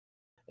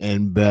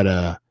and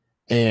better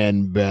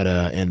and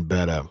better and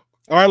better.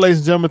 All right, ladies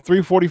and gentlemen,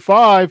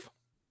 3:45.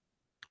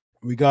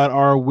 We got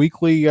our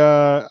weekly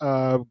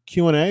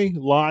Q&A,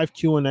 live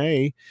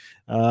Q&A.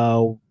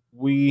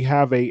 We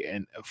have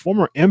a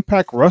former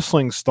Impact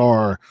Wrestling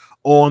star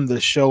on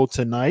the show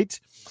tonight.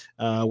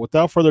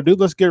 Without further ado,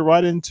 let's get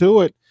right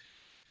into it.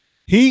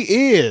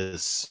 He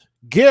is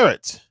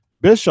Garett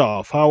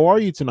Bischoff. How are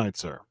you tonight,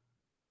 sir?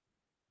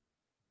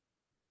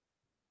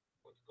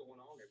 What's going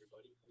on,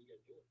 everybody? How you guys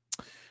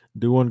doing?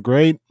 Doing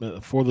great.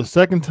 For the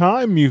second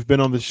time you've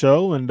been on the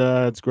show, and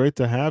it's great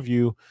to have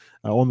you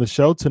on the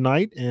show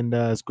tonight, and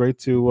it's great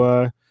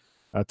to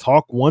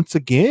talk once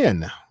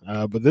again.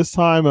 But this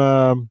time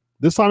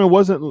it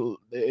wasn't.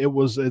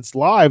 It's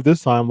live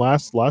this time.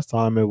 Last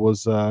time it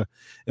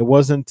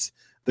wasn't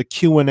the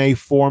Q&A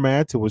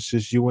format. It was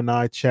just you and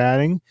I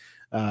chatting.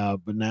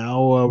 But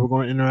now we're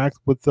going to interact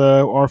with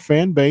our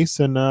fan base,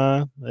 and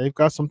they've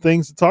got some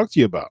things to talk to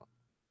you about.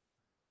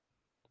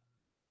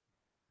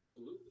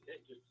 Absolutely. Hey,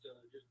 just so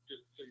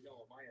you know,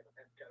 on my end, I'm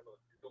kind of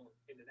going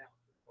in and out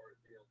as far as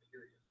being able to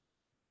hear you.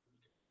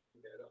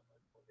 You can that up. I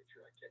want to make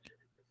sure I catch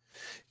everything.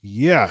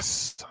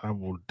 Yes, I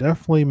will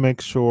definitely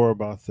make sure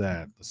about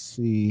that. Let's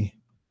see.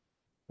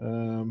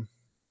 Thought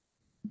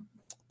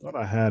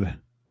I had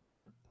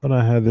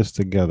this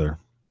together.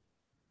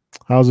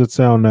 How's it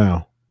sound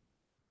now?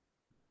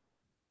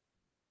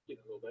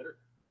 Getting a little better.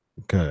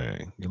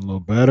 Okay, get a little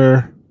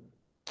better.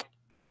 Is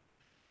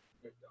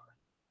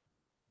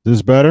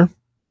this better?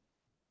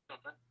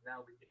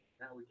 Now we can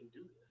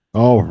do this.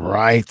 All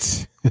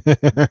right.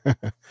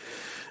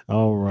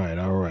 All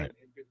right.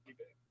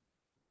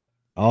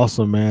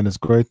 Awesome, man. It's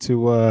great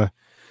to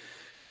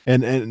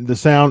and the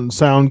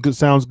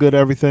sounds good.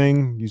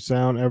 Everything you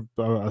sound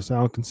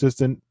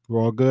consistent.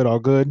 We're all good. So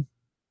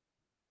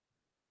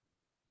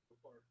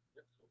far,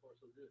 so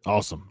good.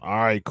 Awesome. All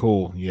right,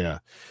 cool. Yeah,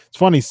 it's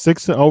funny.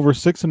 Over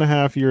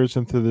 6.5 years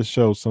into this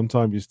show,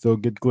 sometimes you still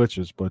get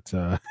glitches, but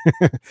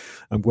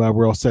I'm glad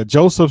we're all set.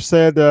 Joseph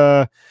said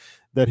that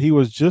he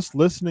was just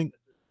listening.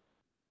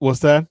 What's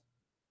that?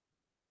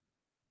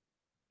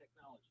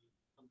 Technology.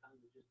 Sometimes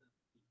it just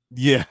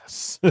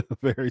Yes,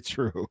 very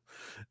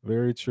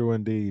true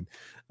indeed.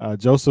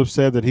 Joseph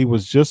said that he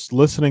was just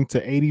listening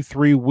to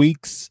 83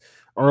 Weeks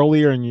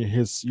earlier, and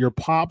your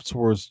pops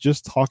was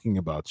just talking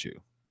about you.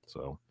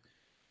 So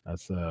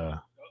that's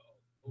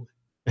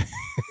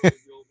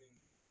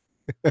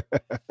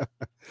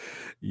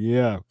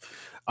yeah.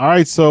 All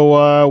right,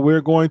 so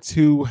we're going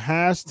to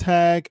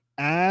hashtag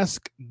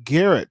Ask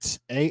Garett,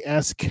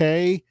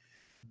 AskGar,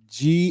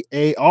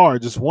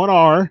 just one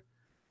R,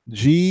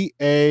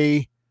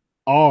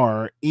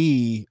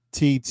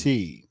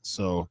 GARETT.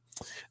 So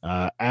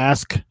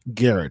Ask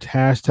Garett,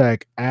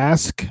 hashtag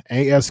Ask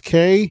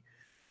AskGarett.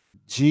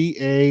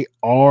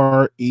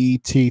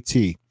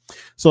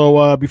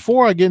 So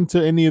before I get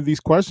into any of these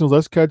questions,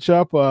 let's catch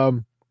up.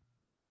 So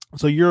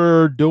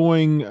you're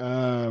doing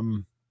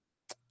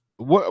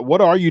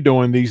what are you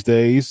doing these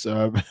days?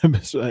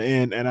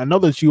 And I know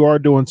that you are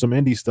doing some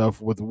indie stuff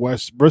with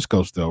Wes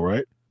Briscoe still,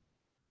 right?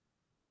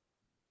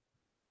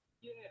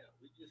 Yeah,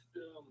 we just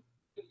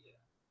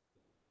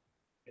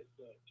it's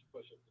two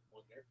questions in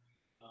one there.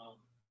 I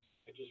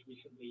just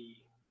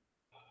recently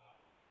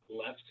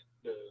left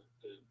the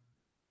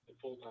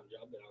full-time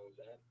job that I was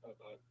at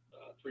about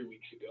 3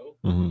 weeks ago.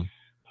 Mm-hmm.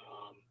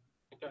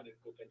 I kind of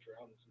go venture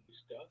out on some new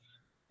stuff,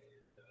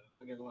 and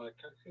I got a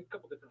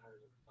couple different hires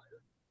on the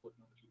fire,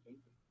 working on a few things,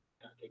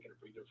 and kind of taking a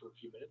breather for a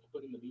few minutes.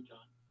 But in the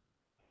meantime,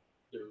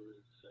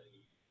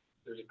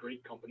 there's a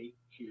great company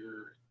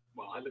here.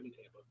 Well, I live in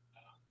Tampa.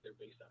 They're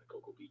based out of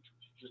Cocoa Beach,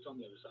 which is just on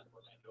the other side of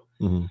Orlando.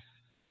 Mm-hmm.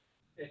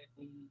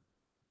 And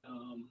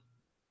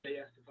they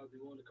asked if I'd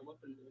be willing to come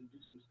up and do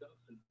some stuff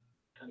and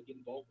kind of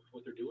get involved with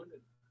what they're doing,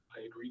 and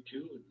I agreed to.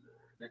 And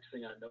next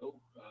thing I know,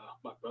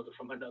 my brother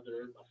from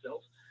another and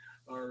myself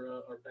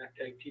are back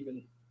tag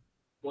teaming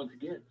once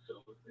again.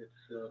 So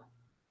it's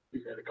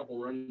we've had a couple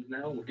runs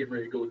now. We're getting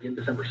ready to go again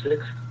December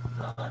 6th.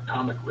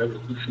 Atomic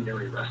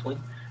Revolutionary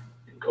Wrestling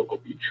in Cocoa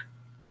Beach.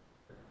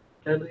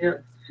 And yeah,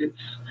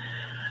 it's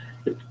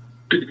good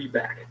to be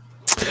back.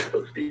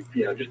 So Steve,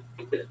 yeah, just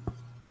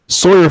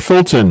Sawyer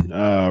Fulton,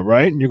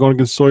 right? You're going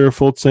against Sawyer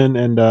Fulton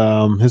and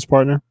his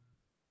partner?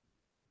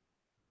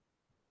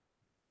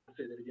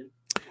 say that again.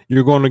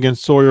 You're going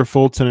against Sawyer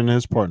Fulton and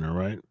his partner,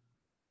 right?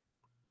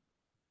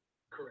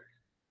 Correct.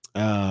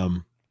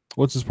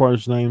 What's his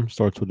partner's name?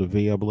 Starts with a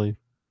V, I believe.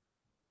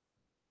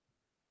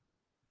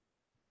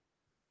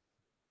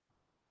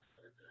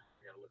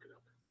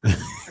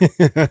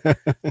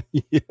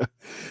 Yeah,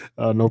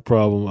 no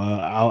problem.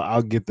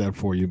 I'll get that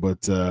for you,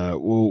 but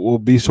we'll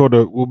be sure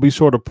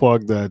to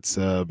plug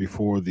that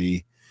before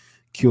the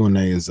Q&A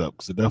is up,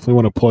 because I definitely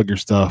want to plug your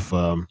stuff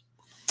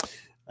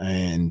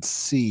and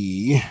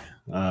see.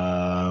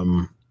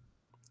 So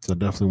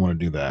definitely want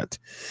to do that.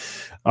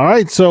 All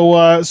right, so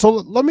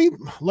let me,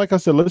 like I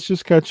said, let's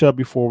just catch up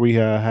before we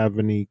have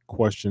any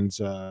questions.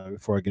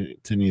 Before I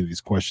get to any of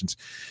these questions,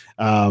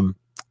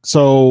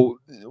 So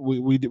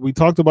we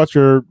talked about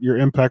your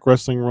Impact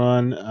Wrestling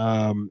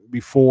run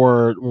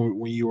before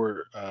when you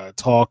were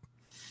talk,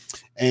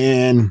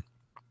 and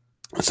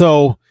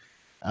so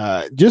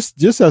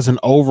just as an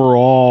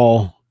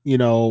overall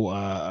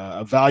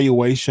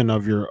evaluation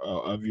of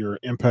your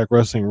Impact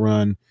Wrestling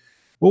run,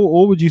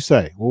 what would you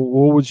say?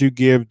 What would you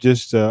give?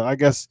 Just I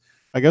guess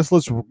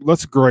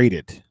let's grade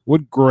it.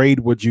 What grade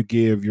would you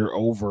give your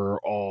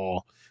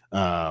overall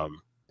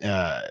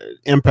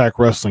Impact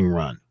Wrestling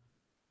run?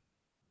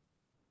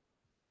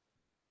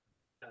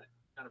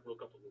 Kind of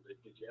broke up a little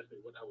bit. Did you ask me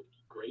what I would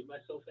grade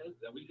myself as? Is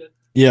that what you said?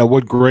 Yeah,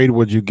 what grade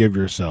would you give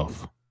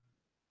yourself?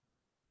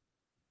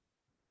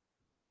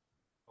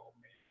 Oh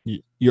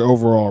man, Your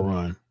overall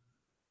run.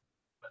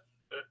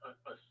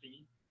 a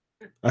C.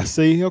 I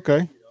see.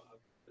 Okay.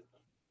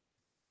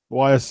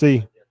 Why a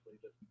C?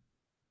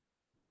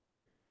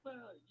 Well,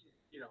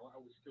 I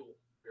was still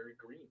very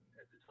green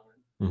at the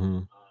time. Mm-hmm.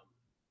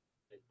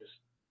 And just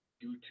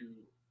due to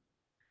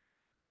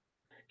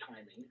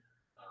timing,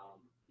 I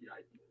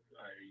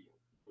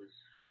was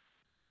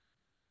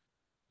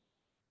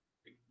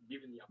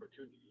given the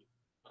opportunity,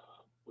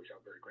 which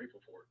I'm very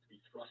grateful for, to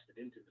be thrusted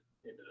into the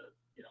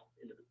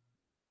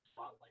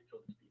spotlight, so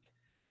to speak.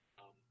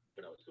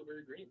 But I was still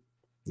very green.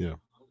 Yeah.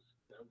 I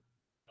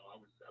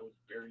was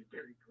very,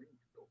 very green.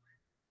 So,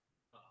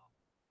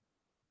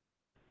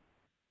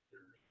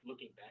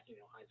 looking back,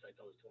 hindsight's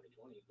always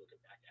 2020.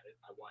 Looking back at it,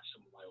 I watched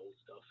some of my old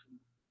stuff and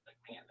like,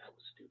 man, that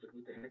was stupid.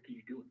 What the heck are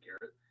you doing,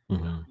 Garrett?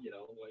 Mm-hmm.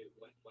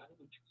 Why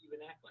would you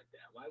even act like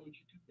that? Why would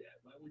you do that?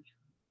 Why would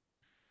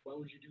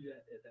you do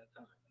that at that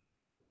time?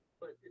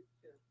 But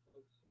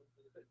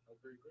I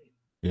was very green.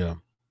 Yeah.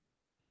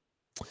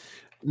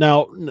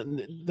 Now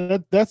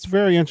that's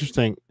very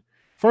interesting.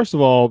 First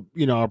of all,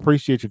 I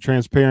appreciate your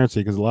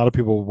transparency because a lot of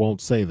people won't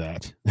say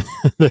that.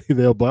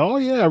 They'll be, oh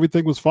yeah,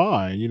 everything was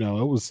fine.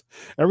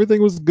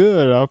 Everything was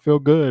good. I feel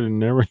good,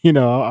 and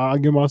I'll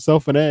give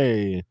myself an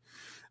A.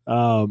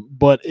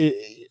 But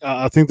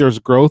I think there's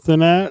growth in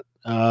that.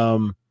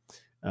 To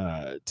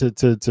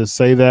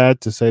say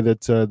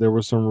that there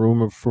was some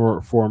room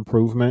for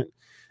improvement.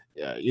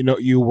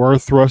 You were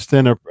thrust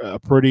in a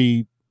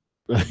pretty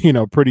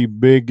pretty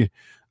big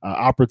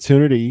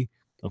opportunity.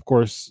 Of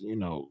course,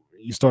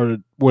 you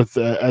started with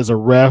as a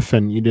ref,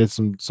 and you did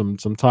some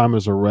time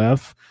as a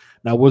ref.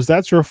 Now, was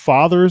that your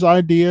father's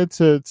idea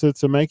to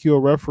make you a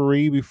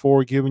referee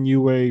before giving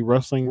you a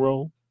wrestling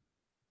role?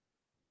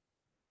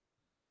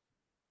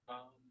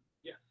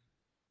 Yes,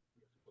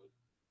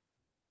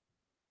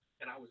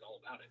 and I was all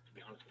about it, to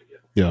be honest with you.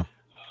 Yeah. I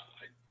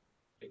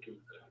think it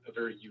was a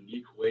very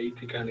unique way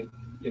to kind of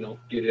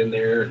get in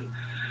there, and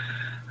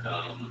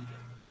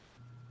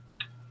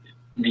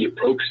the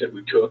approach that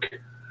we took,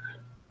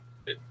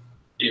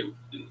 in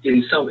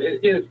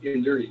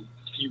very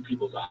few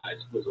people's eyes,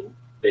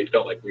 they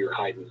felt like we were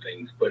hiding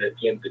things. But at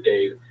the end of the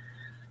day,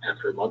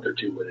 after a month or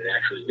two, when it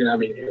actually,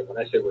 when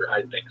I say we were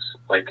hiding things,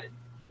 like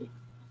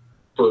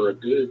for a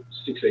good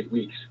 6-8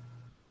 weeks,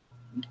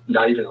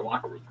 not even the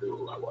locker room knew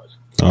who I was.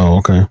 Oh,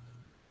 okay.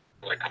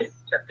 Like I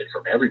kept it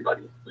from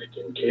everybody. Like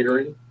in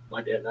catering,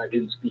 my dad and I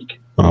didn't speak.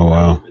 Oh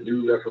wow. The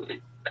new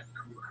referee,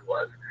 who I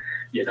was.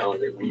 And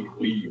we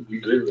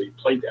literally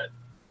played that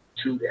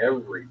to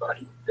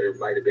everybody. There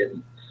might have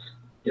been,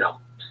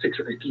 6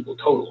 or 8 people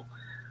total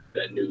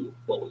that knew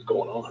what was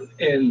going on.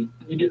 And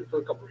we did it for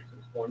a couple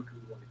reasons. One, because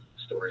we wanted to keep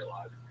the story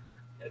alive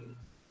and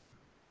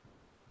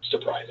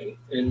surprising.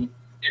 And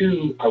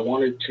two, I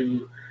wanted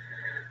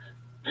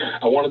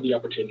the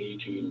opportunity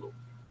to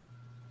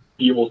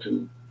be able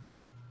to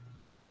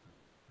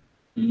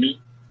meet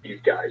these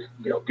guys,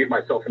 get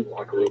myself in the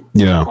locker room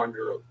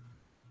under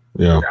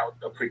without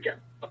a freak out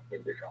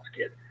in Bischoff's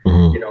kid,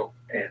 mm-hmm.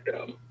 And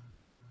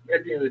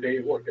at the end of the day,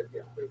 it worked. It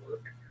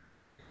worked.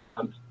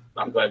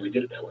 I'm glad we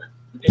did it that way.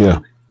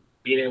 And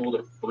being able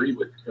to breathe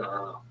with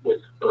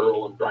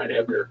Earl and Brian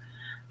Hebner,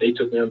 they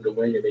took me under the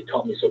wing and they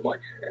taught me so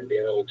much. And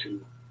being able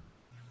to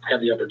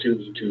have the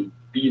opportunity to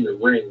be in the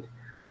ring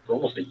for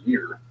almost a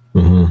year,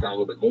 mm-hmm. not a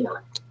little bit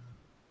more,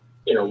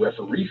 in a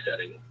referee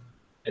setting,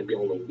 and be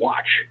able to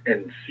watch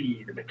and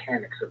see the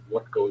mechanics of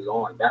what goes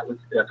on.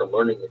 That's a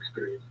learning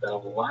experience that a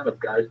lot of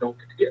guys don't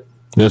get to get.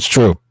 That's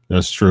true.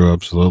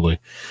 Absolutely.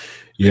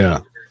 Yeah.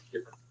 A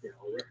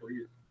referee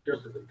is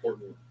just as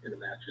important in the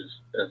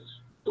matches as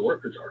the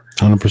workers are.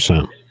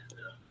 100%.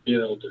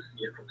 Being able to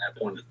see it from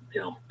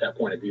that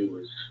point of view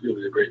was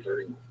a great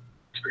learning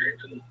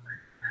experience. And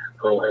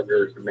Earl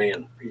Hebner is the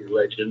man. He's a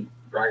legend.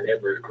 Brian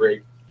Hebner is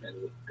great,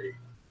 and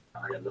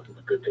I have nothing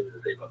but good things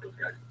to say about those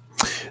guys.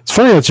 It's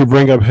funny that you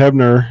bring up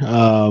Hebner.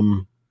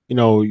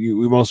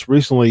 We most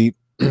recently,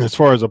 as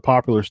far as a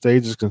popular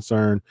stage is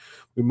concerned,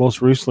 we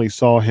most recently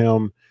saw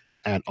him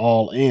at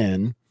All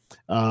In.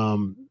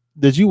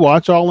 Did you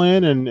watch All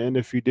In? And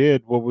if you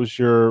did, what was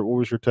your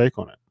take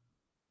on it?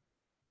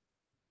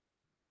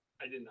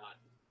 I did not,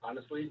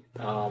 honestly.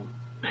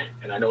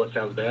 And I know it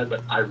sounds bad,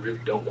 but I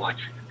really don't watch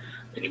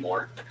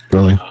anymore.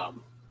 Really?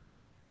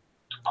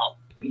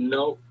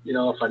 No,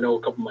 if I know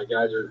a couple of my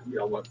guys or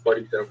my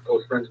buddies that I'm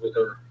close friends with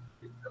are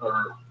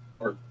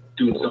are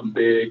doing something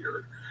big,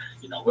 or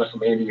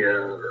WrestleMania,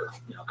 or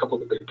a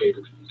couple of the big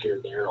pay-per-views here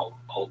and there,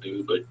 I'll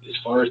do. But as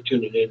far as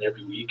tuning in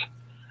every week,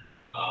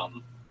 I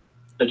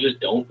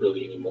just don't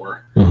really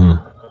anymore.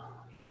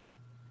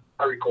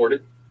 I record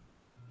it.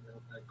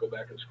 I go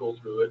back and scroll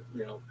through it.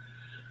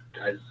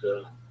 Guys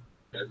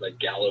like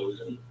Gallows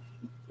and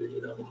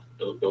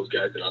those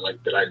guys that I like,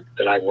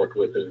 that I worked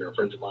with and are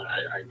friends of mine.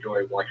 I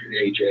enjoy watching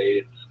AJ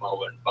and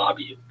Samoa and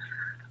Bobby and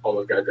all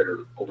those guys that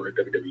are over at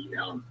WWE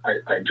now.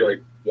 I enjoy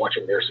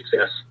watching their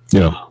success.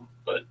 Yeah.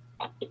 But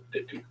I don't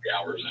get 2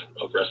 hours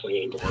of wrestling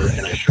anymore,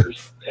 and I sure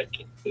as heck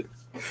it's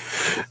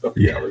a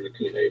few hours of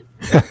TNA.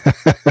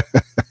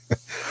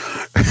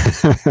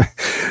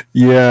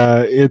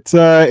 Yeah,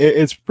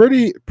 it's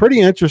pretty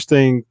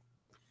interesting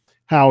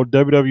how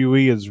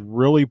WWE is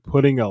really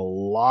putting a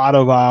lot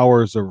of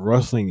hours of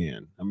wrestling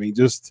in. I mean,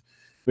 just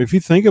if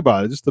you think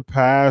about it, just the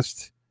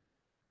past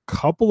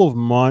couple of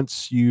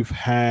months, you've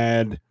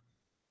had,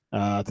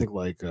 I think,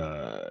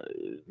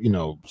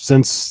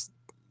 since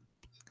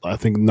I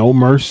think No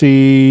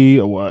Mercy,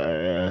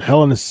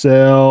 Hell in a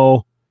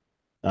Cell,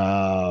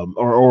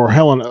 or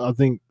Hell in, I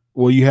think.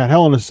 Well, you had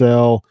Hell in a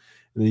Cell,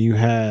 and then you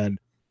had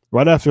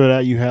right after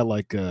that you had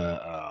like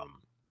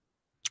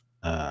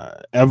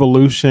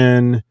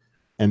Evolution.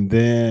 And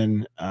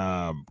then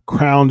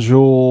Crown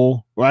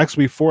Jewel. Well,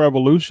 actually, before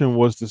Evolution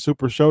was the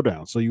Super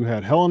Showdown. So you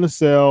had Hell in a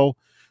Cell,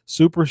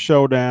 Super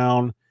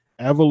Showdown,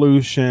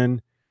 Evolution,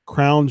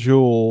 Crown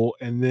Jewel,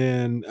 and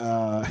then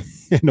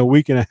in a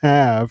week and a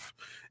half,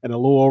 and a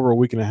little over a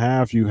week and a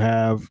half, you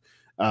have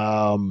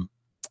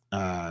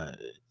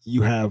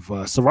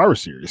Survivor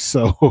Series.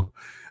 So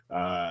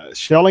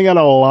shelling out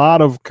a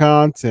lot of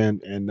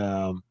content, and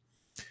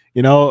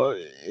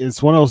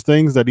it's one of those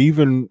things that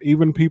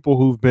even people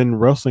who've been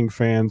wrestling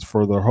fans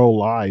for their whole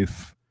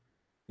life,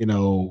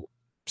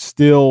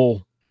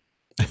 still,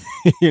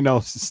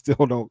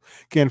 still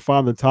can't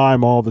find the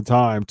time all the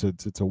time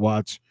to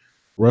watch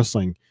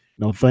wrestling.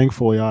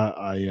 Thankfully,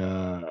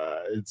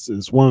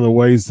 it's one of the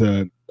ways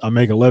that I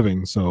make a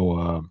living,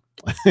 so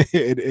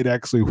it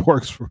actually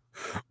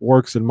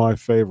works in my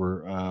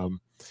favor.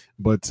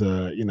 But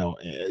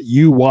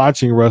you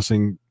watching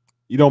wrestling,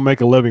 you don't make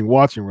a living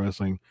watching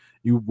wrestling.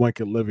 You make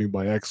a living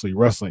by actually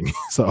wrestling.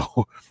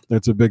 So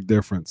that's a big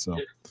difference. So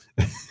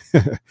There's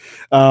nothing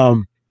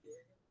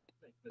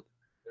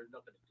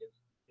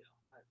against,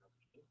 I have nothing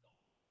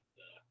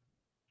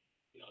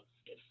against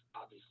it's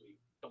obviously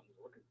something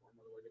working for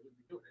them, otherwise they wouldn't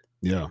be doing it.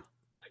 Yeah.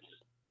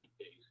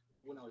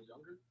 When I was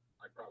younger,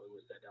 I probably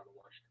would have sat down and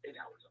watched 8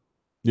 hours of it.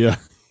 Yeah.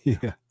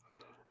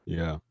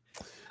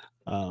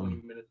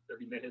 20 minutes,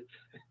 30 minutes.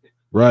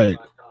 Right.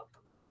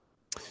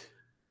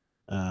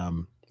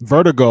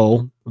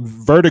 Vertigo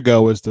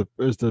is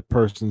the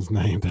person's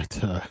name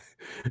that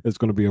is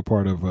going to be a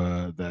part of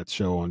that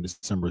show on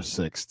December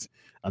 6th.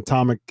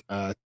 Atomic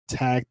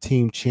Tag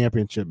Team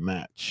Championship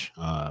match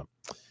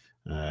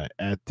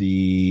at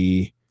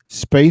the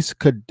Space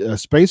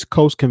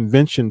Coast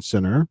Convention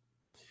Center,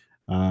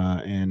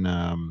 and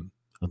I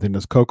think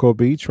that's Cocoa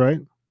Beach, right?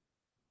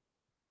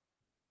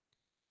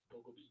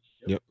 Cocoa Beach.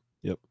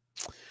 Yep.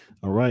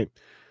 All right.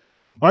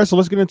 So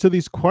let's get into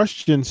these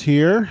questions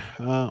here.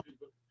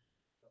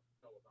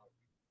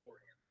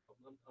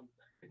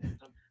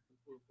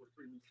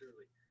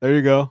 There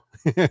you go.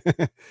 There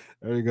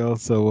you go.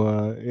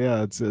 So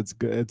it's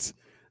good. It's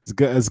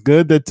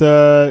good that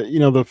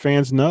the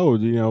fans know.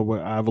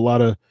 I have a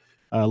lot of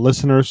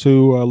listeners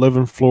who live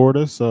in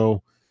Florida.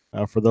 So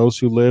for those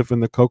who live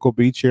in the Cocoa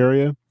Beach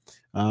area,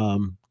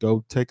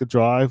 go take a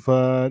drive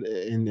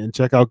and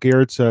check out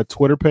Garett's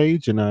Twitter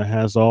page, and it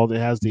has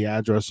the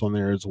address on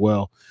there as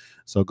well.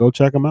 So go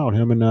check him out.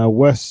 Him and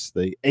Wes,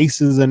 the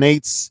Aces and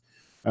Eights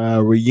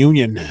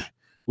reunion,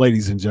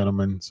 ladies and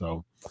gentlemen.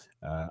 So.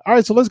 All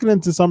right, so let's get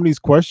into some of these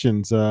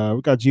questions. We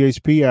got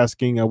GHP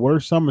asking, what are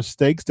some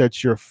mistakes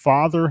that your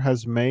father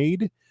has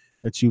made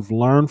that you've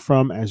learned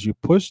from as you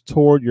push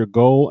toward your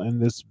goal in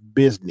this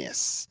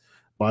business?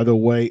 By the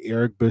way,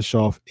 Garett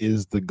Bischoff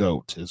is the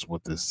GOAT, is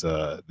what this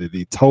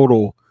the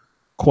total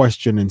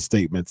question and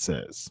statement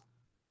says.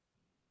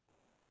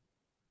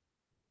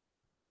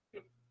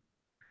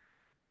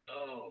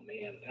 Oh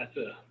man, that's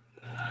a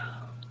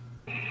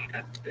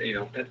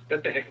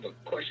heck of a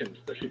question,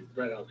 especially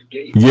right out of the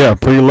gate. Yeah,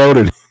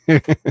 preloaded.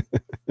 And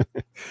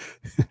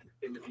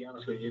to be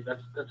honest with you,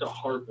 that's a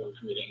hard one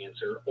for me to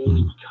answer,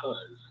 only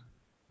because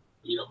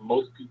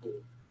most people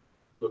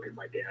look at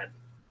my dad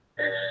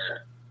and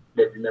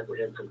they remember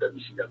him from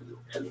WCW,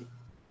 and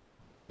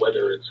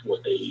whether it's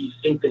what they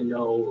think they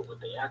know or what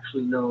they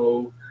actually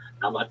know,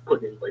 I'm not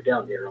putting anybody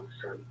down here. I'm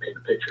just trying to paint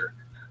a picture,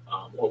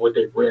 or what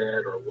they've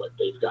read or what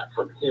they've got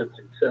from him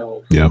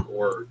himself,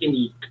 or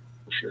any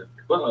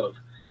above.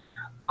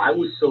 I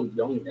was so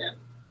young then,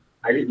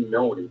 I didn't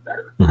know any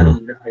better. I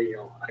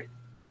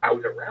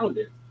was around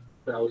it,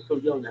 but I was so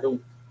young. I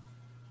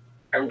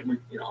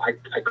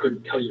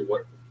couldn't tell you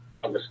what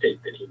a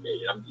mistake that he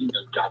made.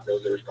 God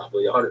knows there's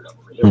probably 100 of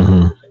them.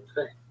 The same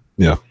thing.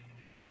 Yeah.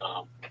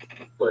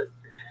 But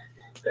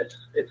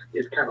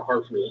it's kind of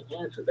hard for me to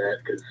answer that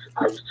because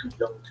I was too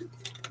young to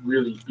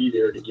really be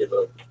there to give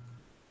a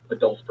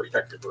adult's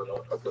perspective or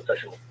a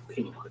professional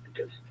opinion on it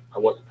because I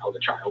was a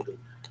child and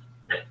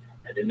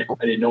I didn't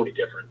know any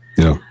different.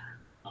 Yeah.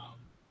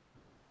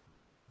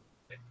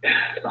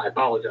 So I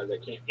apologize. I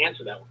can't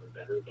answer that one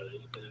better, but I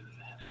just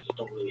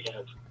don't really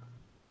have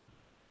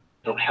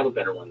a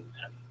better one than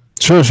that.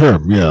 Sure.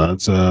 Yeah.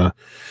 It's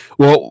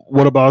well,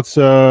 what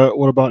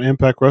about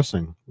Impact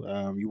Wrestling?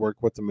 You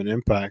work with them in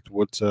Impact.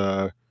 What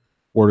are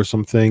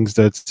some things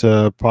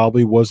that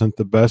probably wasn't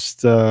the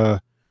best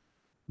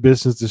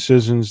business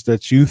decisions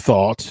that you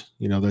thought,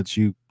 that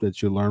you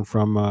learned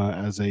from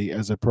as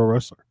a pro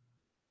wrestler?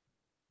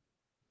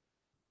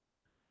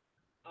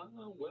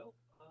 Well,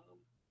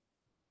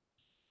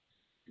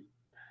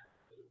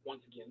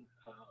 once again,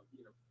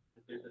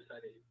 the business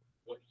side of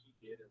what he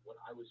did and what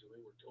I was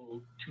doing were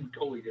two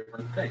totally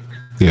different things.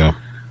 Yeah.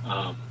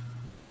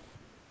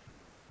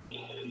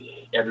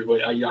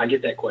 Everybody, I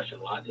get that question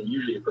a lot, and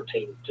usually it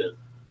pertains to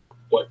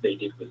what they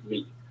did with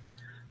me.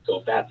 So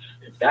if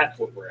that's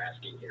what we're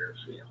asking here,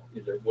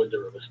 was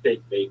there a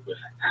mistake made with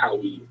how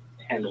we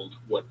handled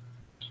what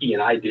he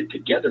and I did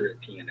together at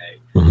TNA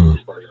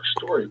as far as our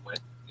story went?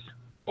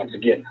 Once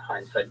again,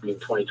 hindsight being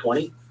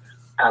 2020,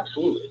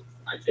 absolutely.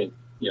 I think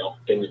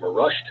things were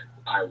rushed.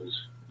 I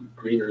was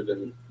greener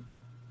than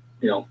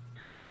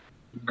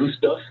goose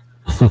stuff,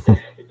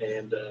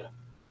 and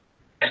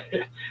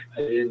I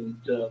didn't.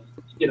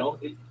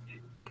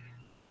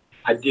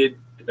 I did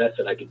the best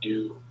that I could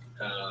do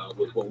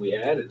with what we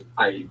had, and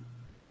I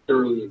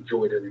thoroughly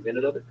enjoyed every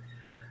minute of it.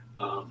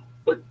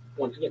 But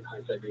once again,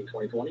 hindsight being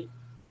 2020,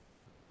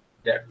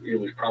 that it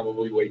was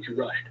probably way too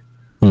rushed.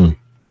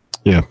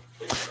 Yeah.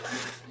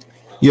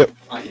 Yep.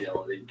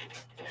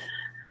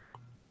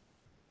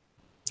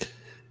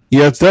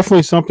 Yeah, it's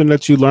definitely something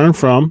that you learn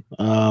from,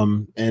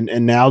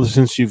 and now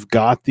since you've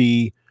got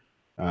the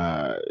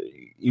hours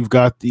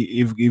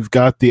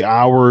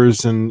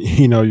and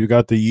you've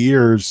got the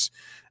years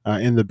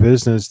in the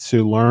business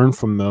to learn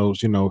from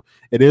those.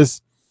 It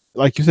is,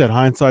 like you said,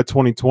 hindsight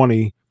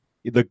 2020.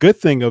 The good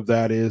thing of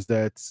that is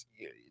that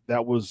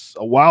was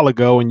a while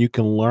ago, and you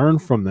can learn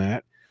from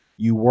that.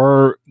 You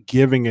were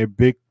giving a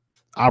big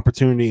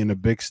opportunity and a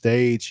big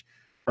stage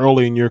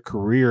early in your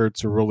career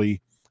to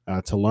really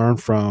to learn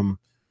from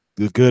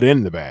the good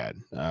and the bad,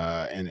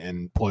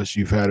 and plus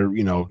you've had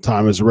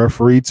time as a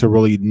referee to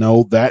really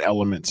know that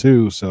element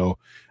too. So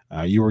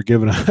you were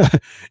given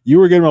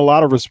a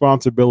lot of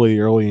responsibility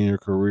early in your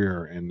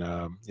career, and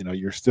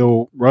you're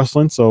still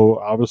wrestling, so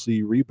obviously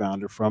you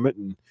rebounded from it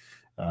and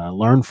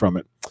learned from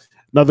it.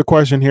 Another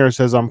question here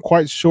says, I'm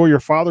quite sure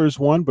your father is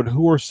one, but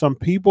who are some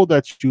people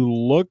that you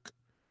looked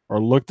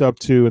up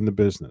to in the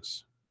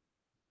business?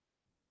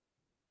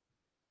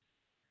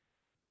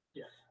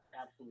 Yes,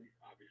 absolutely.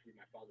 Obviously,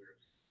 my father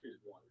is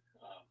one.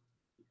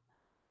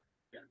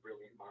 Got a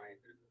brilliant mind,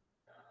 and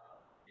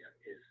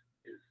his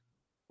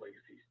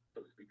legacy,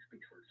 so to speak,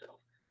 speaks for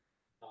itself.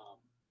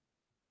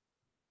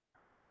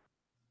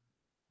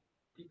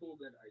 People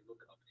that I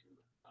look up to,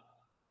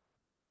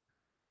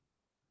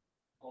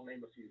 I'll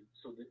name a few.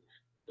 So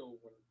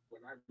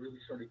when I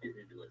really started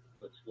getting into it,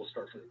 we'll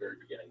start from the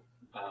very beginning.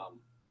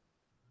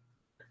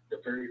 The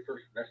very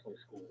first wrestling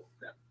school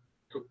that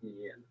took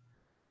me in,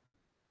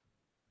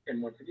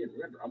 and once again,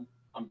 remember, I'm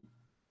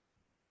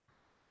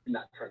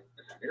not trying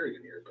to sound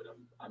arrogant here, but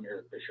I'm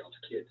Garett Bischoff's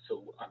kid,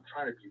 so I'm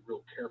trying to be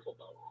real careful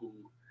about who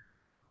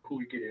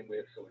we get in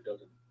with, so it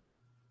doesn't.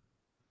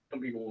 Some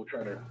people will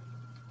try to,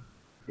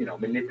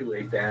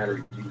 manipulate that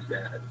or use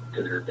that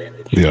to their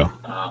advantage. Yeah.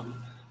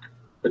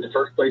 But the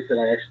first place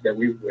that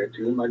we went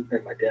to, my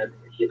dad,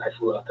 he and I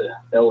flew out to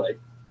LA,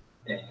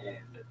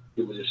 and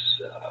it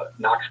was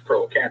Knox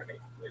Pro Academy.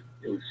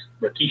 It was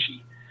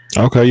Rikishi.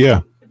 Okay,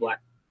 yeah. Black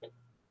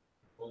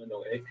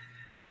Illinois,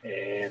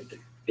 and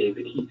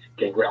David Heath,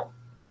 Gangrel.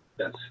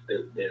 That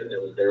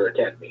was their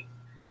academy,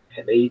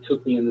 and they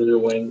took me under their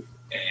wing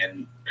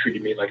and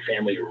treated me like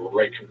family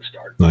right from the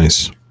start.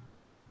 Nice.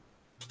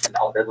 And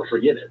I'll never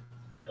forget it.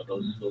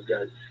 Those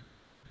guys,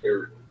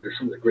 they're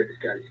some of the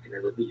greatest guys you can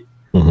ever meet.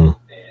 Mm-hmm.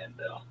 And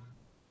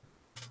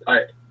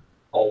I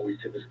always,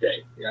 to this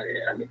day,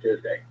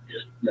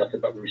 just nothing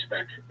but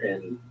respect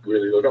and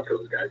really look up to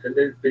those guys. And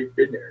they've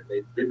been there.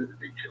 They've been to the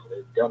big show.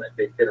 They've done it.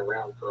 They've been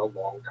around for a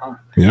long time.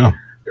 Yeah.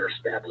 They're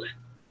established.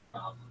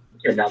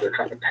 And now they're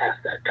trying to pass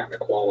that kind of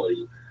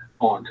quality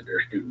on to their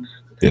students.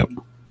 Yep.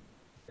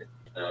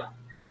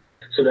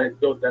 So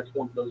that's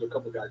one. Those are a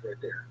couple of guys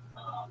right there.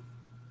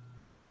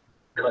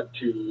 Cut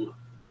to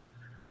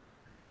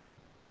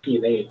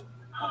TNA,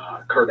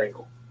 Kurt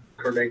Angle.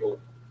 Kurt Angle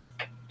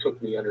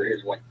took me under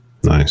his wing.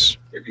 Nice.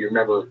 If you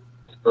remember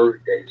the early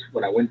days,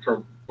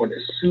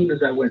 as soon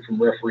as I went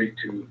from referee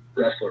to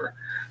wrestler,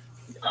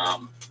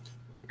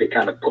 they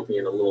kind of put me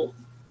in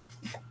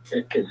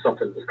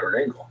something with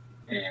Kurt Angle,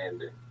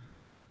 and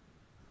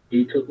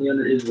he took me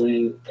under his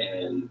wing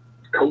and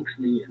coached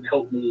me and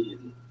helped me,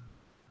 and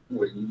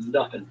was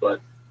nothing but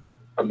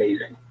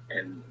amazing,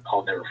 and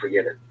I'll never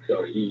forget it.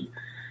 So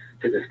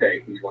to this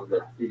day, he's one of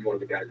the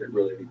guys that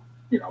really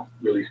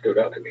really stood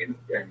out to me,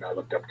 and I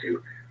looked up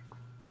to.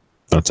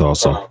 That's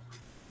awesome.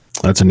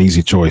 That's an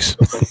easy choice.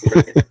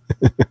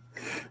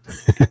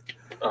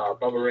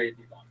 Bubba Ray,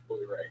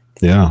 Bully Ray.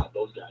 Yeah.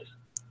 Those guys.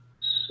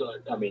 So,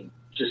 I mean,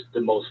 just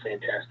the most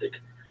fantastic.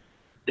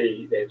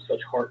 They have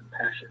such heart and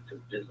passion for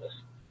business,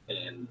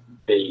 and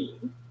they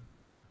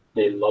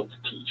love to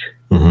teach.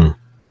 Mm-hmm.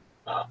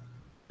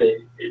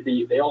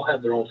 They all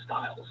have their own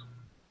styles.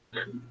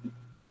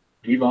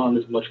 Devon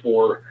is much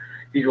more.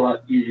 He's a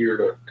lot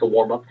easier to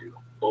warm up to.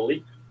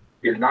 Bully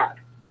is not,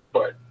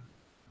 but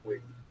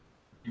when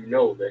you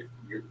know that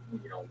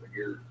when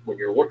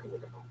you're working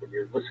with him, when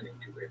you're listening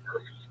to him,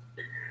 or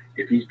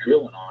if he's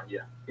drilling on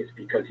you, it's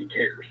because he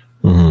cares.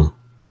 Mm-hmm.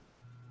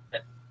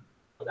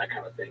 That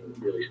kind of thing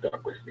really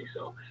stuck with me.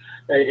 So,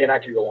 and I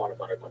could go on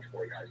about a bunch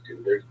more guys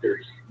too. There's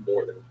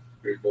more than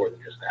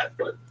just that,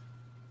 but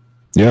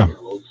yeah,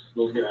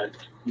 those guys,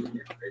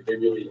 they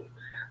really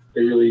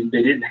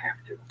didn't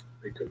have to.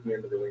 They took me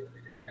into the ring and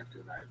they didn't have to,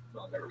 and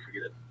I'll never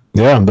forget it.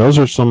 Yeah, those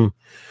are some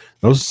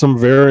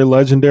very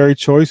legendary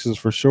choices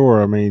for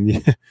sure. I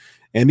mean,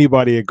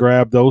 anybody would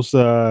grab those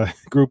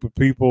group of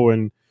people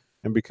and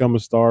become a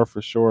star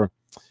for sure.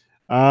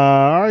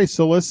 All right,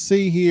 so let's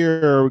see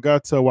here. We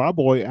got Wild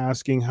Boy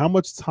asking, how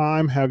much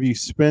time have you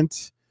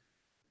spent?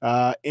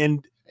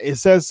 And it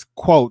says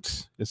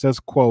quote,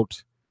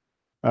 the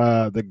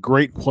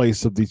great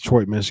place of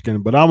Detroit,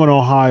 Michigan. But I'm an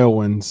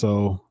Ohioan,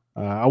 so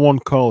I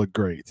won't call it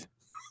great.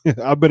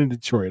 I've been in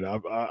Detroit.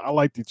 I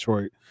like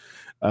Detroit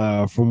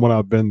from when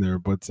I've been there,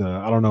 but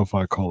I don't know if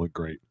I call it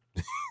great.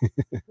 How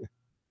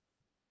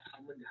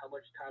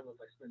much time have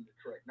I spent in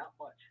Detroit? Not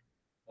much.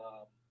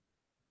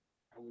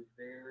 I was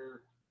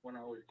there when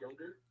I was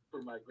younger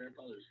for my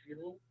grandfather's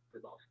funeral for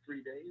about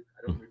 3 days.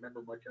 I don't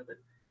remember much of it.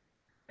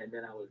 And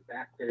then I was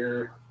back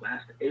there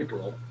last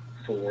April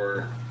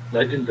for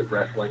Legends of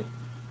Wrestling.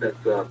 That's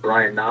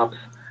Brian Knob's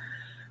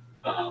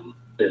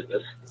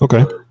business.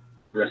 Okay. Or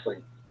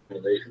wrestling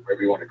organization,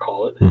 whatever you want to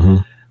call it. Mm-hmm.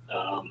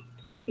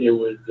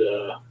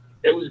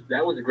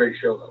 That was a great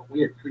show though.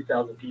 We had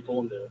 3,000 people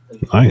in the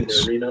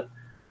arena.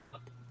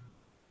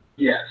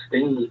 Yeah,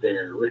 Sting was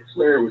there, Ric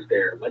Flair was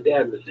there, my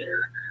dad was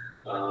there,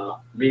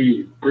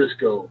 me,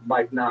 Briscoe,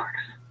 Mike Knox.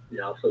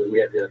 So we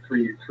had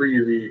three of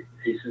the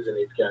Aces and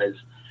Eights guys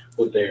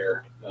were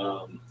there.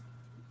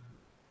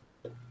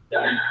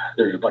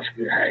 There's a bunch of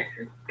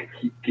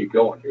keep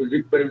going.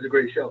 But it was a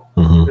great show.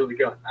 Mm-hmm. Really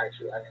good.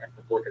 Actually, I had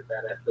to work at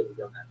Badass Billy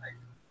Gunn that night.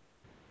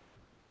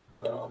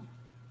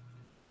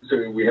 So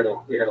we had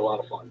a lot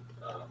of fun.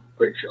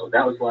 Great show.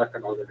 That was the last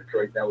time I was in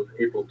Detroit. That was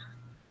April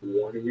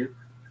 20th.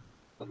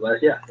 It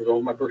was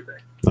over my birthday.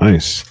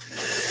 Nice.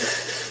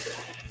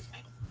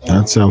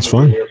 That sounds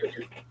fun.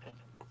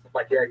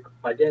 My dad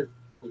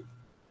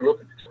grew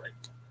up in Detroit.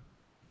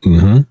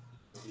 Mm-hmm.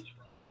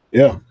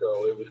 Yeah.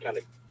 So it was kind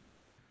of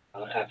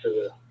after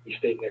we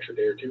stayed an extra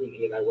day or two, and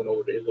he and I went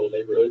over to his old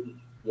neighborhood and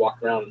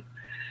walked around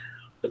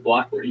the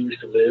block where he used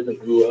to live and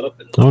grew up.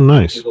 And oh,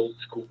 nice. His old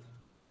school.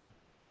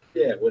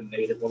 Yeah, went and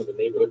ate at one of the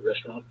neighborhood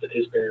restaurants that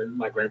his parents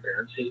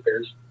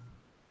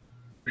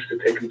used to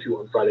take him to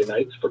on Friday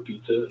nights for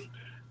pizza. And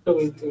so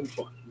it was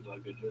fun.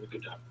 It was a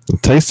good time. The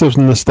taste of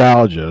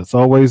nostalgia. It's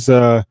always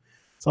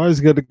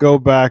good to go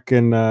back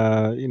and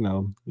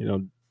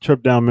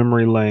trip down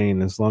memory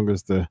lane as long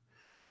as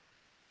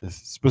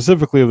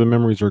specifically if the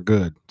memories are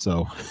good.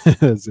 So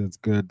it's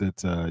good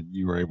that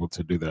you were able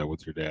to do that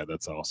with your dad.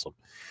 That's awesome.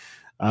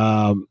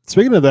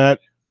 Speaking of that,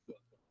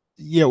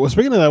 what's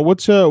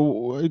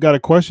we got a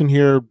question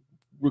here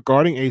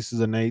regarding Aces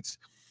and Eights.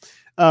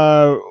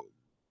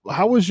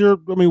 What was your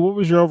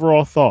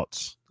overall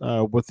thoughts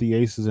with the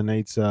Aces and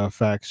Eights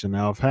faction?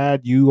 Now, I've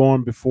had you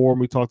on before, and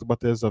we talked about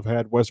this. I've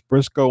had Wes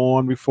Briscoe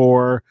on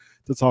before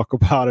to talk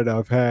about it.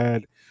 I've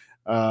had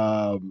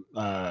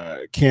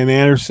Ken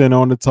Anderson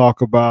on to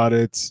talk about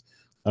it.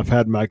 I've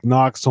had Mike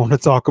Knox on to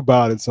talk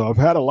about it. So I've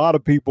had a lot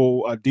of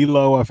people.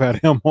 D'Lo, I've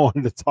had him on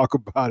to talk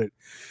about it.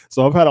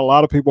 So I've had a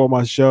lot of people on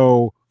my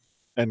show,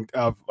 and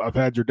I've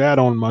had your dad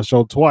on my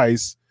show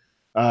twice.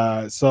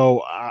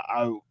 So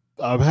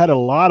I've had a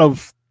lot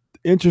of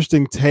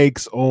interesting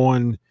takes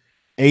on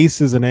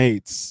Aces and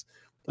Eights.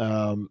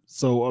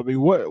 So I mean,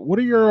 what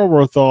are your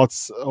overall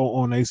thoughts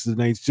on Aces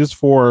and Eights, just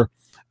for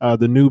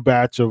the new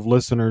batch of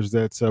listeners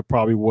that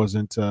probably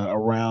wasn't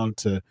around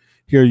to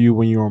hear you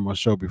when you were on my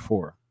show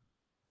before?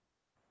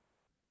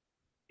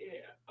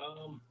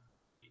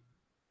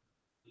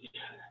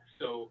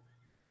 So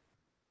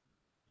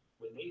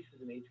when Aces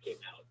and Eights came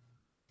out,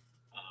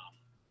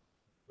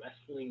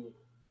 wrestling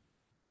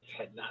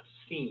had not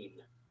seen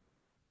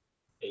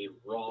a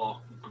raw,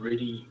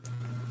 gritty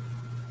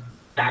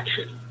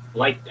faction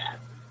like that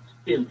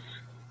since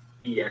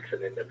DX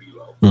and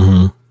NWO.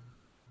 Mm-hmm.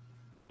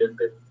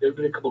 There've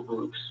been a couple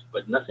groups,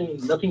 but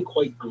nothing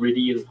quite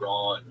gritty and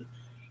raw and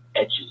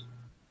edgy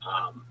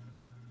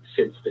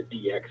since the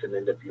DX and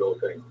NWO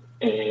thing.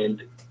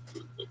 And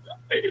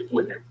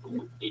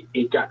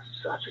it got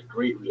such a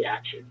great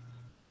reaction,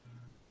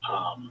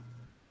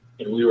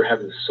 and we were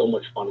having so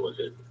much fun with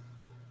it.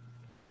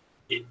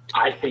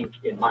 I think,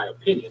 in my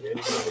opinion,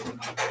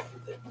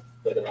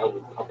 whether I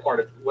was a part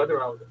of it or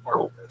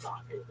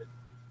not, it was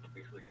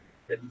obviously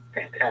been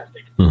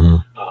fantastic.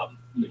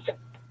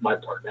 My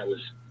part, that was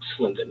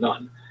slim to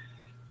none.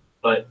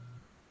 But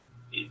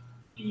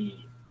the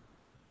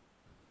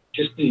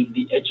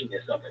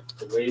edginess of it,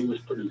 the way it was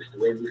produced, the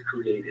way it was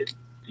created,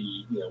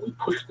 we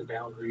pushed the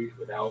boundaries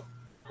without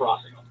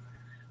crossing them,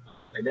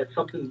 and that's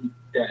something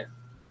that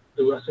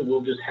the wrestling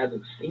world just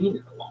hasn't seen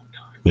in a long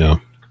time. Yeah.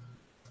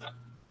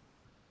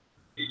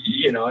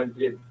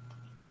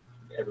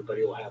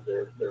 Everybody will have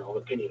their own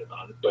opinion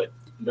about it, but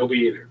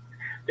nobody either.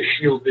 The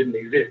Shield didn't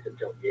exist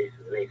until the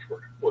Aces and Eights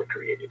were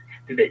created.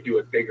 Did they do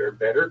it bigger and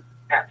better?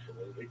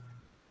 Absolutely.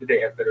 Did they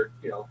have better,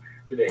 did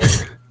they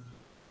have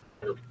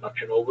better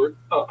production over it?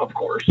 Of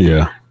course.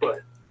 Yeah.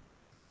 But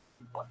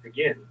once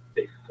again,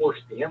 they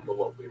forced the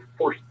envelope. They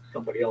forced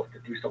somebody else to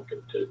do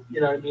something to,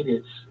 you know what I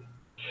mean?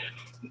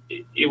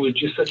 It was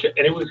just and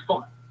it was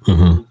fun. It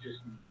was just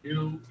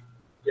new,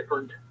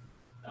 different.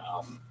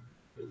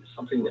 It was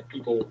something that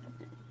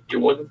it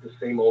wasn't the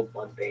same old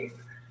mundane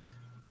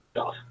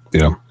stuff.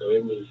 Yeah. So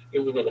it was a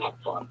lot of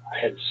fun. I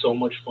had so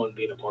much fun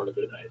being a part of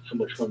it. I had so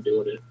much fun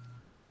doing it.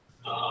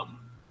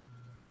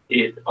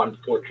 It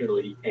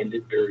unfortunately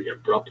ended very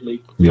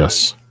abruptly.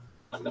 Yes.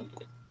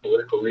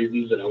 Political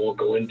reasons that I won't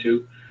go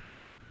into.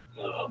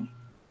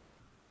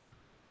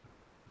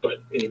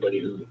 But anybody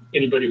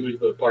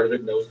who's a part of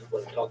it knows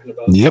what I'm talking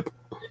about. Yep.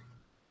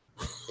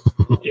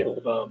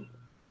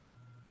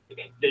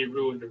 They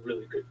ruined a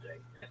really good thing.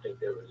 I think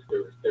there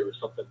was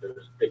something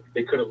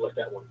they could have let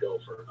that one go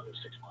for another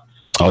 6 months.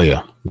 Oh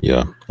yeah,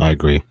 I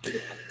agree.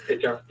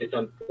 It's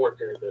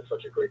unfortunate that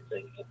such a great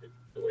thing ended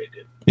the way it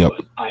did. Yep.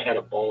 But I had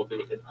a ball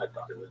doing it. I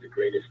thought it was the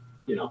greatest,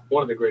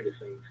 one of the greatest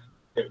things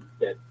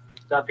that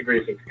not the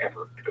greatest things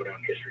ever to go down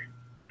in history.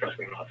 Trust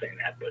me, I'm not saying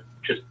that, but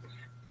just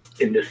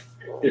in this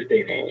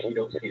day and age, you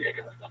don't see that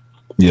kind of stuff.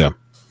 Yeah.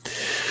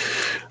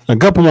 A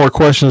couple more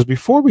questions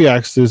before we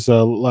ask this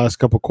last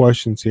couple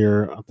questions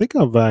here. I think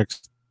I've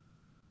asked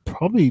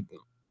probably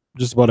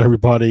just about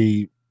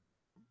everybody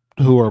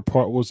who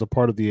was a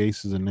part of the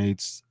Aces and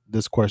Eights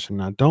this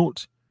question. I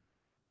don't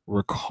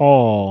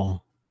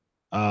recall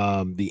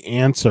the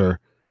answer.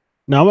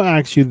 Now I'm gonna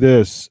ask you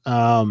this: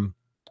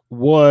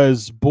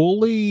 was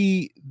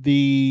Bully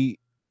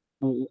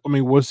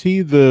was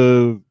he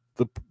the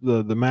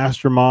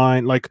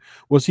mastermind? Like,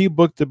 was he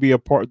booked to be a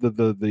part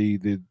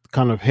the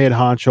kind of head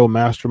honcho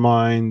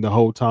mastermind the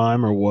whole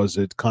time, or was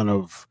it kind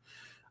of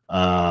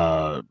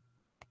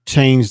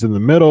changed in the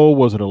middle?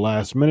 Was it a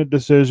last minute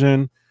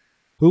decision?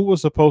 Who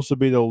was supposed to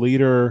be the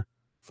leader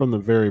from the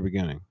very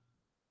beginning?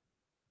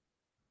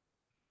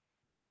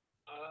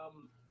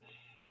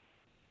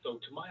 So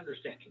to my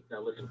understanding,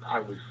 now listen, I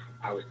was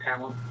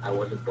talent, I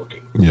wasn't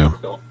booking. Yeah.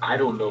 So I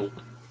don't know.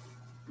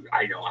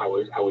 I know I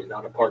was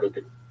not a part of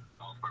the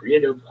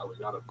creative. I was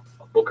not a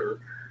booker.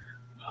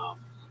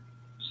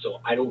 So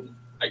I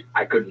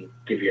couldn't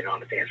give you an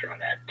honest answer on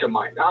that. To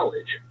my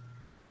knowledge,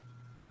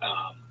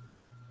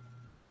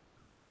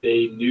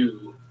 they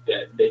knew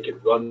that they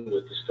could run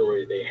with the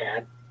story they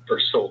had for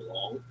so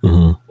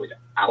long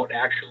without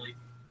actually,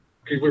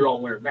 because we were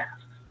all wearing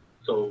masks.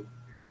 So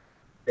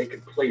they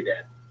could play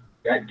that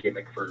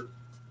gimmick for,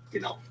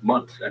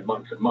 months and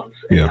months and months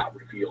and not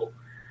reveal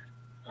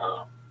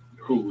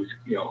who was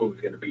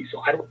going to be.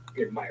 So I don't,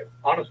 in my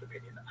honest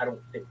opinion, I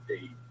don't think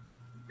they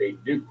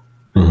knew.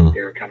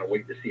 They were kind of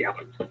waiting to see how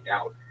it played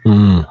out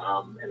and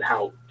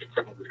how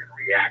someone was going to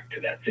react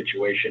to that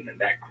situation and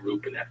that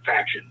group and that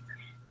faction,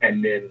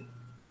 and then,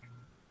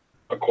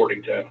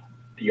 according to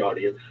the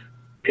audience,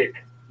 pick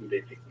who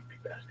they think would be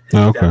best.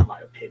 Okay. That's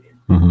my opinion.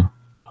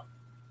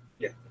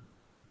 Yeah,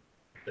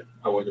 but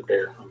I wasn't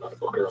there. I'm not a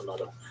booker. I'm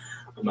not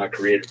a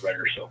creative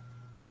writer, so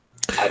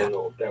I don't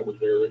know if that was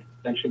their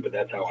intention, but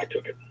that's how I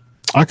took it.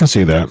 I can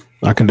see that.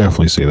 I can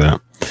definitely see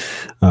that.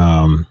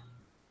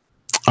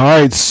 All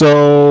right,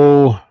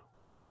 so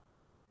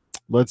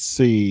let's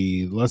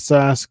see. Let's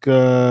ask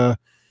this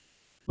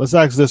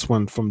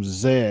one from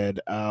Zed.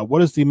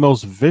 What is the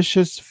most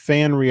vicious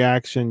fan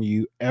reaction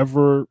you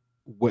ever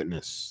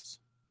witnessed?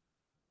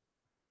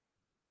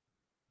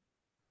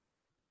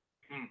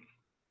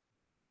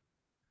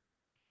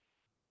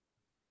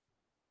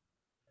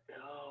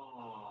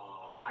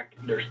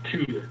 There's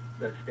two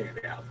that stand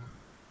out.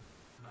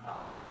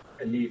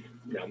 And these,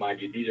 mind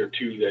you, these are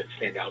two that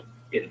stand out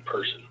in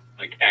person,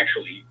 like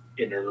actually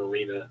in an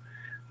arena,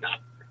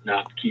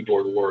 not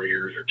keyboard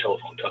warriors or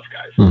telephone tough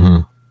guys.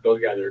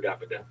 Those guys are down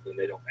with them, and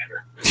they don't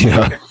matter.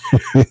 Yeah.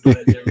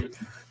 But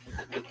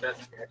the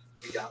best match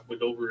we got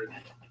was over in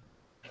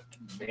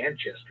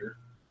Manchester,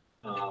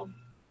 and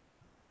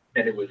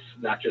it was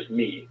not just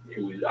me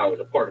I was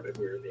a part of it.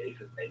 We were in the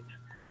Aces and Eights,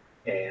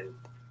 and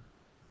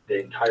the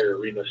entire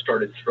arena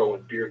started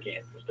throwing beer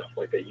cans and stuff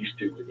like they used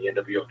to in the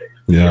NWO days.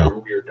 Yeah.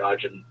 We were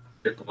dodging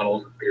different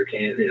bottles of beer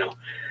cans,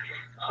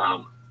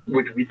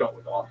 which we thought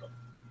was awesome.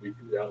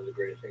 That was the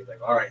greatest thing.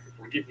 Like, all right, if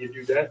we're getting you to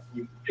do that,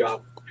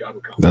 job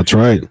accomplished. That's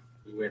right.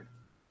 We win.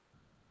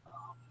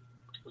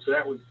 So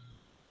that was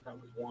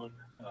one.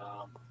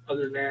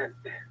 other than that,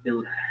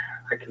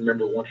 I can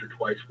remember once or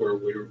twice where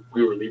we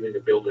were leaving the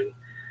building,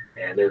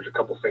 and there was a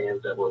couple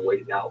fans that were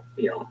waiting out,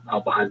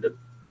 out behind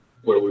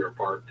where we were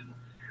parked, and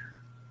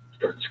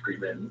started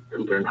screaming,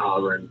 hooping and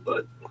hollering,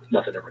 but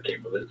nothing ever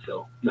came of it.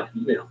 So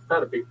nothing,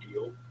 not a big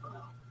deal.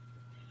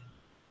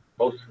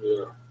 Most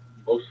of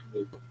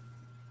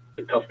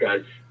the tough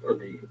guys, or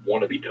the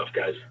wannabe tough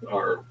guys,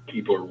 are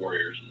keyboard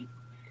warriors.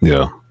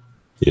 Yeah.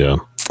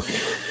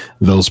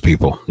 Those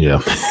people,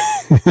 yeah.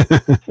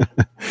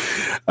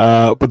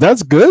 But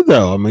that's good,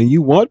 though. I mean,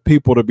 you want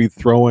people to be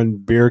throwing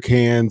beer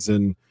cans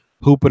and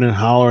hooping and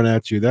hollering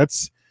at you.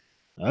 That's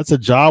a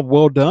job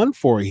well done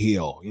for a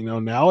heel.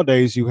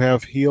 Nowadays you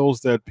have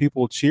heels that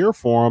people cheer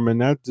for them,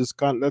 and that's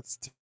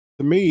to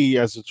me,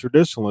 as a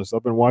traditionalist,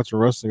 I've been watching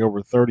wrestling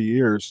over 30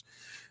 years.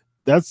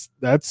 That's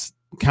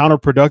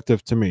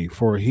counterproductive to me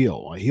for a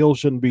heel. A heel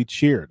shouldn't be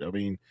cheered. I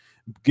mean,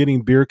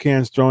 getting beer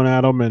cans thrown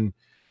at them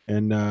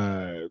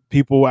and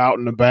people out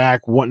in the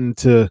back wanting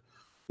to,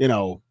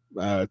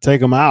 take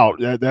them out.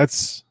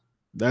 That's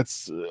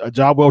a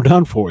job well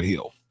done for a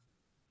heel.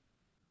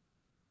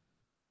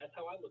 That's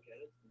how I look at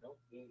it.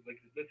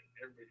 Like, listen,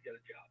 everybody's got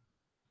a job.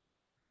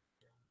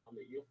 I'm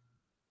a heel.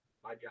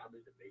 My job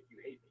is to make you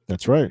hate me.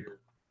 That's right. If you're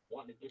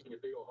wanting to give me a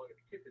big old hug and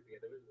a kiss at the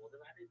end of it, well,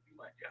 then I didn't do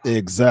my job.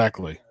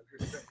 Exactly.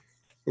 In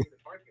the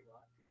parking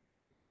lot,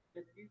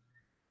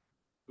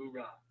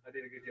 hoorah, I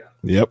did a good job.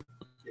 Yep.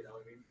 You know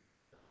what I mean?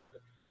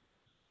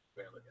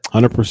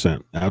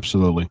 100%.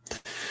 Absolutely.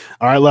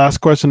 All right, last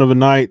question of the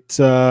night.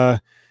 Can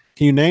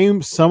you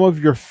name some of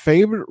your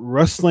favorite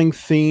wrestling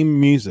theme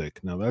music?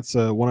 Now, that's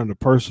one of the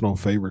personal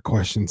favorite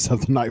questions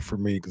of the night for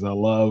me, because I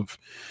love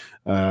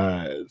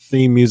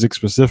theme music,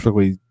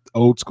 specifically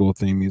old school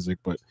theme music.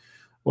 But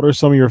what are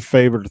some of your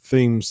favorite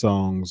theme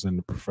songs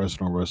in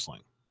professional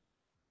wrestling?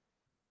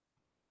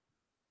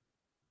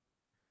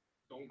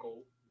 Stone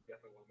Cold,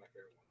 definitely one of my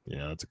favorite ones.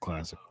 Yeah, that's a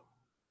classic.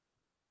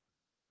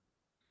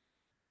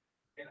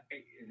 And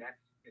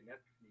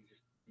that's you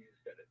just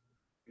said it.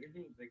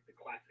 Anything like the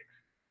classics,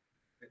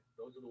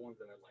 those are the ones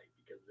that I like,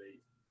 because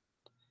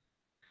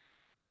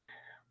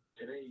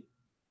today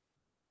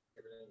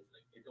everything is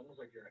like, it's almost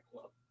like you're in a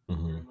club.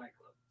 Mm-hmm. You're in a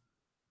nightclub.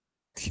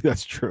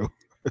 That's true.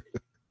 A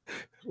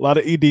lot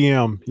of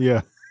EDM,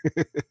 yeah.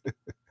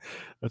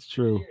 That's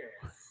true.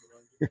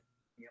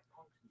 Yeah,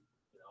 punks,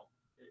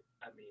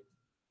 I mean,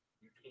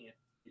 you can't,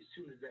 as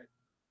soon as it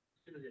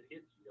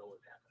hits, you know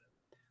what's happening.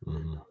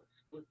 Mm-hmm. Not a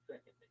split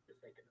second that you're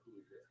thinking, who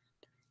is this?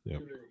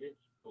 Yep. As soon as it hits,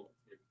 boom,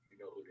 you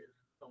know who it is.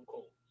 Stone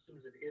Cold. As soon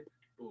as it hits,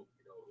 boom,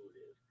 you know who it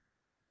is.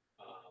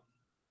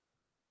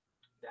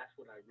 That's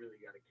what I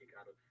really got a kick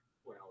out of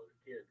when I was a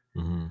kid,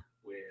 mm-hmm.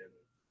 when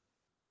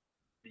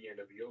the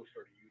NWO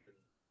started using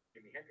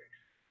Jimi Hendrix.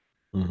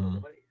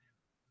 Mm-hmm.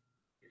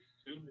 As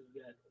soon as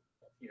that,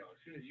 as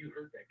soon as you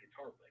heard that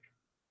guitar lick,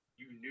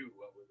 you knew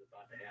what was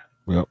about to happen.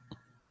 Yep.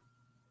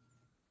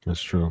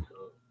 That's true. So,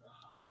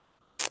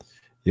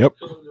 yep.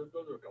 So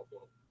those are a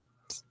couple of them.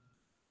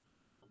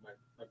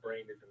 My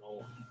brain isn't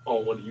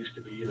all what it used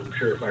to be, and I'm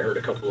sure if I heard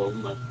a couple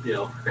of them,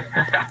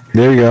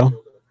 There you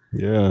go.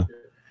 Yeah.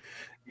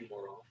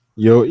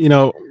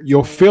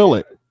 You'll feel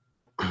it.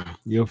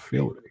 You'll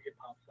feel it. The hip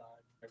hop side,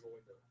 remember when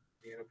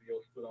the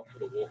NWO split off for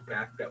the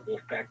Wolfpack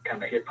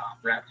kind of hip hop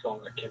rap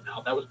song that came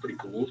out? That was pretty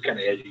cool. It was kind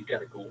of edgy,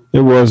 kind of cool.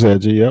 It was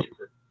edgy.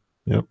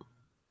 Yep.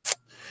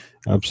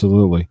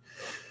 Absolutely.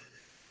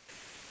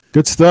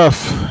 Good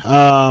stuff.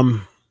 All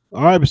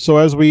right. So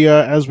as we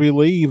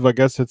leave, I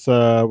guess it's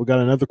we got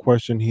another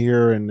question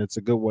here, and it's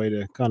a good way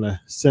to kind of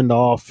send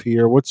off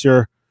here. What's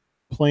your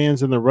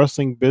plans in the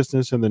wrestling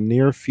business in the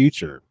near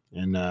future?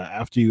 And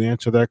after you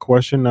answer that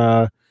question,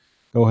 go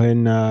ahead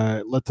and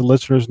let the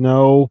listeners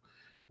know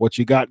what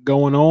you got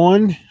going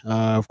on.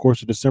 Of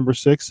course, December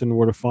 6th, and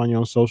where to find you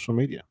on social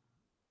media.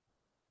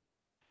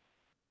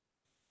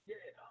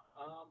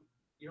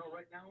 Yeah,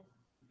 right now,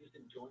 I'm just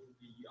enjoying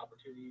the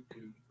opportunity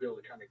to be able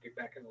to kind of get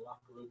back in the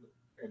locker room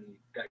and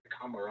that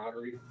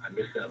camaraderie. I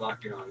miss that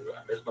locker room.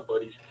 I miss my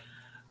buddies.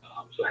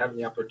 So having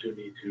the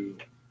opportunity to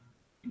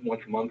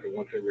once a month or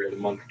once every other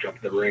month jump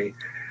in the ring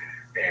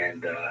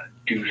and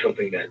do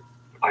something that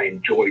I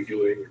enjoy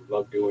doing and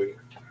love doing,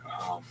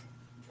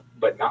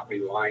 but not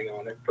relying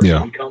on it for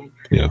income,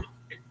 it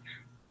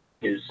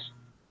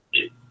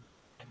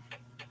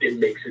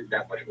makes it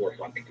that much more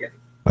fun again.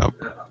 When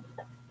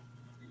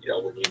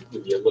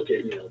you look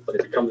at when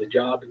it becomes a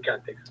job, it kind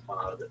of takes the fun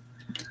out of it.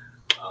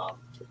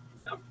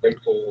 I'm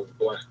grateful and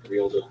blessed to be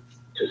able to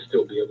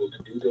still be able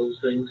to do those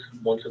things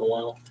once in a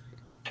while.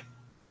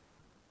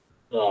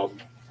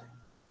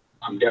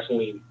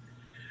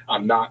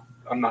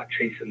 I'm not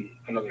chasing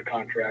another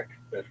contract.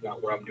 That's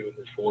not what I'm doing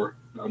this for.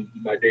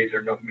 My days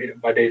are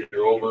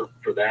over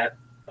for that.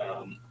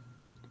 I'm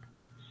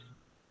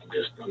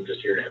just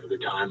here to have a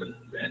good time and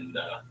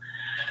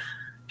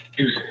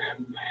do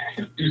something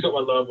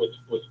I love with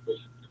the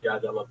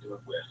guys I love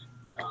doing with.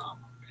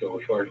 So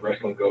as far as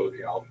wrestling goes,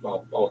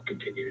 I'll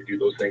continue to do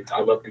those things.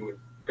 I love doing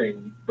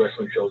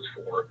wrestling shows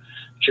for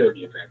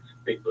charity events,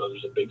 Big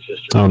Brothers and Big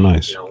Sisters. Oh,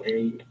 nice.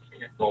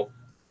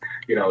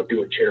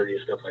 doing charity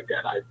and stuff like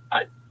that,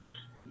 I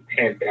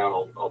hands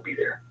down, I'll be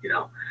there.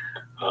 I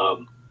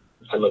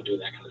love doing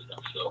that kind of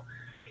stuff. So,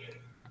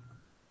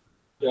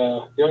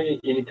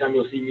 anytime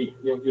you'll see me,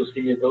 you'll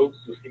see me at those.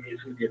 You'll see me at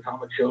the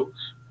Atomic shows.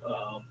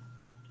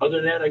 Other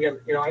than that, I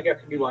got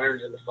some new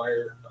irons in the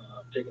fire.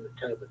 Taking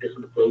kind of a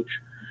different approach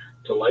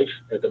to life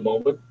at the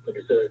moment. Like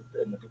I said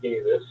in the beginning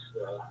of this,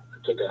 I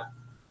took a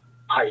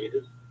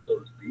hiatus, so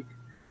to speak,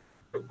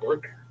 from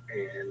work,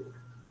 and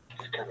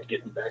just kind of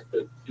getting back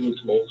to doing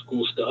some old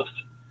school stuff,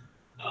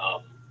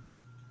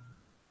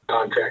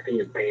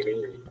 contracting and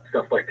painting and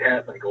stuff like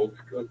that, like old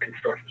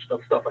construction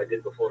stuff I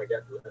did before I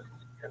got to this.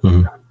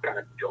 And I'm kind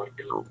of enjoying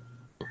doing.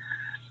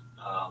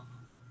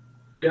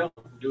 Yeah,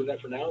 I'm doing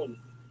that for now, and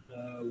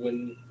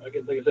when like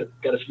I said,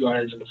 got a few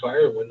irons in the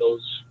fire. And when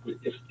those,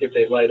 if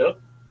they light up,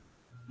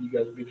 you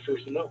guys will be the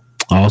first to know.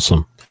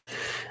 Awesome.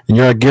 And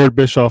you're at Garett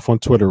Bischoff on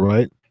Twitter,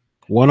 right?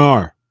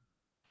 1R.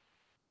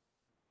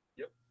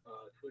 Yep.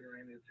 Twitter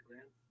and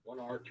Instagram.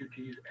 1R, 2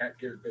 T's at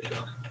Garett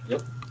Bischoff.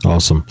 Yep.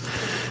 Awesome.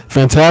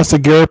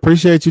 Fantastic, Garett.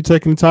 Appreciate you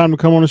taking the time to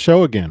come on the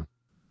show again.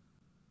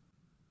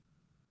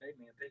 Hey,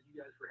 man. Thank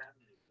you guys for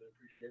having me. I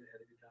appreciate it.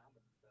 Had a good time.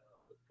 And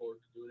look forward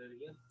to doing it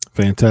again.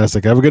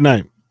 Fantastic. Have a good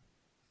night.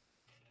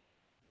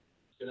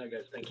 Good night,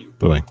 guys. Thank you.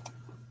 Bye.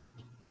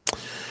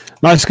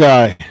 Nice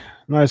guy.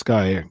 Nice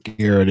guy,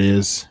 Garett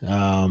is.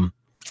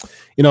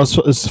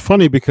 It's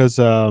funny because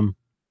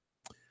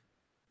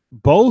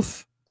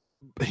both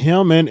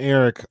him and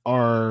Eric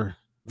are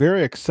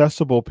very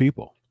accessible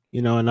people,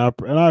 and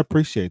I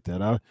appreciate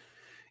that.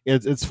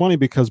 It's funny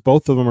because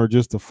both of them are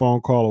just a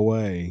phone call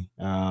away.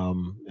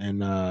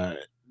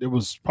 It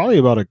was probably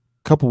about a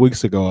couple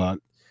weeks ago.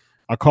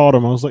 I called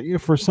him. I was like,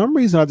 for some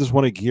reason, I just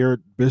wanted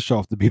Garett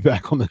Bischoff to be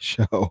back on the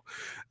show.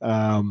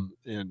 And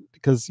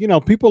because,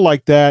 people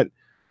like that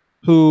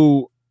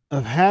who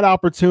have had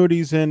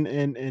opportunities in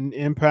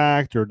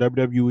Impact or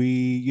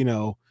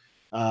WWE,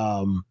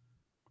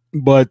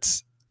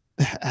 but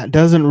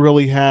doesn't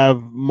really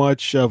have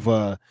much of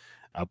a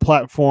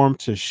platform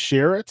to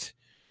share it.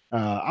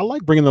 I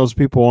like bringing those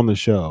people on the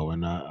show.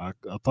 And I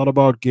thought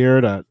about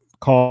Garett. I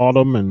called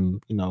him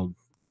and,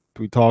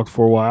 we talked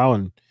for a while,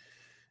 and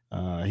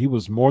he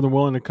was more than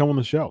willing to come on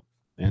the show.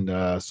 And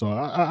so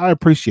I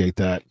appreciate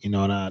that, and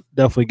I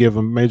definitely give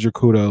him major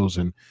kudos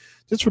and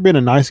just for being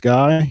a nice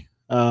guy.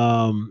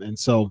 And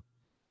so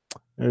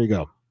there you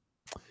go.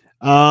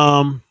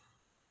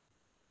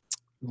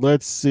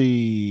 Let's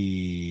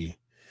see.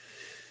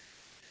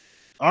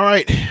 All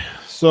right.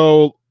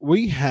 So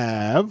we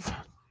have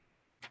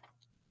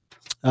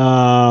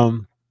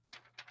the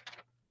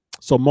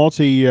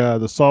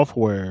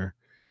software.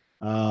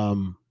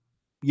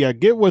 Yeah,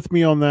 get with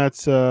me on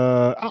that.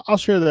 I'll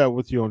share that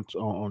with you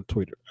on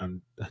Twitter,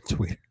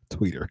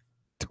 Twitter.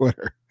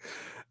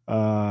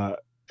 And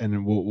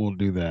then we'll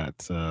do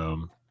that.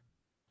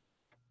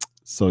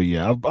 So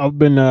yeah, I've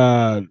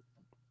been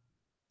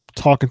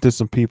talking to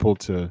some people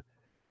to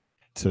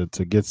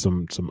get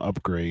some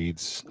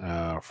upgrades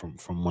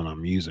from what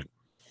I'm using,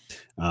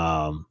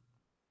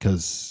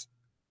 because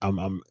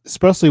I'm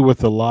especially with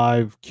the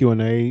live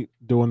Q&A,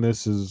 doing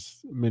this as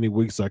many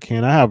weeks as I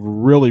can. I have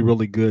really,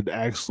 really good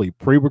actually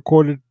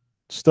pre-recorded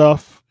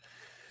stuff,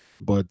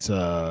 but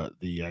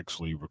the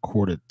actually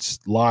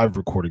live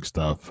recording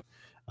stuff,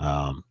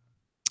 I'm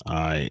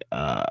a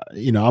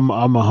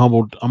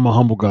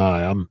humble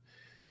guy.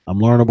 I'm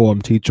learnable,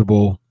 I'm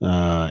teachable,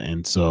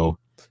 and so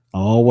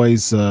I'm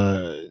always I'm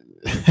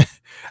a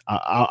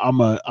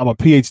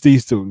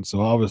PhD student,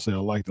 so obviously I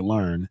like to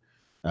learn.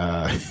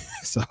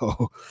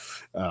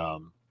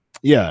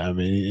 Yeah, I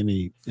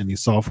mean, any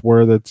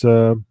software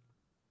that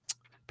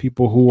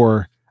people who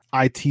are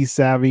IT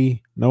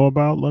savvy know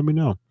about, let me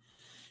know.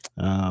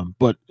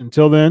 But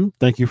until then,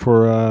 thank you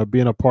for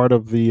being a part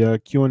of the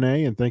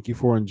Q&A, and thank you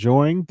for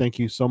enjoying. Thank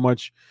you so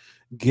much,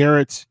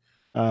 Garett,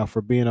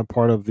 for being a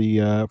part of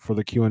the for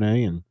the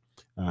Q&A, and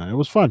it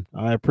was fun.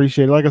 I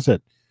appreciate it. Like I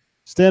said,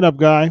 stand-up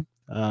guy,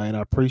 and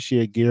I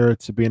appreciate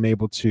Garett to being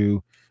able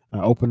to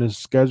open his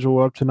schedule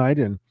up tonight.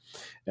 And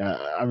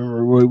I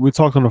remember we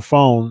talked on the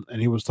phone, and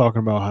he was talking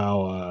about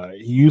how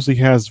he usually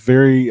has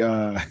very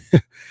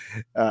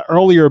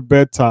earlier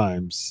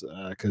bedtimes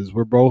because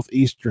we're both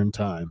Eastern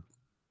time.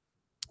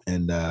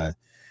 And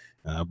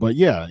but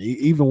yeah,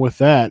 even with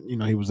that,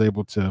 he was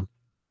able to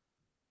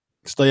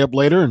stay up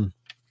later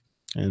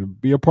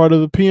and be a part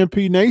of the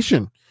PMP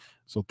Nation.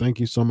 So thank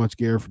you so much,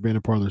 Garett, for being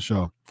a part of the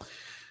show.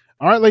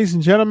 All right, ladies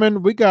and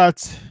gentlemen, we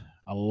got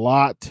a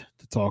lot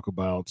to talk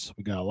about.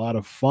 We got a lot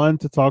of fun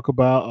to talk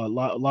about, a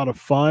lot of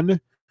fun,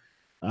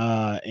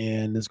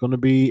 and it's going to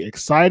be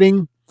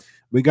exciting.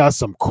 We got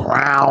some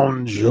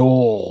crown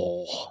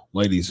jewel,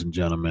 ladies and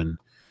gentlemen,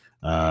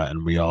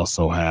 and we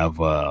also have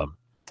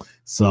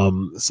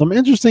some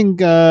interesting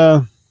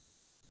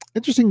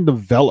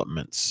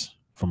developments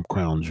from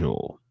Crown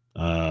Jewel.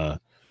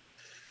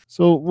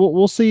 So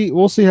we'll see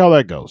how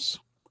that goes.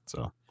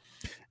 So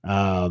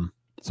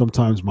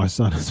sometimes my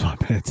son is my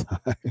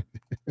bedtime.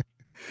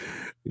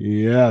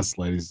 Yes,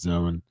 ladies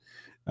and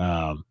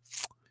gentlemen.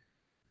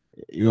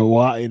 You know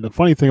why? The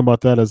funny thing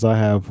about that is I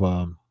have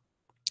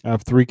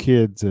 3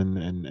 kids,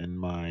 and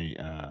my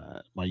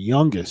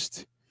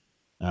youngest,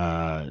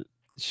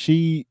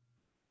 she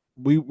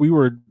we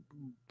were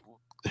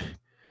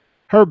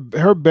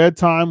her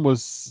bedtime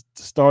was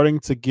starting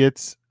to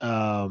get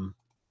her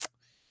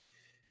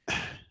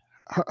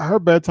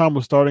bedtime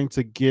was starting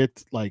to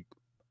get like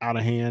out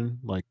of hand.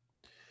 Like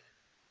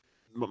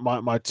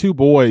my 2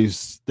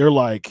 boys, they're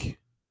like,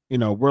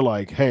 we're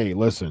like, hey,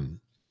 listen,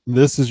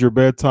 this is your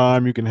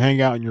bedtime. You can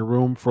hang out in your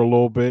room for a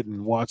little bit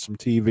and watch some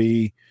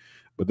TV,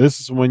 but this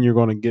is when you're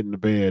going to get into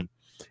bed.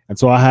 And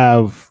so I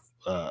have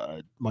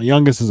my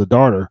youngest is a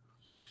daughter,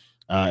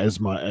 as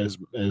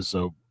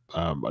a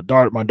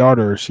daughter. My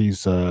daughter,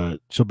 she'll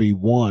be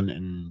 1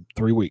 in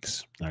 3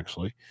 weeks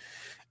actually,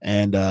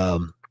 and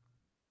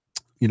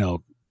you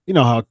know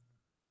how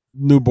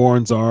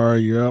newborns are.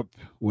 You're up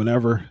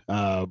whenever.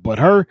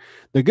 But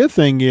the good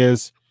thing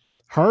is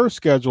her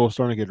schedule is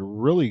starting to get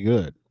really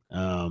good.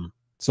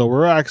 So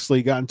we're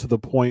actually gotten to the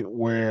point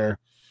where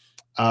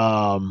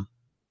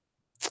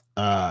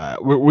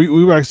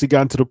we've actually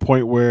gotten to the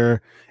point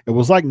where it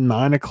was like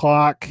 9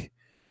 o'clock,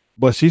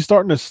 but she's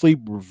starting to sleep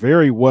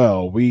very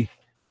well. We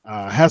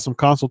had some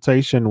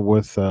consultation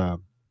with the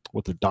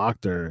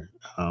doctor,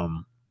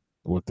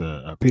 with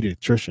the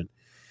pediatrician,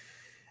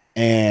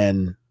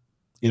 and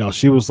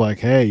she was like,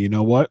 "Hey, you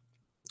know what?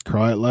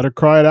 Let her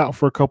cry it out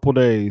for a couple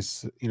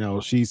days.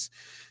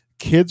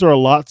 Kids are a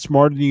lot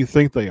smarter than you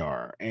think they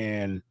are,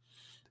 and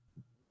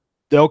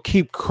they'll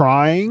keep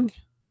crying.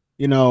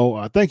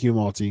 Thank you,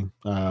 Malty.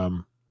 I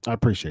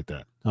appreciate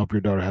that. I hope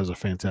your daughter has a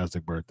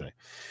fantastic birthday.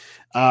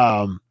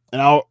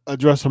 And I'll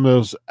address some of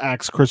those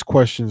Ask Chris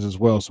questions as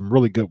well. Some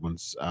really good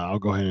ones. I'll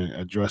go ahead and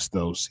address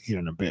those here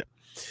in a bit.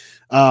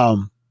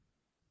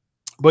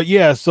 But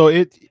yeah, so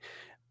it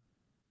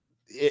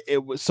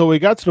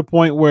got to the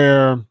point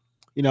where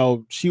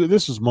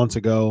this was months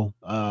ago,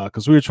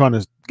 because we were trying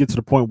to get to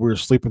the point where we were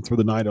sleeping through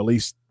the night at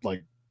least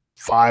like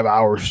 5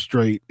 hours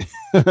straight.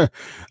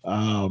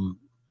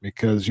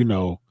 Because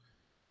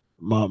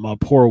my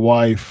poor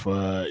wife,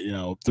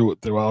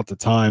 throughout the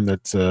time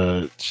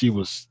that she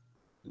was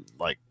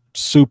like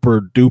super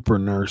duper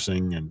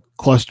nursing and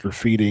cluster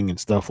feeding and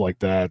stuff like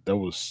that, that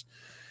was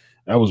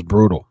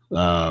brutal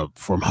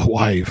for my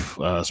wife,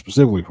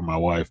 specifically for my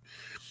wife.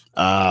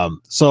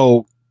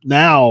 So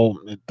now,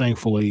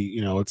 thankfully,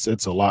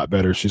 it's a lot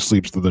better. She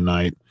sleeps through the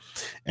night,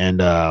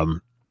 and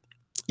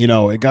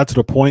it got to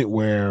the point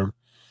where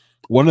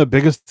one of the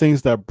biggest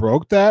things that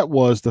broke that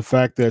was the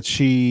fact that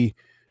she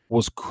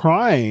was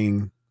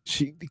crying.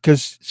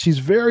 Because she's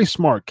very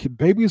smart.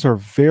 Babies are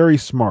very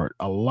smart,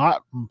 a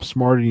lot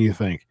smarter than you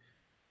think.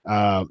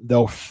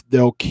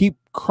 They'll keep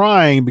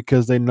crying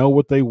because they know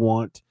what they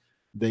want.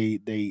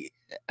 They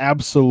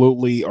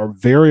absolutely are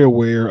very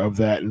aware of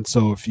that, and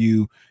so if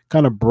you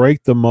kind of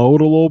break the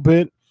mold a little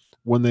bit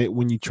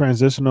when you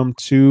transition them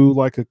to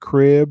like a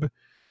crib,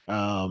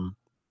 and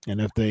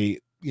if they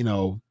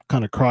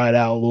kind of cry it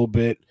out a little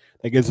bit,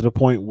 they get to the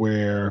point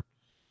where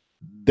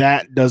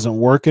that doesn't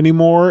work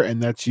anymore,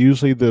 and that's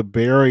usually the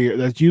barrier.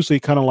 That's usually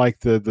kind of like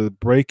the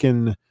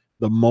breaking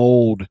the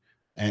mold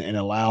and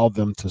allow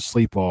them to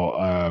sleep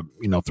all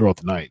throughout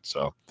the night.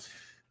 So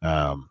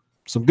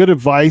some good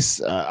advice.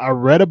 I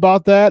read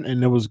about that,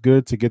 and it was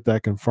good to get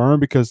that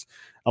confirmed, because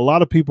a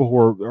lot of people who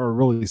are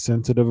really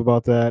sensitive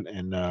about that,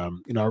 and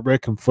I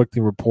read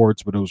conflicting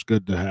reports, but it was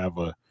good to have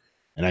an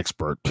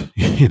expert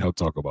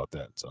talk about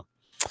that. So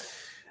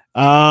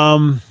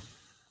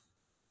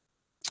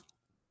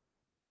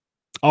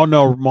oh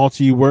no,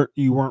 Malty,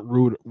 you weren't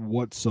rude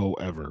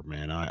whatsoever,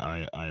 man.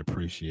 I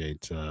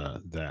appreciate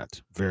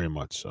that very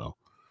much so.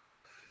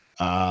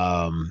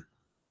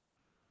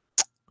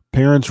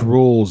 Parents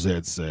rules,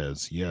 Ed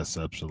says. Yes,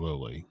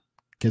 absolutely.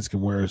 Kids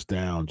can wear us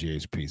down,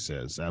 GHP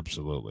says.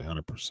 Absolutely,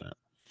 100%.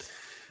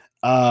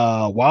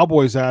 Wild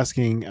Boy's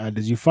asking,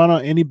 did you find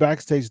out any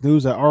backstage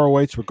news at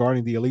ROH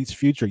regarding the Elite's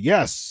future?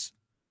 Yes,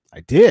 I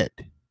did.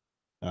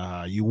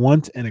 You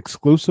want an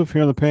exclusive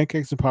here on the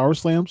Pancakes and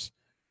Powerslams?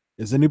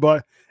 Is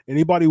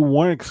anybody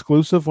want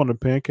exclusive on the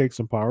Pancakes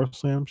and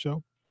Powerslam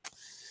show?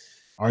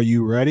 Are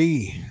you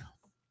ready?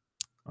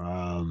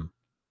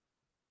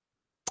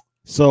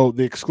 So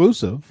the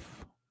exclusive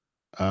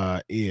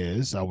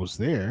is, I was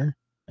there,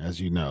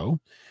 as you know.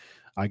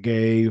 I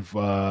gave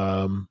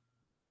live.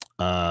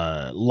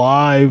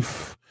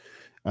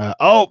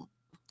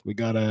 We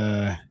got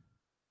a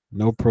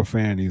no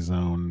profanity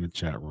zone in the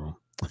chat room.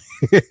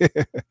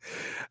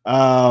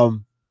 All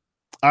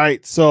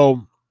right,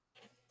 so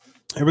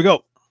here we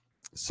go.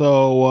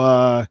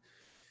 So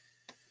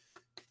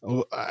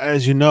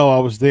as you know, I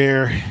was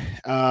there.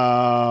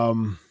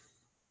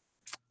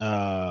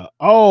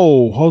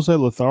 Jose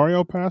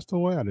Lothario passed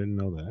away. I didn't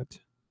know that.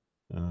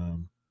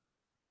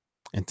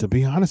 And to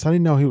be honest, I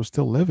didn't know he was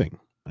still living,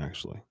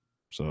 actually.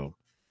 So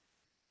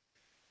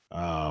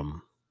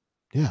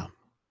yeah.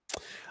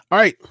 All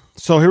right.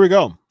 So here we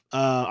go.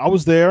 I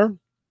was there.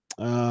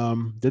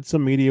 Did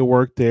some media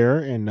work there,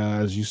 and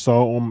as you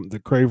saw on the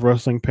Crave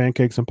Wrestling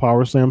Pancakes and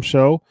Power Slam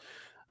show,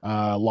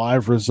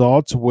 live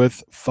results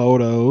with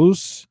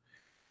photos.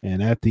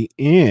 And at the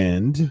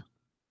end,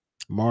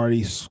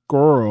 Marty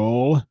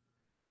Scrull,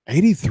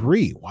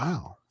 83.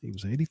 Wow. He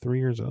was 83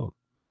 years old.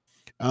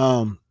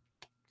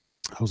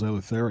 Jose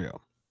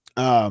Lothario.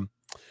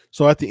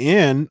 So at the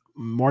end,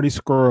 Marty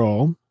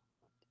Scrull,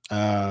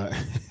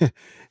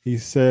 he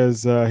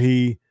says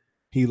he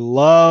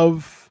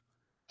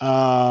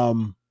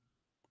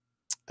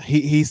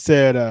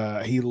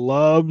said he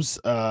loves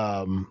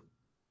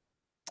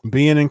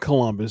being in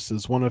Columbus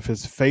is one of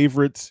his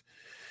favorite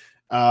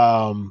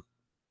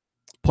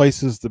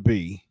places to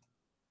be.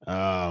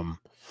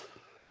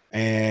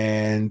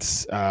 And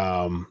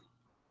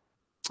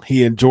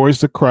he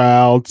enjoys the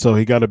crowd, so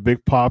he got a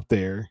big pop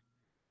there.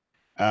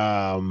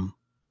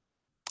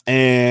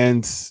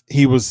 And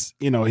he was,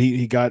 he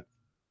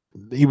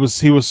was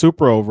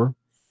super over.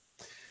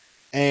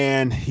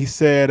 And he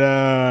said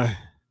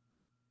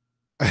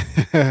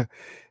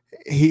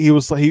he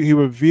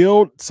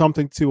revealed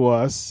something to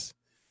us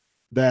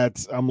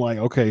that I'm like,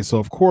 okay, so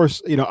of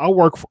course, I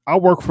work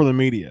for the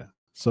media,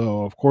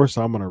 so of course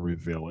I'm going to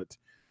reveal it.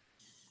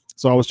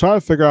 So I was trying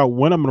to figure out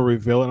when I'm going to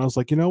reveal it, and I was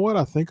like, you know what?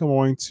 I think I'm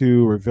going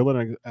to reveal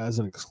it as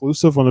an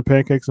exclusive on the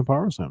Pancakes and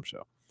Powerslams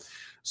show.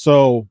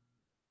 So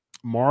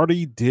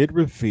Marty did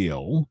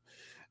reveal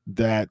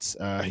that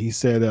he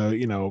said,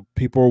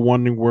 people are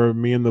wondering where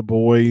me and the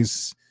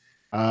boys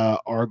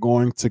are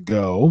going to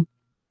go,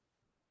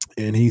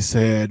 and he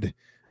said,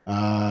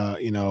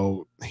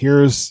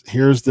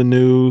 here's the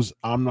news.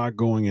 I'm not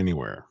going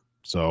anywhere.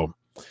 So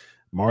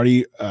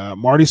Marty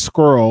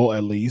Scrull,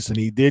 at least, and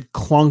he did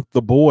clunk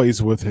the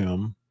boys with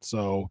him.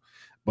 So,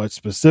 but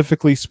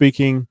specifically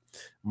speaking,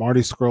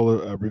 Marty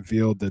Scrull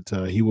revealed that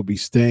he will be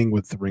staying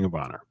with the Ring of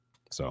Honor.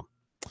 So,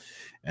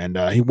 and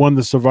he won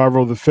the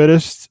survival of the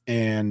fittest,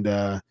 and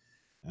he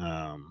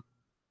won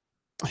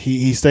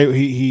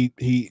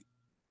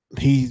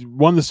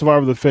the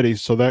survival of the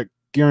fittest. So that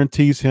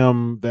guarantees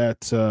him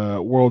that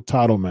world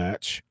title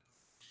match.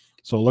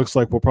 So it looks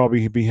like we'll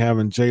probably be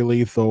having Jay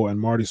Lethal and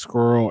Marty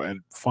Scrull at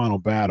Final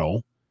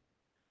Battle.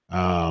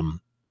 I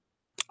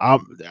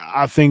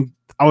think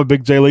I'm a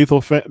big Jay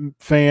Lethal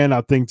fan.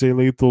 I think Jay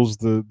Lethal's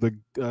the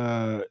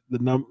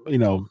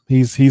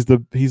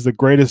he's the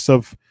greatest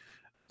of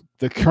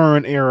the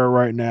current era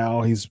right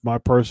now. He's my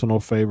personal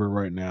favorite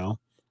right now.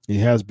 He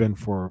has been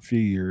for a few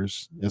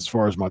years as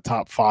far as my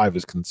top 5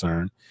 is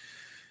concerned.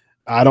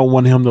 I don't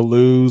want him to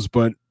lose,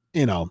 but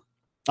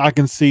I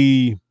can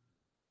see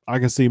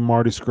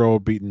Marty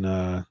Scrull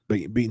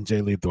beating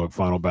Jay Lethal at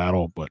Final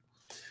Battle,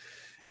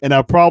 and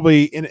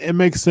it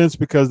makes sense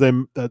because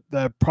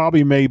that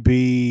probably may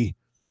be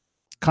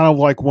kind of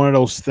like one of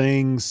those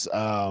things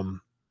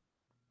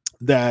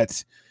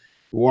that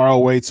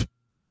ROH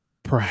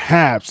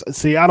perhaps.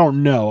 See, I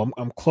don't know.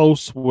 I'm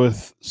close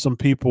with some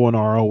people in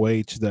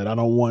ROH that I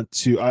don't want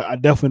to. I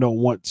definitely don't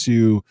want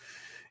to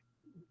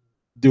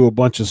do a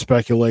bunch of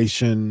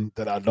speculation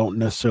that I don't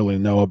necessarily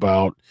know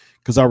about,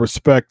 because I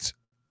respect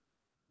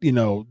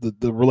the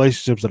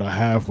relationships that I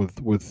have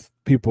with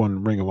people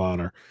in Ring of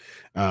Honor.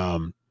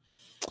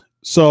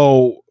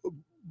 So,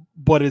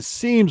 but it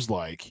seems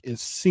like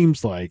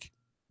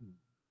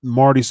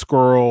Marty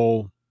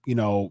Scrull,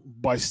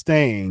 by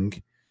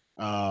staying,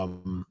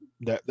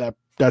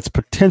 that's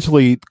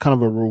potentially kind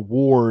of a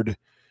reward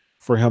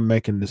for him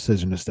making the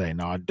decision to stay.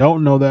 Now, I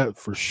don't know that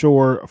for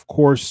sure, of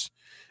course,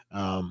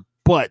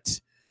 but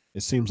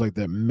it seems like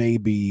that may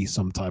be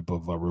some type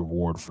of a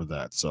reward for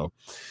that. So,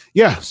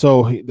 yeah.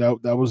 So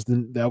that's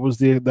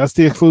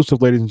the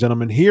exclusive, ladies and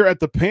gentlemen, here at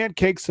the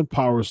Pancakes and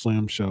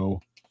Powerslam show.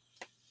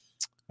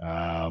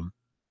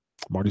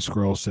 Marty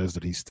Scrull says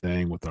that he's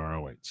staying with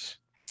ROH.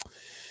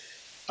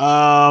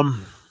 All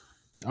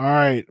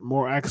right,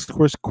 more Ask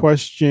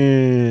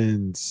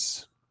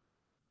questions.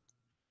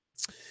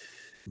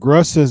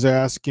 Gruss is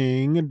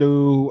asking,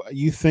 do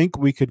you think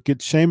we could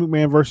get Shane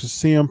McMahon versus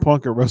CM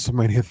Punk at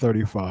WrestleMania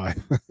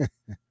 35?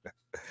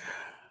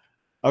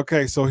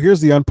 Okay, so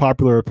here's the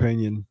unpopular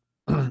opinion,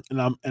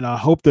 and I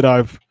hope that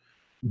I've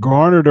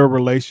garnered a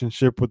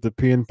relationship with the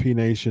PNP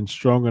Nation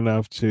strong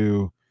enough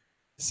to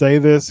say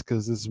this,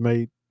 because this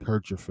may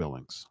hurt your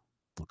feelings.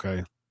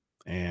 Okay,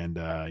 and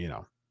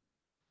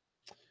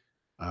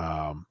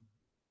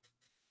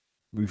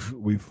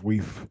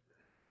we've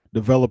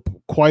developed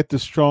quite the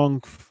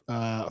strong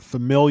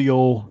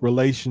familial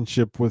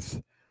relationship with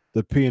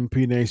the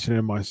PNP Nation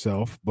and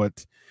myself,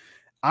 but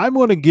I'm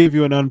going to give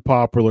you an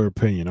unpopular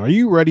opinion. Are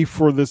you ready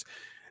for this?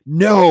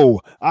 No,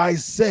 I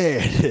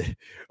said,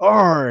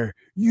 are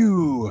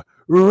you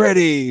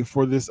ready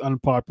for this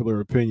unpopular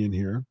opinion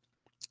here?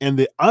 And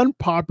the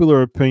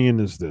unpopular opinion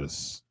is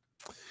this.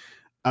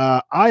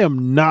 I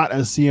am not a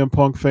CM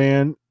Punk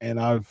fan, and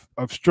I've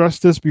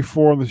stressed this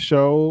before on the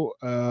show.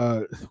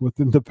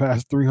 Within the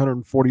past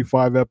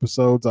 345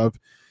 episodes,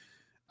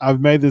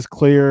 I've made this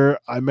clear.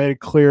 I made it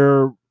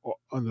clear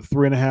on the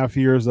 3.5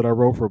 years that I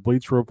wrote for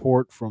Bleacher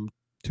Report from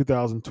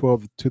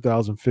 2012 to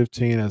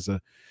 2015 as a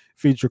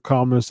feature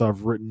columnist.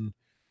 I've written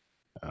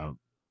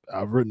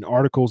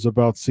articles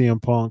about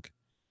CM Punk.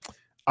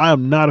 I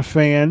am not a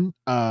fan.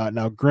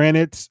 Now,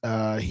 granted,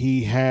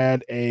 he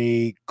had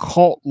a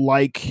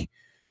cult-like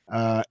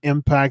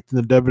impact in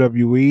the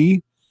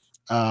WWE.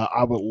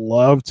 I would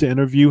love to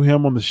interview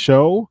him on the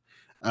show.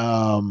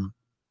 I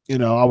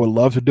would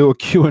love to do a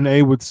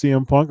Q&A with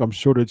CM Punk. I'm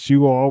sure that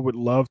you all would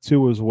love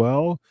to as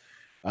well.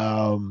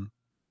 From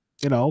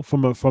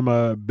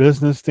a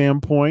business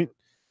standpoint,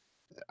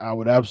 I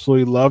would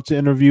absolutely love to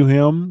interview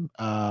him.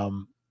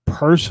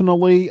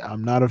 Personally,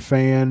 I'm not a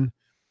fan.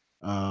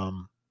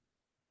 Um,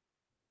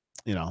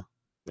 I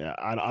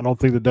don't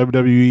think the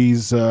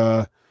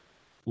WWE's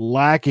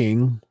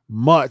lacking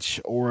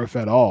much, or if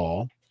at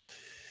all.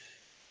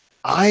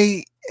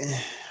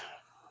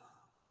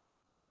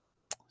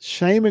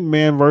 Shane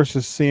McMahon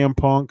versus CM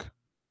Punk.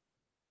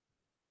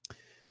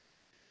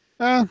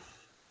 Yeah,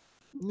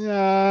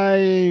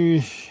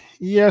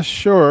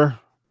 sure.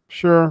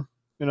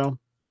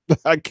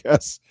 I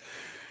guess.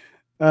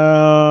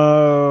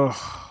 I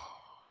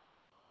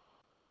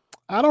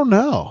don't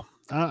know.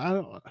 I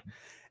don't.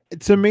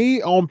 To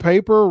me, on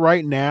paper,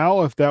 right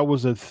now, if that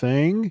was a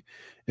thing,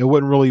 it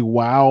wouldn't really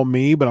wow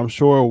me, but I'm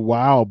sure it'll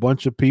wow a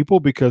bunch of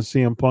people because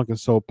CM Punk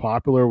is so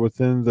popular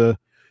within the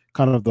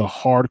kind of the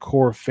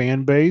hardcore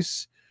fan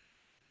base.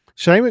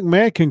 Shane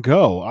McMahon can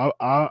go.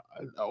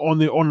 On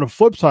the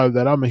flip side of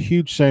that, I'm a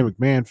huge Shane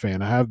McMahon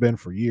fan. I have been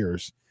for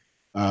years.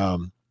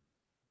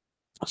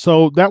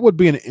 So that would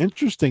be an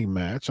interesting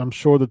match. I'm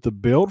sure that the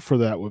build for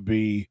that would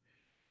be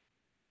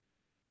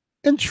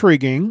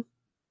intriguing.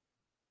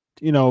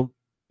 It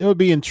would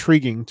be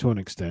intriguing to an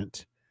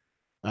extent.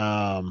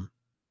 But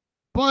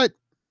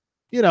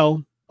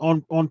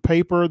on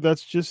paper,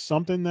 that's just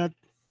something that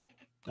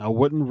I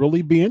wouldn't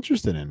really be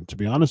interested in, to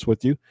be honest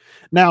with you.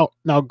 Now,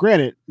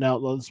 granted,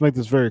 let's make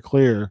this very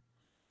clear.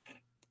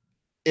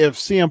 If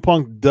CM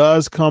Punk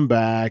does come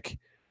back,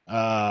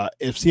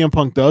 if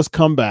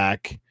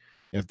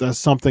that's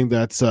something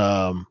that's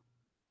would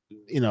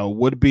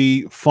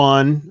be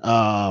fun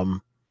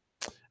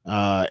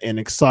and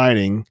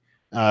exciting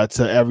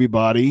to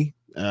everybody,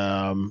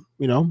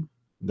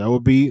 that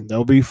would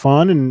be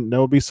fun, and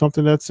that would be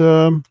something that's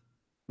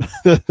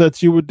that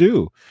you would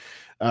do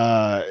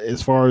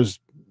as far as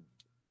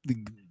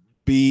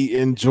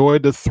enjoy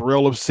the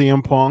thrill of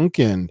CM Punk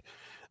and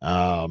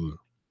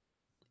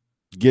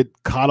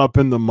get caught up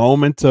in the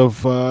moment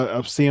of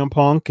CM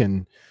Punk,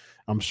 and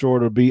I'm sure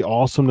it'll be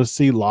awesome to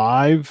see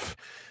live.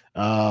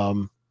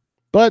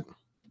 But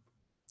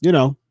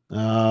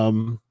other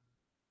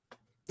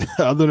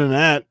than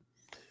that,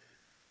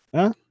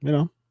 there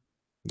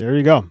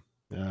you go.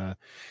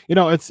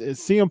 It's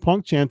CM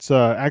Punk chance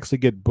actually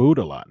get booed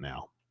a lot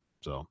now.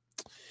 So,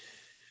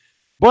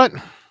 but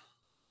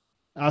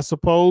I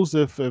suppose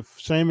if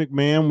Shane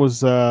McMahon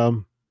was,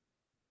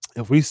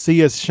 if we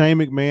see a Shane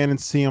McMahon and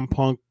CM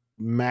Punk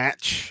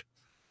match,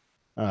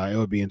 it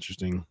would be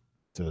interesting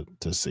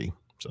to see.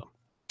 So,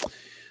 all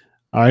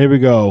right, here we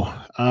go.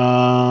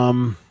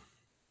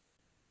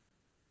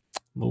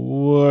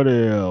 What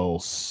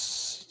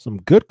else?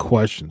 Some good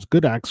questions.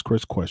 Good Ask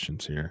Chris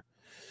questions here.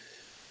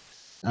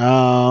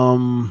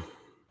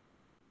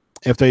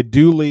 If they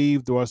do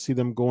leave, do I see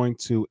them going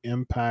to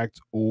Impact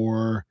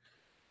or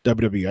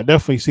WWE? I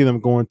definitely see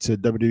them going to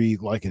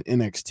WWE, like an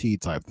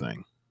NXT type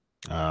thing,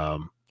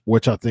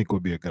 which I think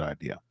would be a good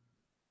idea.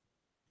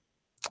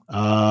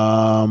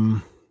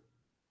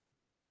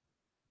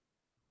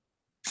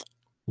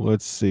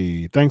 Let's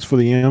see. Thanks for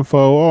the info.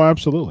 Oh,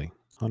 absolutely.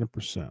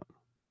 100%.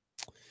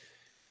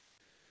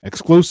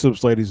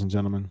 Exclusives, ladies and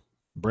gentlemen.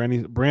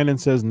 Brandon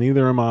says,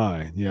 neither am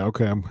I. Yeah,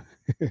 okay.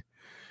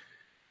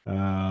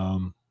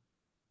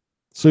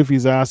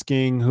 Sufi's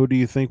asking, who do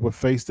you think would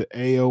face the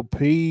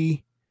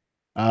AOP?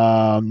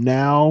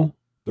 Now,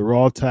 the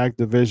Raw Tag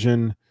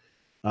Division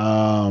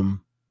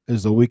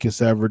is the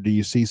weakest ever. Do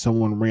you see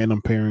someone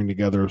random pairing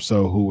together? If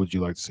so, who would you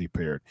like to see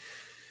paired?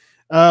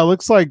 It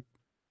looks like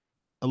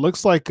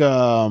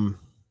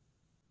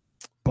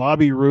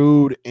Bobby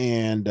Roode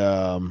and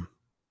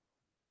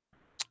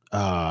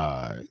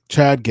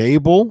Chad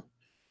Gable.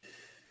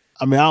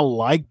 I mean, I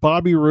like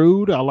Bobby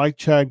Roode. I like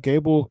Chad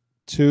Gable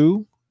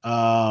too.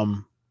 But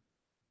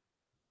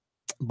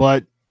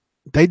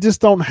they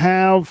just don't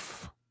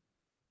have.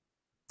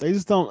 They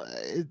just don't.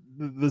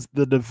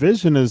 The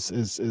division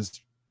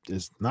is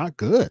not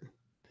good.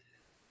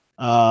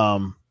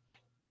 I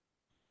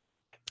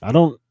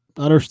don't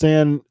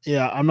understand.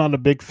 Yeah, I'm not a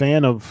big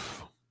fan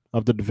of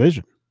the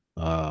division.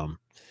 And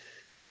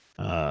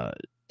I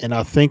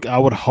think I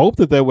would hope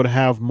that they would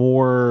have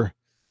more.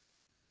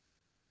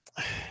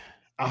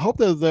 I hope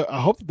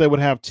that they would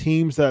have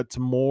teams that's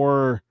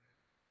more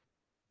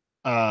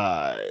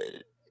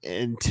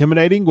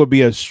intimidating, would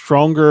be a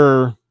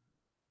stronger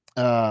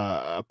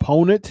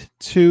opponent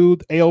to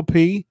the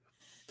AOP.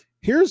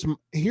 Here's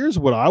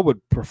what I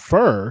would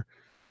prefer.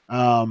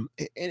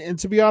 And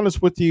to be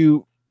honest with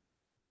you,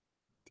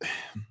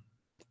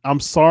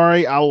 I'm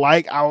sorry. I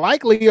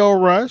like Leo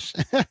Rush,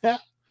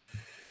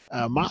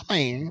 my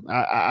man.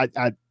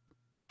 I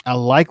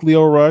like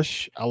Leo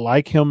Rush. I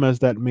like him as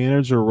that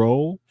manager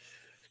role.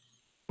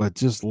 but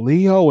just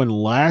Leo and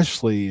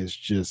Lashley is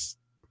just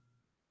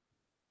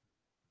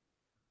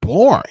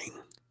boring.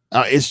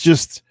 It's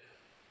just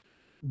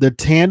the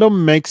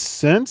tandem makes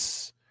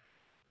sense.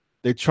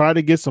 They try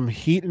to get some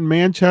heat in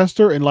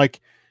Manchester, and like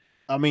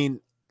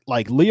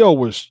Leo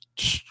was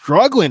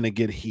struggling to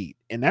get heat,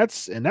 and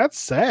that's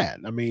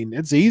sad. I mean,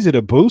 it's easy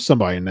to boo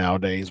somebody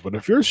nowadays, but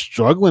if you're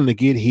struggling to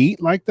get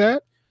heat like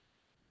that,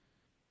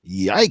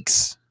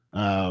 yikes.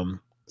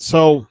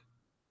 So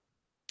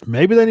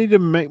maybe they need to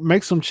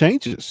make some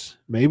changes.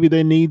 Maybe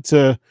they need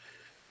to,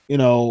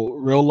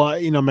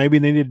 realize, maybe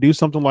they need to do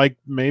something like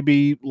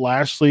maybe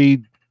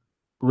Lashley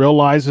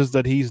realizes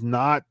that he's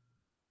not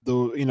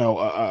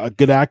a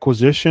good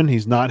acquisition.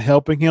 He's not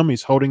helping him.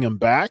 He's holding him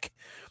back,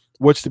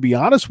 which, to be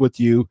honest with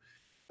you,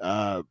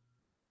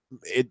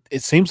 it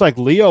seems like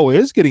Leo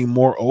is getting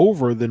more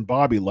over than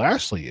Bobby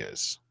Lashley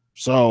is.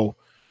 So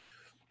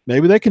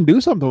maybe they can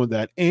do something with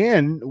that.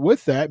 And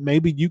with that,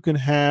 maybe you can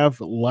have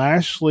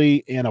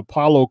Lashley and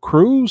Apollo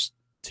Crews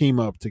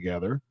team up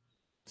together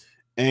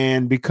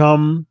and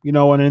become,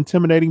 an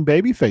intimidating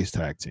babyface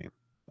tag team.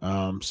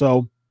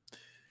 So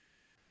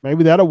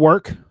maybe that'll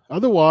work.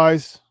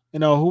 Otherwise,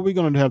 who are we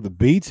going to have? The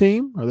B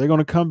team? Are they going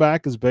to come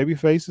back as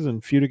babyfaces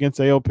and feud against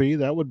AOP?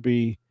 That would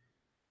be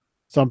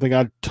something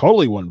I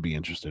totally wouldn't be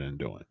interested in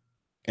doing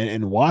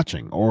and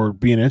watching or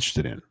being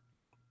interested in.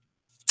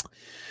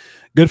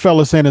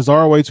 Goodfellas saying, is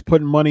ROH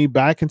putting money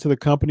back into the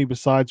company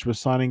besides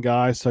resigning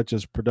guys such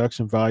as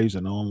production values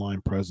and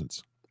online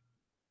presence?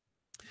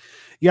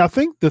 Yeah, I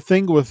think the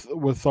thing with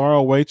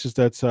ROH is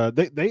that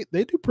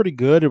they do pretty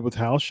good with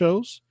house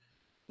shows.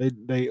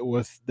 They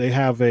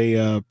have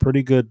a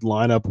pretty good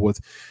lineup with,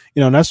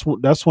 and that's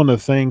one of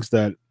the things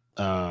that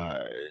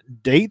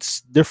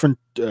dates different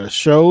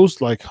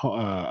shows like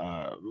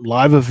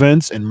live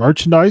events and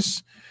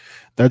merchandise.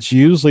 That's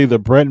usually the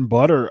bread and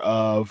butter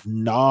of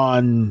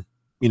juggernaut,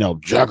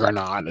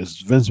 as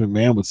Vince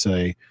McMahon would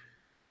say,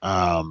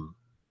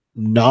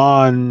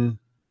 non,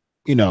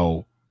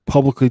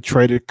 publicly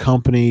traded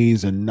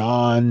companies and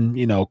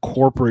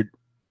corporate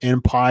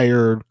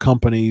empire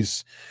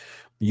companies.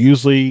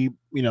 Usually,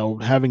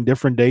 having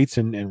different dates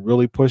and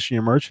really pushing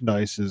your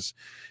merchandise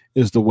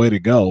is the way to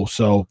go.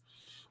 So,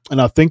 and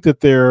I think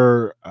that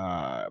their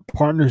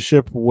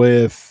partnership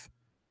with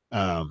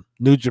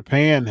New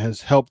Japan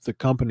has helped the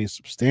company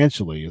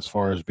substantially as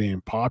far as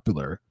being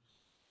popular.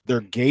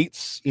 Their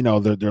gates,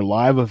 their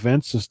live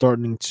events is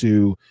starting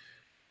to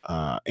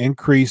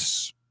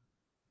increase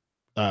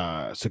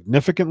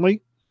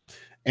significantly,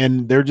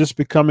 and they're just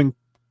becoming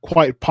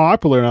quite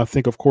popular. And I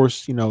think, of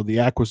course, the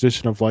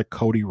acquisition of like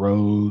Cody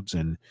Rhodes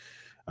and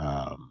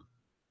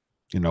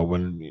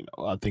when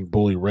I think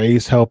Bully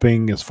Ray's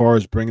helping as far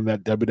as bringing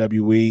that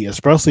WWE,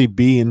 especially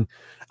being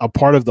a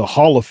part of the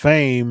Hall of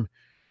Fame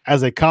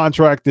as a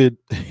contracted,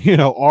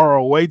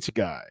 ROH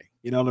guy.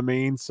 You know what I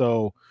mean?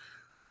 So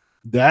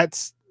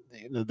that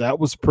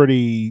was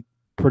pretty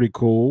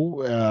cool.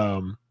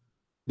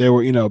 They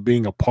were,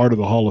 being a part of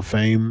the Hall of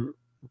Fame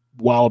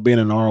while being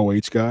an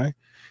ROH guy.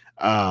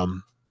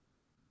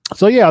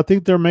 So yeah, I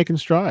think they're making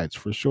strides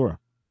for sure.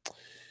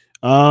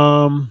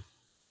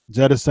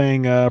 Jed is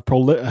saying,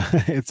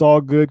 it's all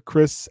good,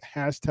 Chris.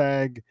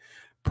 Hashtag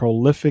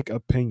prolific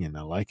opinion.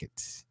 I like it.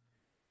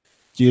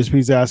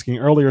 GSP's asking,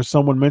 earlier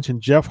someone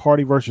mentioned Jeff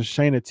Hardy versus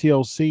Shane at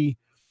TLC.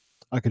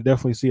 I could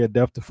definitely see a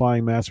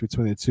death-defying match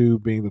between the two,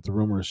 being that the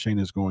rumor is Shane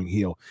is going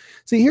heel.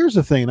 See, here's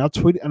the thing, and I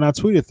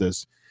tweeted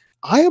this.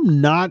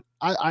 I'm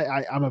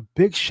a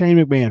big Shane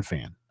McMahon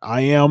fan.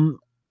 I am.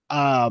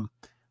 I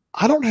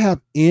don't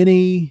have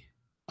any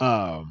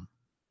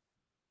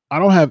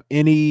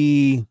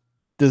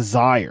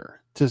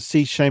desire to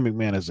see Shane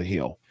McMahon as a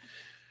heel.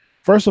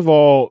 First of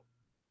all,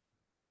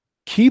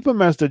 keep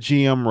him as the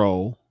GM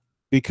role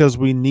because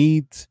we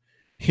need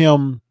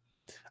him.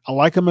 I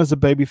like him as a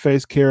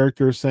babyface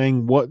character,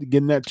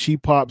 getting that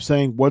cheap pop,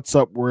 saying what's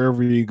up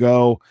wherever you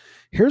go.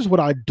 Here's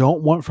what I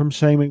don't want from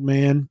Shane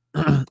McMahon.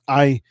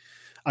 I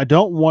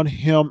don't want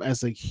him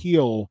as a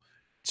heel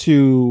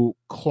to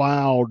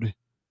cloud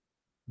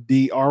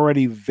the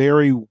already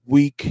very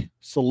weak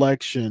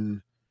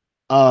selection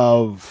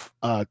of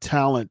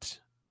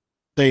talent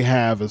they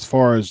have as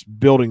far as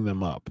building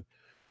them up.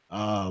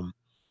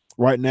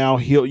 Right now,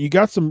 you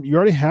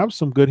already have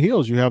some good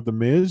heels. You have The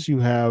Miz, you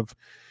have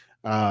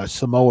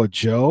Samoa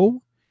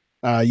Joe,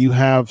 you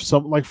have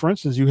for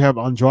instance, you have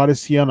Andrade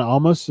Cien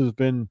Almas has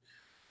been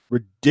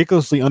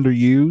ridiculously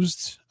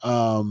underused.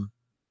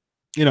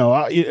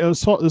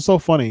 It's so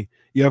funny.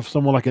 You have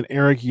someone like an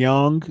Eric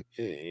Young,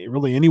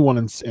 really anyone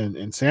in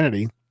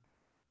Insanity.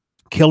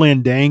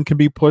 Killian Dane can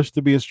be pushed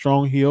to be a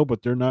strong heel,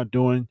 but they're not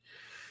doing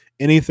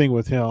anything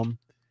with him.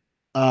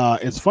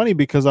 It's funny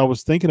because I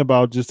was thinking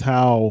about just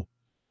how,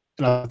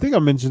 and I think I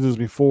mentioned this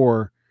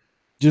before,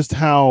 just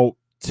how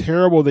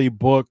terrible they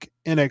book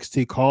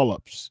NXT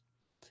call-ups.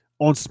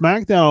 On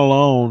SmackDown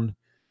alone,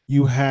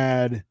 you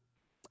had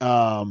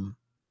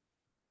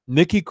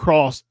Nikki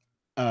Cross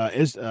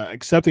is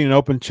accepting an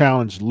open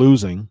challenge,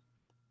 losing,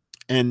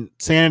 and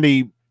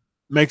Sanity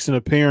makes an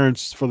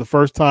appearance for the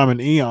first time in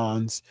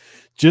eons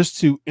just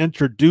to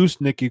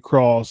introduce Nikki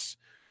Cross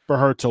for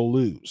her to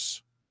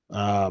lose.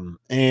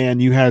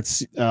 And you had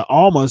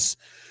Almas,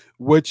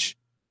 which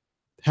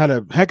had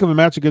a heck of a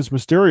match against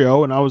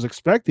Mysterio, and I was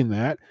expecting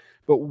that.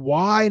 But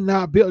why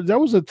not build? That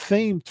was a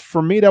theme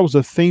for me. That was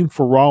a theme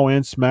for Raw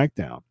and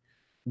SmackDown.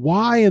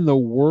 Why in the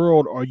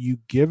world are you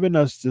giving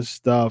us this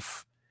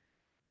stuff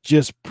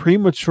just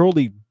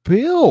prematurely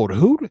build?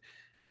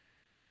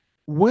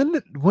 When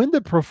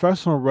did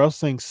professional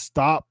wrestling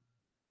stop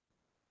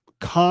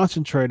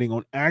concentrating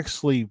on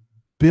actually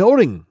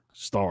building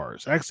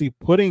stars, actually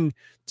putting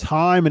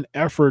time and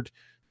effort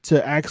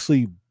to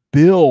actually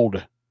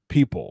build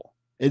people?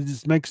 It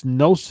just makes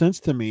no sense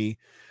to me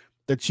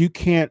that you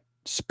can't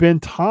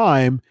spend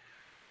time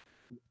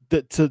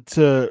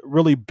to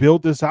really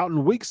build this out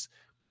in weeks.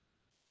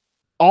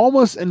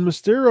 Almost and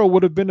Mysterio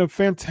would have been a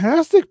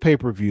fantastic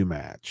pay-per-view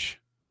match.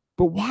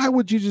 But why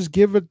would you just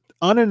give it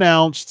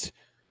unannounced,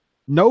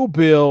 no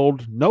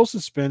build, no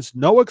suspense,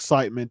 no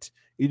excitement?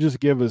 You just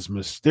give us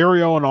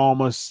Mysterio and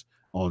Almas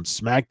on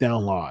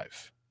SmackDown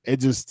Live.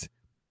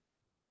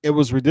 It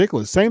was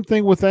ridiculous. Same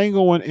thing with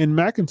Angle and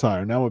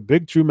McIntyre. Now, I'm a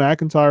big Drew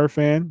McIntyre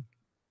fan.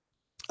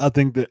 I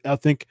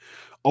think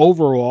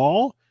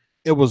overall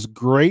it was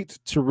great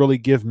to really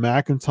give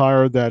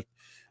McIntyre that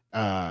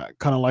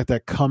kind of like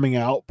that coming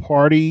out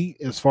party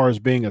as far as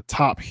being a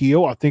top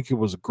heel. I think it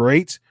was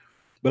great,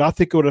 but I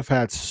think it would have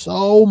had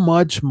so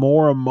much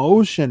more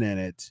emotion in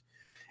it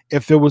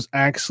if it was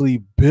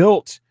actually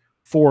built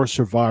for a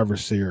Survivor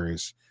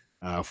Series,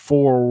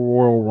 for a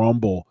Royal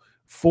Rumble,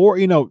 for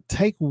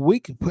take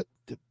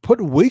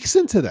put weeks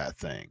into that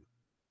thing.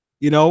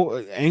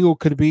 Angle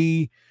could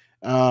be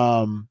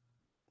wanting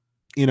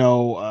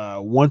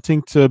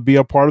to be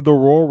a part of the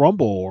Royal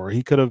Rumble, or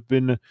he could have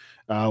been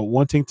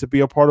wanting to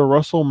be a part of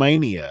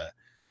WrestleMania,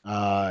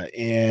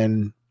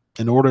 and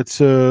in order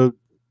to,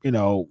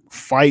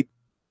 fight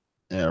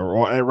at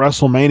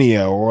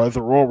WrestleMania or at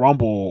the Royal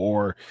Rumble,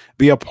 or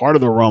be a part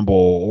of the Rumble,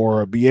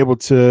 or be able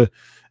to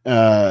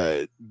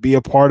be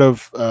a part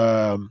of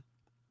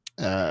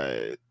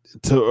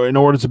in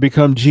order to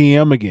become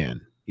GM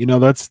again. You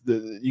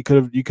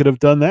could have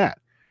done that.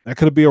 That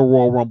could be a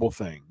Royal Rumble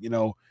thing.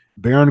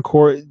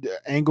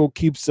 Angle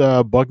keeps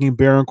bugging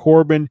Baron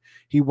Corbin.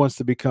 He wants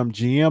to become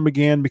GM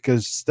again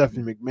because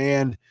Stephanie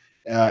McMahon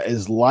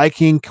is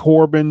liking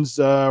Corbin's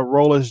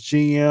role as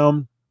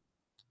GM.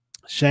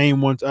 Shane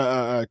wants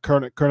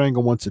Kurt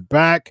Angle wants it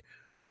back.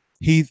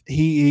 He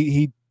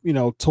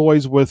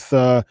toys with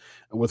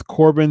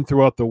Corbin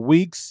throughout the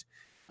weeks.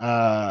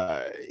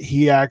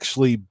 He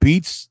actually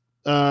beats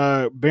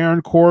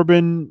Baron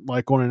Corbin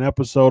like on an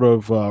episode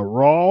of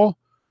Raw.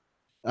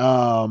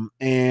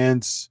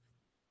 And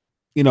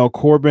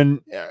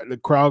Corbin, the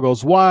crowd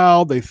goes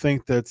wild. They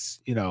think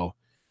that's, they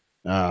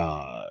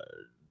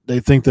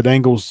think that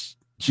Angle's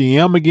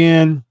GM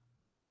again.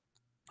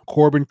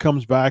 Corbin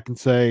comes back and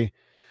say,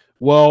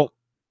 well,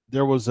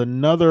 there was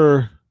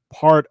another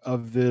part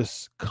of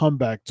this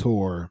comeback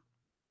tour,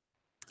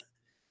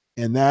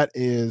 and that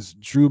is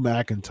Drew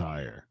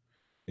McIntyre.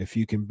 If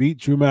you can beat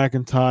Drew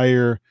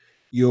McIntyre,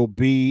 you'll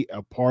be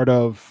a part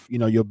of,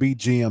 you'll be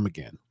GM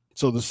again.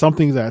 So there's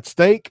something at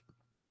stake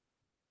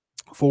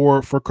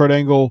for Kurt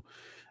Angle,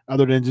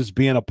 other than just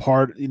being a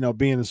part,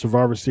 being the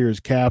Survivor Series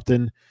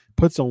captain.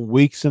 Put some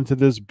weeks into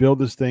this, build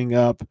this thing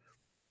up.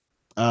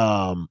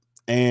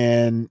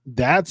 And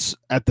that's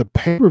at the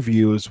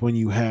pay-per-view is when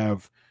you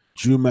have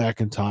Drew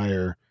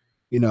McIntyre,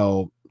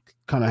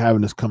 kind of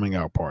having this coming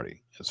out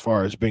party as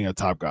far as being a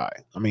top guy.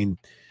 I mean,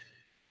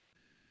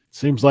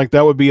 seems like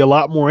that would be a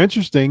lot more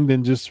interesting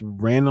than just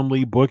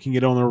randomly booking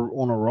it on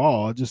a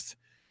Raw. It just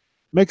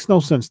makes no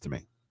sense to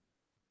me.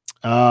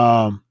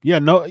 I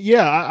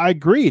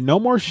agree. No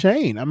more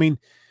Shane. I mean,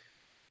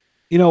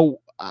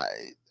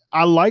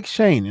 I like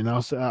Shane, and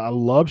I'll say I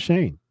love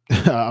Shane.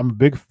 I'm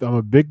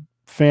a big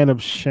fan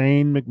of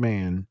Shane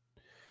McMahon,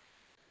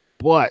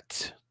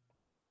 but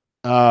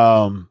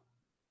I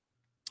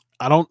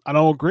don't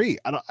agree.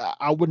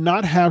 I would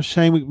not have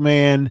Shane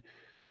McMahon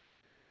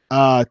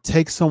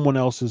take someone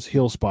else's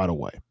heel spot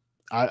away.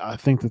 I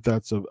think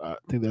that's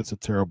a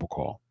terrible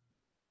call.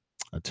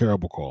 A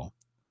terrible call.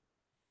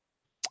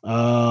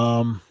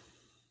 All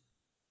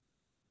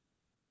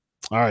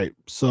right,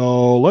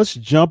 so let's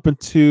jump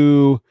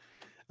into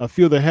a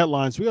few of the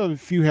headlines. We have a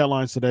few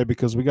headlines today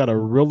because we got a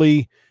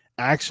really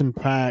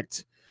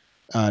action-packed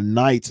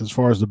night as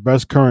far as the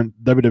best current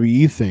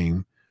WWE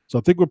theme. So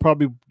I think we'll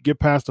probably get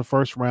past the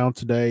first round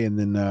today, and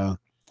then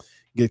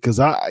because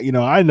I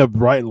ended up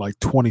writing like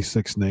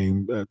 26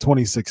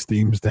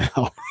 themes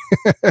down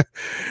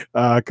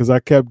because I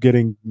kept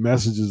getting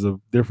messages of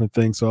different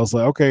things. So I was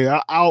like, okay,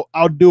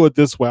 I'll do it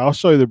this way. I'll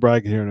show you the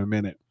bracket here in a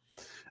minute.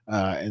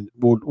 And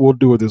we'll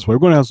do it this way. We're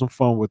going to have some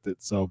fun with it.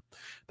 So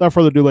without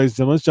further ado, ladies and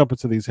gentlemen, let's jump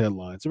into these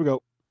headlines. Here we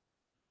go.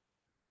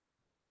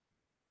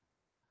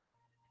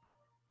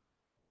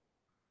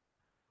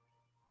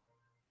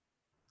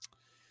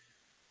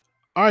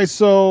 All right,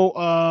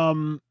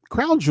 so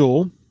Crown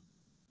Jewel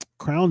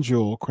Crown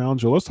Jewel.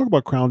 Let's talk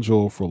about Crown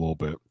Jewel for a little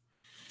bit.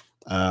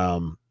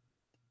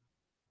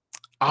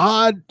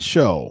 Odd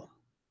show,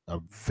 a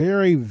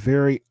very,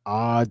 very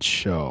odd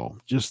show.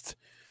 Just,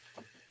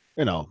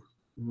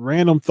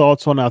 random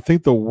thoughts on. I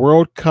think the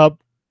World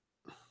Cup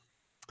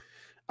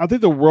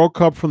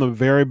from the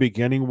very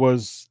beginning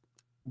was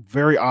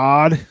very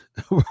odd,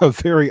 a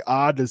very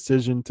odd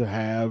decision to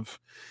have.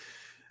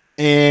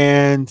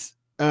 And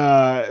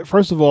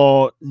first of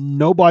all,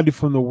 nobody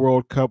from the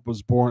World Cup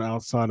was born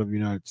outside of the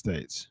United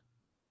States,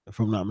 if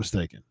I'm not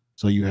mistaken.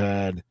 So you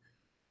had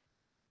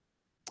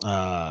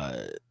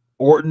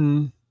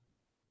Orton,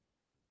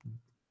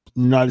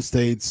 United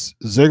States,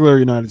 Ziggler,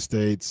 United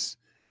States,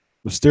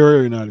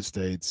 Mysterio, United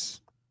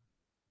States.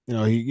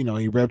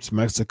 He reps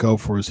Mexico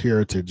for his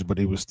heritage, but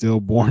he was still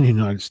born in the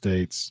United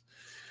States.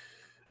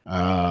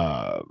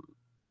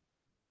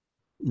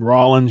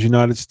 Rollins,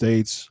 United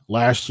States,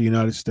 Lashley,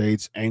 United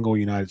States, Angle,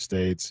 United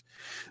States.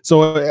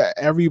 So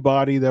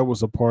everybody that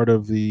was a part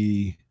of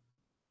the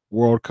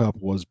World Cup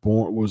was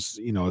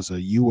as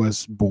a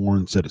U.S.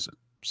 born citizen.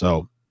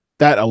 So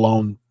that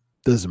alone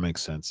doesn't make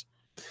sense.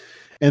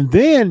 And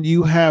then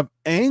you have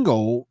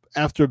Angle,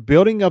 after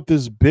building up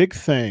this big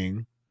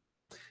thing,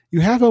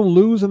 you have him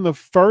lose in the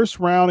first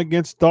round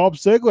against Dolph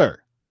Ziggler.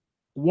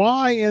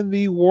 Why in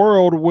the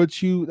world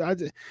would you,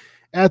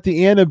 at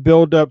the end, of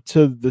build up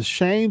to the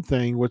Shane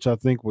thing, which I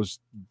think was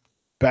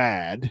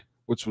bad,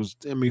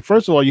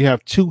 first of all, you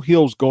have two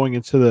heels going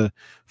into the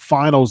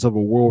finals of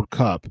a World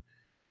Cup.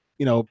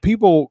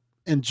 People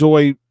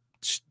enjoy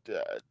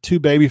two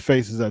baby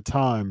faces at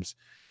times,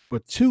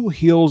 but two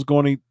heels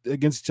going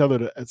against each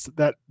other at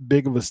that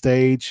big of a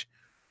stage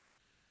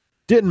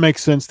didn't make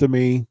sense to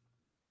me.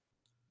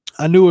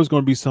 I knew it was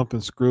going to be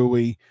something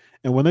screwy.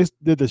 And when they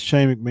did the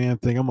Shane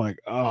McMahon thing, I'm like,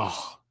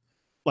 oh,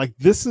 like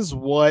this is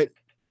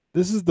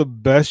the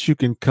best you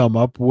can come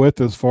up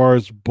with as far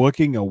as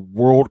booking a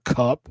World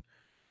Cup.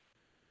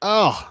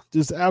 Oh,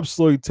 just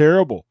absolutely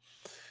terrible.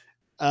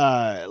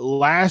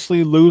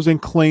 Lashley losing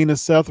clean to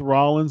Seth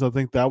Rollins. I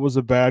think that was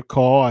a bad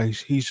call.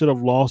 He should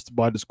have lost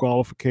by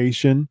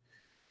disqualification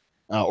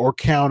or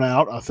count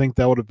out. I think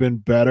that would have been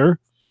better.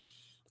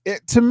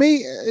 To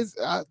me,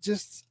 I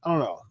don't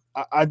know.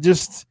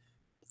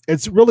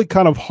 It's really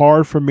kind of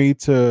hard for me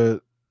to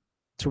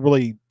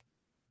really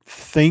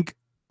think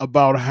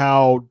about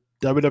how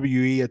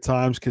WWE at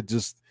times could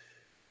just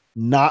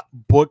not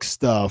book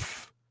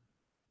stuff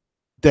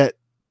that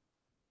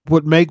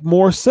would make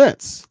more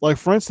sense. Like,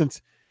 for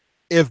instance,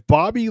 if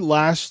Bobby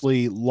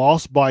Lashley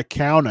lost by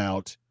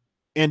countout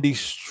and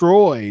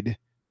destroyed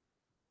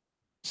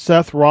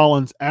Seth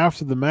Rollins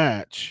after the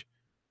match,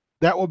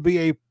 that would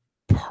be a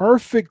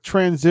perfect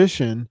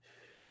transition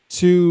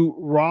to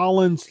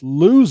Rollins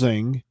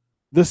losing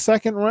the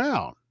second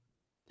round.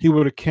 He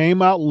would have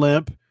came out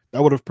limp.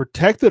 That would have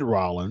protected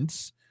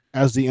Rollins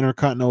as the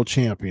Intercontinental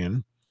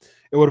Champion.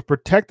 It would have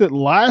protected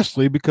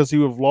Lashley because he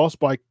would have lost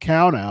by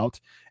countout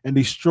and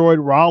destroyed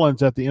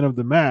Rollins at the end of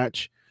the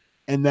match.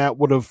 And that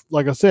would have,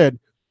 like I said,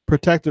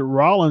 protected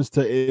Rollins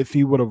to, if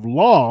he would have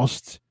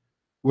lost,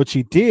 which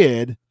he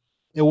did,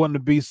 it would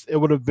have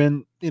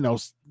been,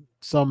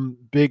 some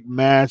big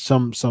match,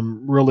 some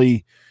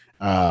really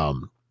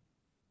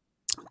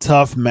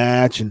tough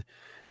match. And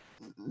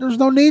there's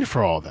no need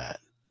for all that.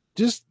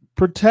 Just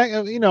protect,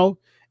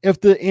 if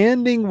the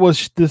ending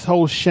was this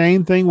whole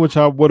Shane thing, which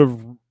I would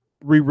have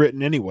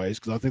rewritten anyways,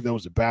 because I think that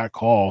was a bad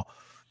call,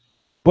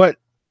 but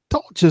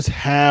don't just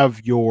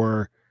have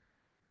your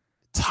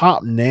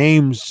top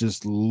names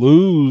just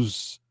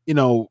lose,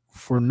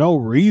 for no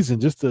reason,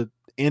 just to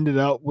end it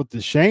out with the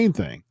Shane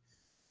thing.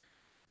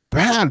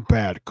 Bad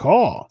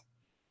call.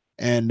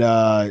 And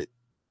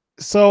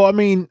so,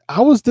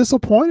 I was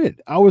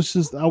disappointed. I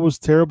was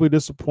terribly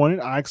disappointed.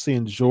 I actually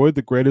enjoyed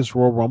the Greatest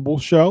Royal Rumble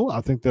show. I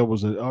think it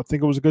was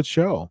a good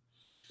show.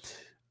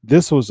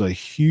 This was a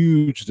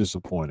huge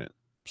disappointment.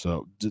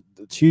 So,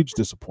 huge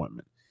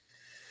disappointment.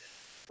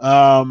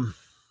 The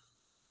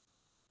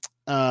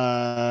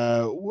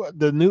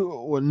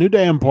New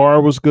Day and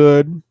Bar was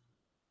good.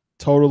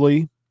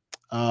 Totally.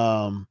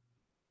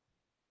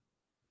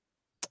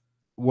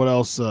 What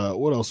else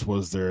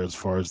was there as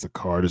far as the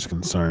card is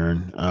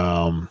concerned?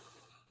 I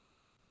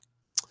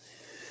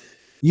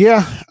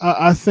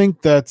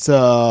think that's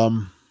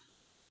of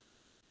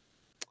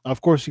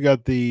course you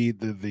got the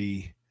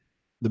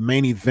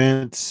main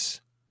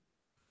event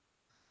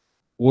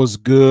was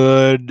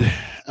good.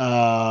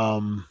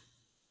 No,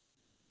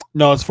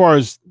 as far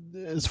as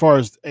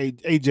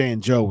AJ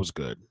and Joe was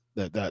good.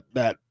 That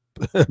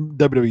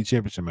WWE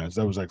Championship match,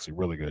 that was actually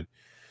really good.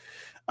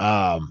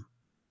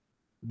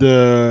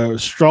 The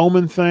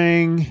Strowman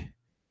thing,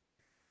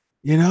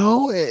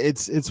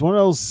 it's one of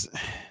those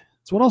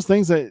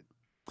things that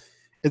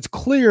it's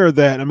clear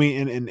that,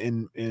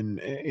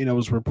 it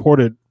was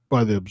reported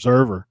by the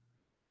Observer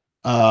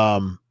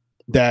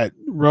that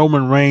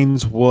Roman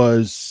Reigns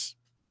was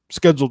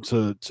scheduled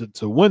to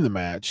win the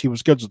match. He was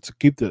scheduled to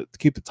keep the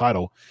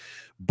title,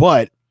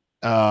 but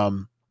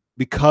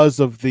because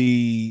of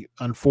the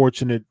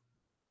unfortunate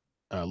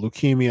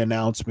leukemia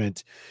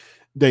announcement,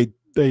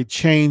 they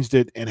changed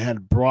it and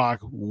had Brock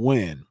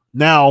win.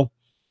 Now,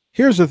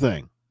 here's the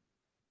thing.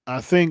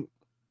 I think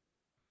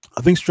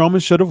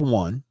Strowman should have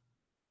won.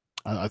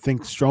 I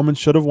think Strowman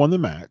should have won the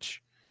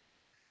match.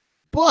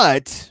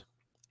 But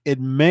it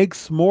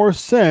makes more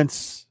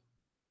sense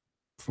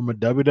from a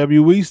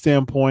WWE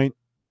standpoint.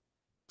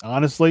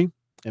 Honestly,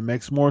 it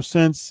makes more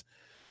sense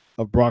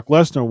of Brock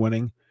Lesnar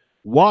winning.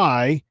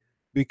 Why?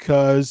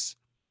 Because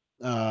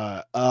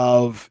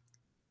of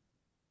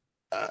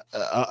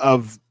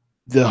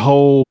the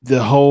whole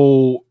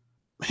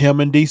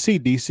him and DC.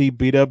 DC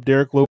beat up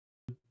Derek Lewis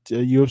at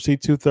UFC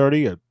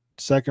 230, a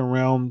second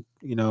round,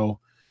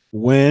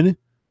 win.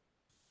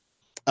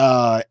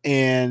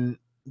 And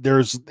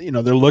there's,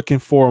 they're looking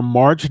for a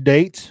March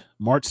date,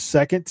 March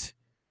 2nd.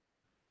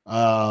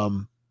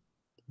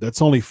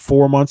 That's only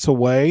 4 months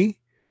away.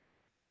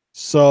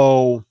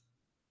 So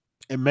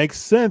it makes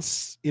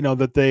sense,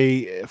 that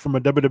they, from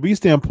a WWE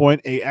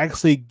standpoint, it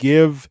actually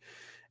gives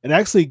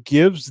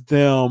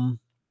them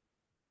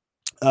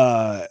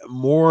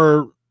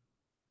more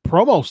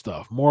promo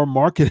stuff, more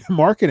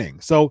marketing.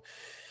 So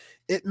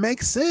it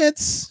makes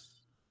sense.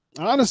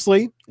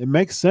 Honestly, it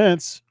makes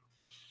sense.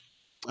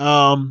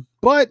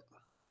 But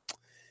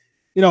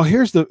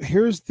here's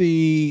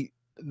the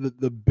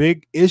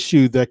big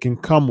issue that can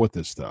come with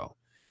this, though.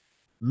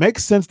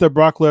 Makes sense that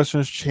Brock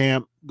Lesnar's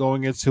champ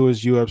going into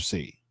his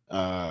UFC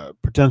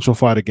potential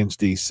fight against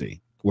DC,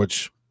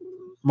 which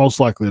most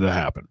likely to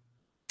happen.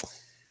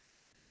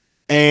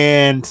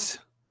 And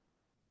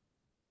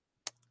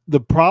the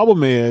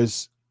problem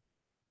is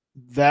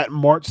that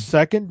March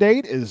 2nd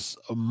date is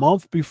a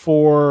month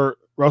before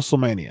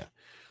WrestleMania.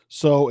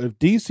 So if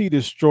DC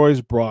destroys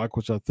Brock,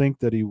 which I think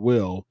that he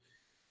will,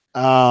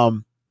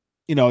 you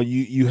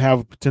have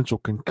a potential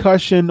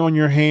concussion on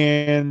your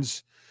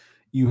hands.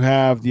 You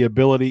have the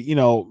ability,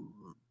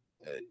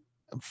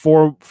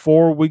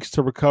 4 weeks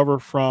to recover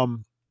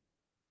from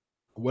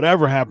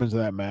whatever happens in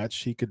that match.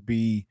 He could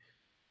be,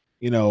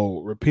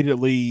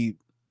 repeatedly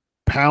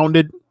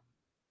pounded.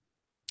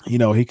 He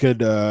could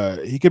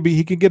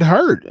get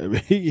hurt. I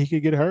mean, he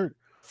could get hurt.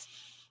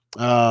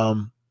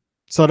 So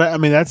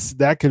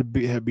that could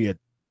be a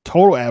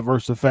total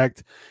adverse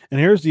effect. And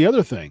here's the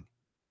other thing.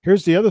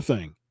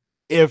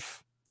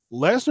 If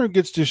Lesnar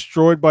gets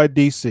destroyed by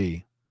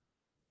DC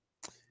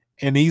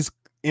and he's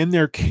in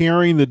there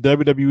carrying the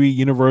WWE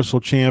Universal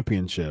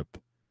Championship,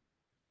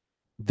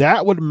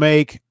 that would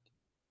make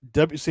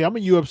see, I'm a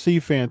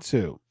UFC fan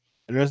too.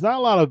 And there's not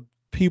a lot of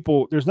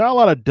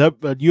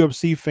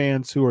UFC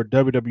fans who are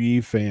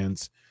WWE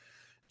fans,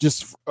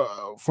 just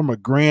from a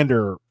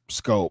grander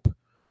scope.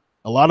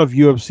 A lot of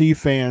UFC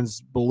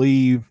fans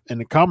believe, and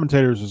the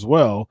commentators as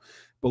well,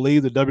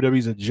 believe that WWE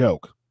is a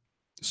joke.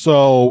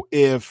 So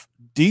if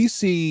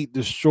DC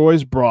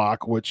destroys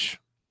Brock, which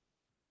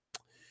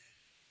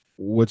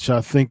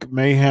I think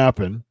may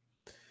happen,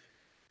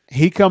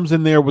 he comes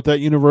in there with that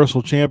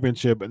Universal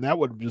Championship, and that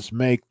would just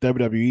make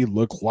WWE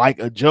look like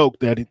a joke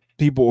that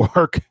people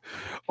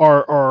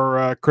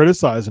are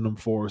criticizing him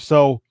for.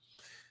 So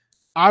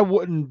I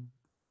wouldn't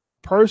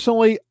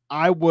personally.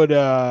 I would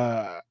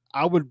kind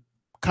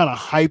of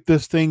hype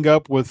this thing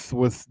up with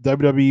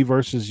WWE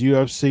versus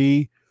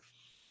UFC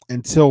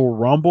until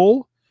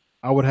Rumble.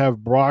 I would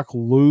have Brock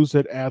lose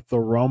it at the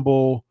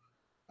Rumble.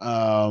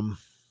 Now,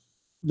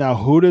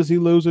 who does he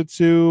lose it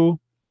to?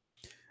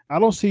 I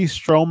don't see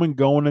Strowman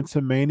going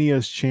into Mania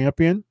as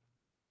champion.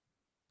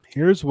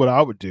 Here's what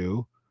I would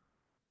do.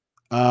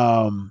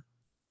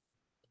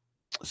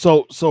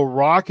 So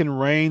Rock and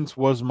Reigns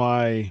was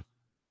my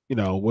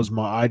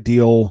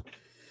ideal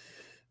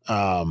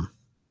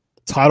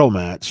title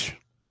match.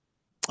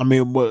 I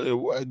mean,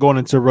 going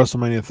into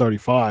WrestleMania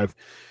 35.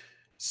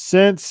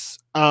 Since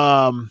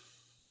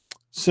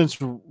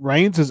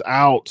Reigns is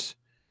out,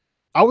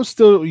 I would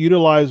still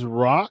utilize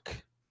Rock.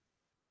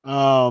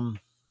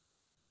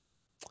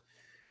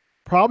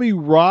 Probably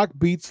Rock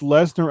beats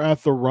Lesnar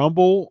at the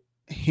Rumble,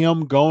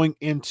 him going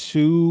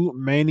into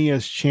Mania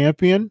as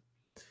champion,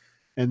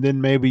 and then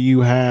maybe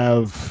you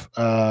have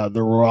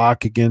The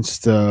Rock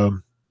against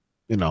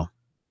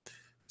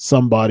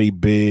somebody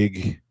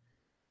big.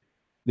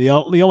 The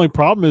only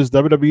problem is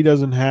WWE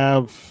doesn't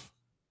have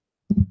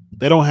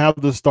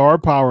the star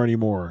power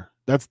anymore.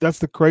 That's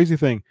the crazy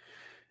thing.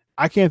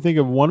 I can't think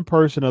of one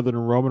person other than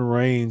Roman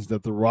Reigns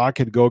that The Rock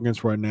could go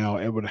against right now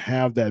and would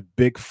have that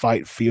big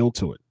fight feel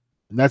to it.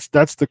 And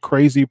that's the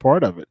crazy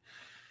part of it.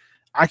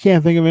 I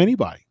can't think of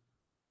anybody.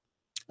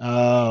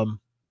 Yikes.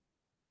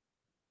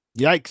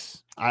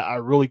 I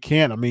really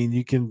can't. I mean,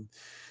 you can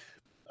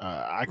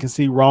I can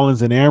see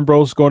Rollins and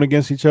Ambrose going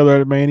against each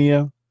other at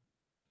Mania.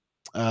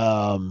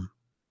 Who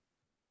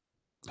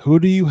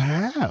do you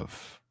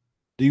have?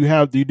 Do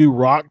you do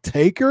Rock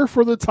Taker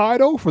for the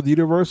title, for the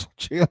Universal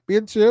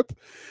Championship?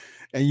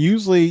 And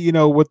usually,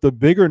 with the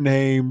bigger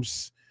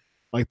names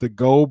like the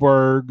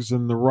Goldbergs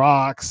and the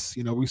Rocks,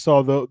 we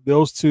saw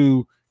those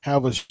two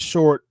have a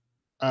short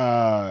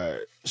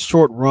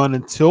run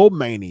until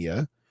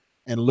Mania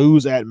and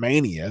lose at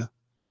Mania.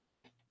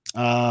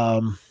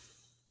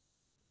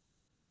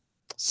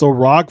 So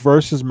Rock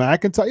versus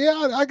McIntyre.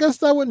 Yeah, I guess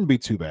that wouldn't be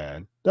too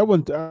bad. That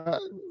wouldn't.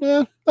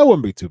 Yeah, that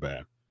wouldn't be too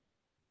bad.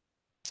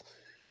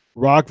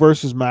 Rock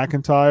versus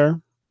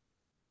McIntyre.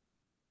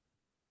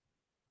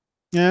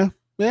 Yeah,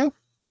 yeah,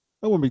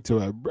 that wouldn't be too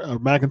bad.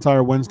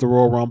 McIntyre wins the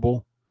Royal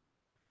Rumble.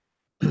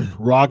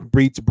 Rock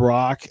beats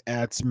Brock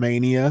at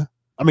Mania.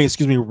 I mean,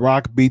 excuse me.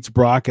 Rock beats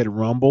Brock at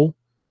Rumble.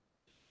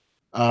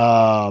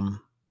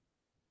 Um,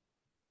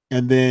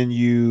 and then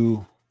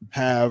you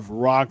have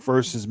Rock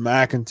versus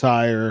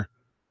McIntyre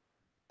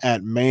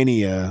at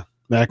Mania.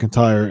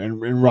 McIntyre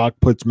and Rock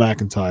puts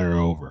McIntyre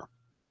over.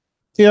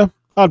 Yeah,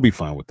 I'd be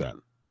fine with that.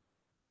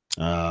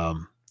 I'll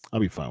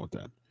be fine with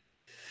that.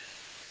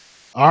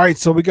 All right,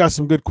 so we got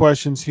some good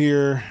questions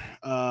here.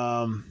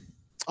 Oh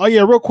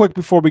yeah, real quick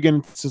before we get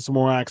into some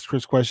more Ask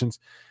Chris questions,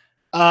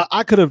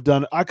 I could have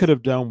done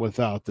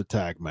without the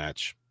tag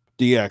match,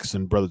 DX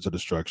and Brothers of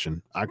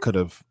Destruction. I could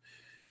have,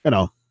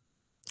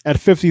 at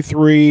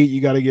 53, you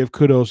got to give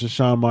kudos to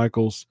Shawn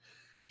Michaels.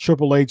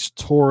 Triple H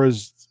tore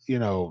his,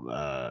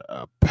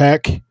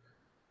 pec,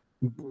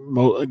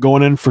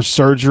 going in for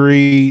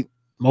surgery,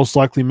 most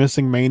likely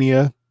missing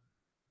Mania.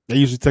 That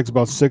usually takes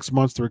about 6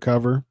 months to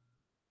recover.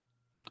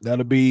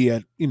 That'll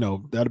be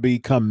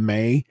come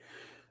May.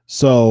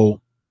 So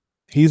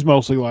he's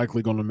mostly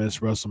likely going to miss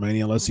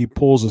WrestleMania unless he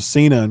pulls a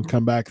Cena and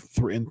come back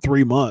in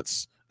 3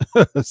 months.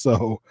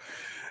 So,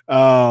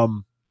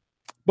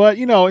 but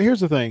here's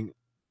the thing.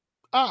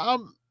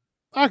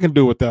 I can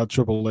do without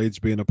Triple H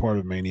being a part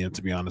of Mania,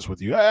 to be honest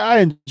with you. I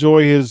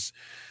enjoy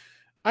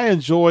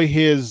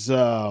his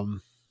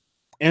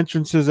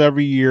entrances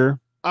every year.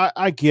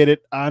 I get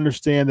it. I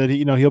understand that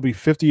he'll be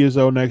 50 years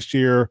old next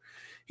year.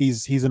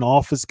 He's an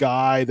office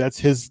guy. That's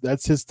his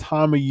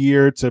time of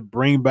year to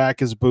bring back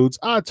his boots.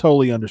 I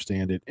totally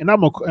understand it, and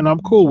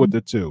I'm cool with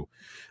it too.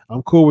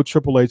 I'm cool with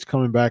Triple H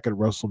coming back at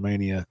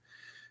WrestleMania.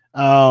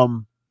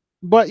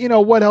 But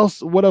what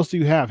else? What else do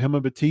you have? Him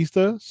and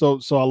Batista. So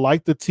I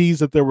like the tease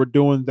that they were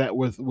doing that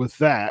with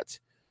that.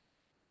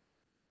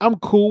 I'm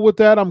cool with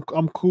that. I'm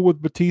cool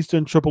with Batista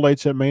and Triple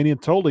H at Mania.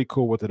 Totally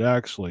cool with it,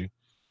 actually.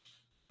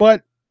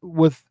 But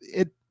with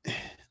it,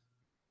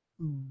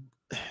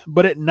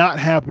 not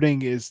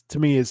happening is, to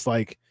me, it's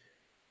like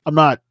I'm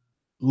not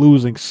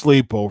losing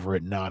sleep over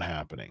it not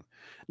happening.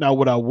 Now,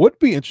 what I would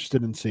be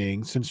interested in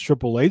seeing, since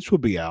Triple H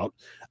would be out,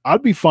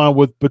 I'd be fine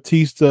with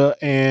Batista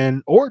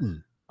and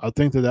Orton. I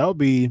think that would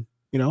be,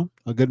 a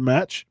good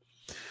match.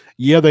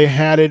 Yeah, they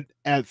had it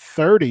at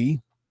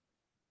 30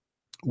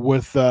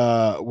 with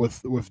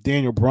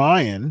Daniel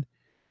Bryan,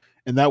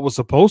 and that was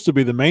supposed to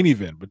be the main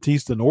event,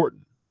 Batista and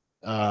Orton.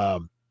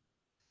 That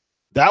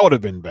would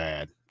have been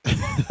bad.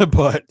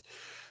 but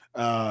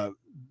 5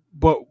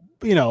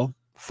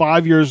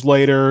 years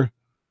later,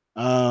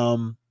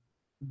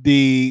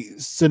 the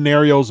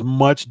scenario's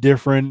much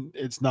different.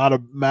 It's not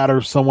a matter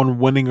of someone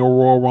winning a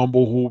Royal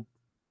Rumble who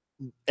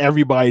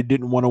everybody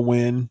didn't want to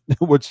win,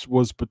 which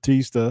was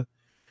Batista.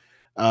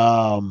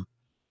 And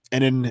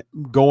then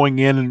going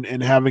in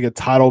and having a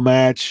title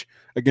match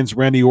against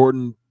Randy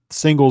Orton,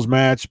 singles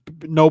match,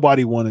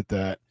 nobody wanted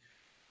that.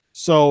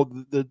 So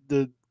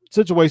the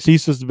situation,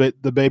 he's just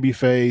the baby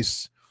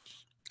face,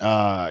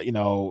 kind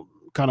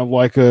of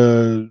like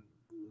a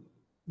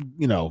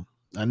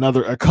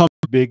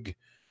big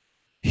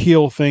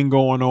heel thing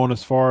going on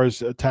as far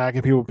as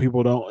attacking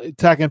people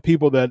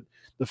that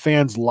the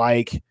fans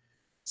like.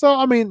 So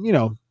I mean,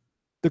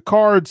 the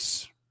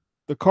cards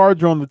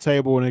are on the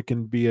table, and it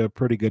can be a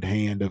pretty good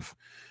hand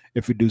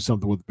if you do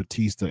something with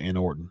Batista and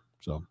Orton.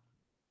 So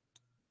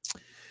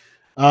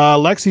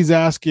Lexi's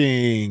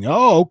asking,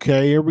 oh,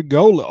 okay, here we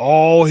go.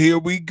 Oh, here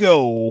we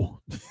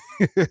go.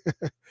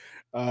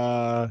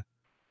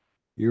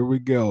 Here we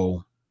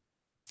go.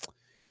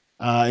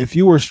 If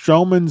you were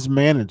Strowman's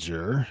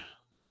manager,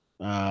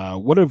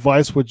 what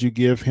advice would you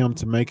give him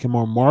to make him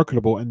more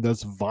marketable and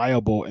thus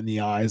viable in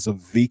the eyes of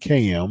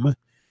VKM?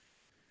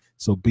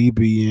 So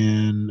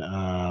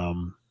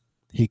BBN,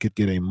 he could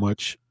get a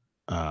much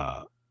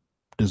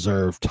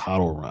deserved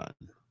title run.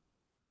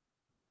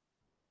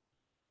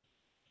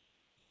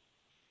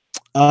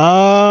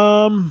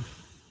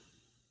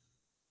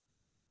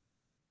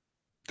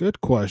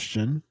 Good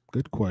question.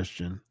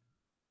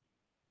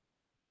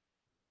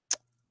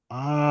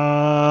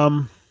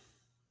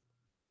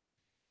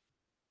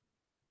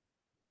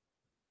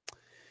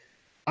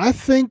 I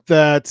think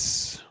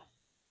that's,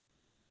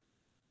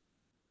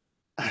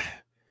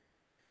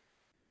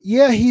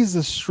 yeah, he's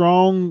a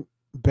strong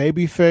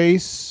baby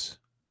face.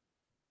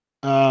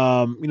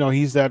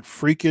 He's that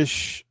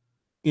freakish,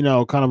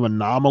 kind of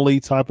anomaly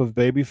type of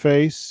baby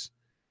face.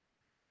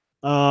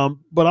 But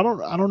I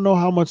don't know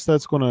how much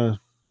that's going to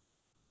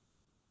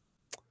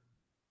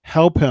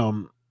help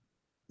him,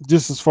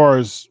 just as far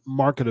as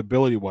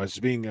marketability wise,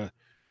 being a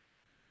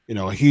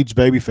huge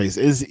baby face.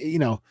 Is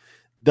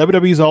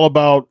WWE is all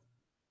about,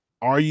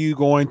 are you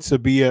going to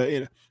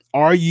be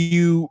are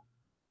you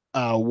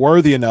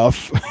worthy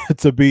enough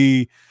to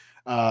be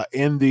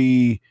in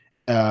the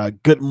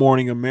Good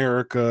Morning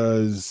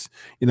Americas,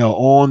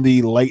 on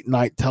the late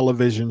night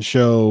television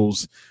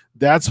shows,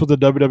 that's what the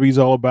WWE is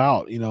all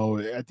about. You know,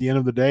 at the end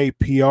of the day,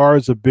 PR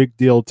is a big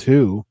deal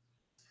too.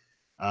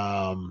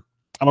 I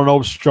don't know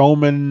if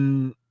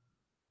Strowman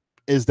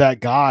is that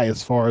guy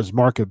as far as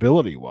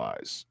marketability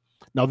wise.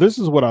 Now, this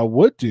is what I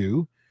would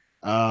do.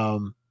 I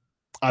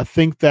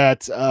think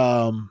that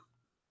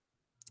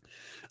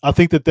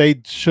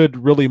they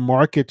should really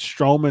market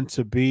Strowman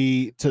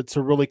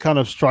to really kind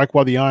of strike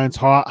while the iron's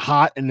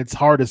hot, and it's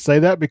hard to say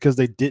that because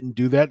they didn't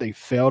do that. They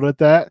failed at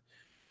that,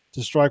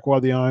 to strike while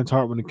the iron's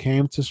hot when it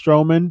came to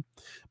Strowman.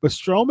 But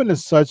Strowman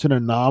is such an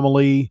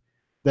anomaly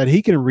that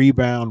he can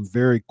rebound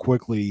very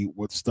quickly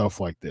with stuff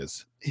like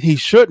this. He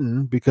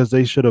shouldn't, because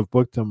they should have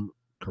booked him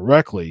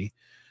correctly.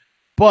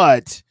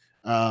 But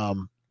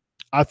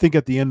I think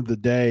at the end of the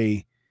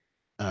day,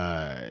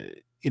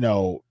 you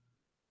know,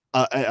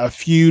 a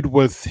feud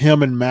with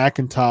him and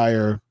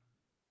McIntyre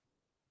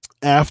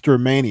after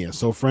Mania.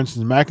 So, for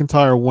instance,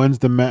 McIntyre wins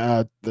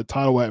the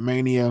title at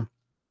Mania.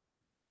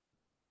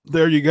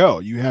 There you go.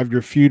 You have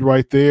your feud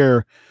right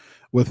there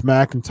with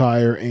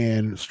McIntyre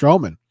and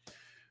Strowman.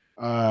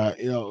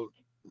 You know,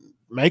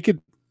 make it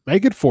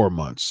 4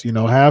 months. You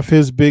know, have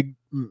his big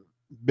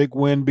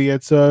win be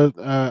at SummerSlam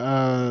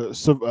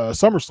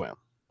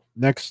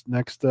next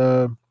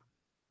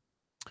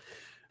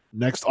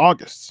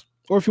August.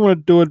 Or if you want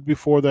to do it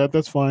before that,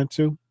 that's fine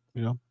too.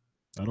 You know,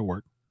 that'll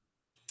work.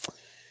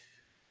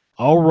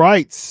 All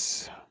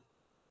right.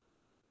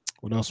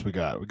 What else we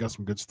got? We got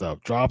some good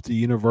stuff. Drop the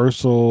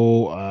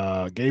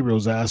Universal.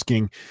 Gabriel's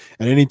asking,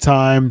 at any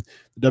time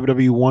the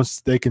WWE wants,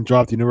 they can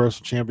drop the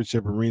Universal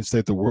Championship and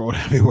reinstate the World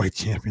Heavyweight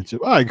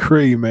Championship. I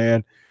agree,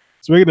 man.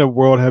 Speaking of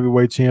World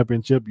Heavyweight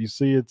Championship, you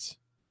see it's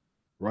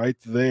right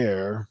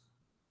there.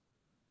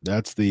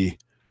 That's the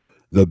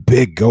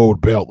big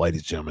gold belt,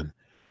 ladies and gentlemen.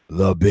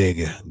 The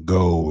big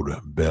gold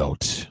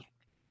belt.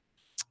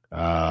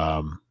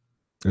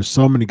 There's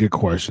so many good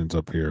questions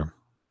up here.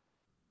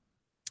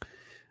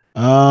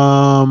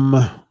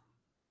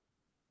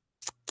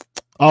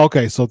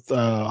 Okay, so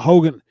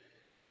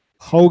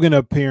Hogan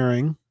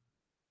appearing.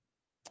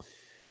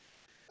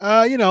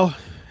 You know,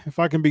 if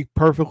I can be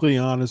perfectly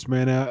honest,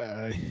 man,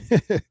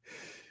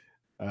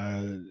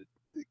 the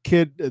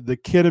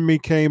kid in me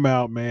came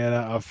out, man.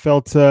 I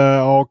felt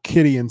all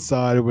kitty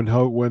inside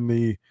when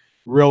the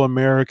Real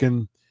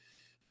American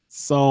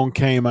song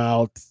came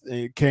out.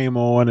 It came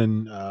on,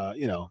 and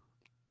you know,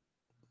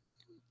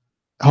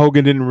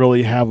 Hogan didn't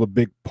really have a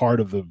big part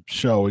of the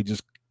show.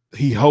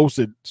 He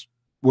hosted,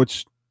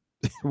 which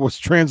was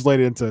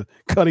translated into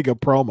cutting a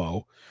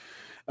promo.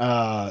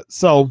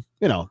 So,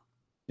 you know,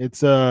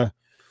 it's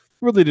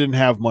really didn't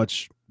have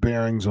much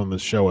bearings on the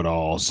show at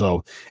all.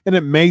 So, and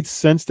it made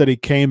sense that he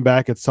came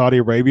back at Saudi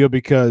Arabia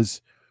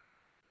because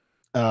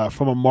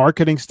from a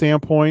marketing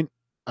standpoint,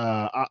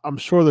 I'm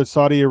sure that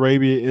Saudi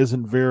Arabia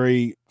isn't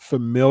very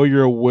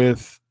familiar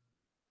with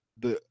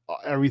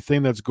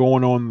everything that's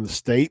going on in the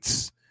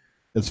States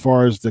as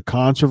far as the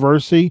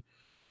controversy.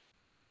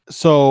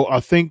 So I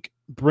think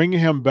bringing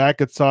him back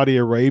at Saudi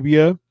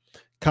Arabia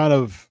kind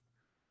of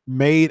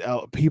made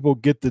people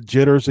get the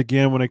jitters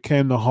again when it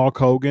came to Hulk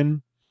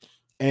Hogan.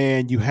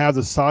 And you have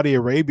the Saudi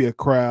Arabia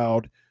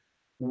crowd,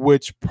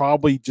 which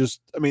probably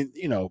just, I mean,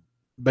 you know,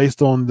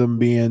 based on them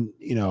being,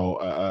 you know,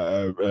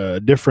 a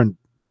different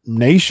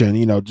nation,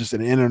 you know, just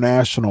an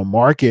international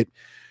market,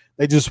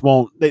 they just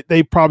won't,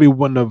 they probably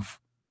wouldn't have,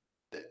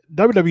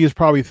 WWE is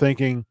probably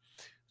thinking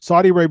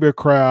Saudi Arabia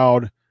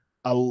crowd,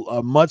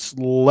 a much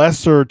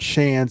lesser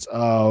chance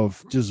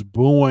of just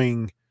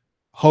booing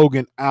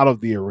Hogan out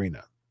of the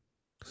arena.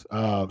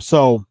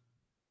 So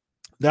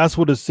that's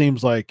what it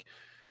seems like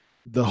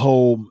the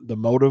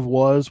motive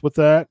was with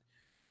that.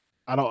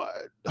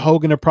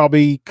 Hogan will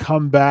probably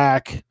come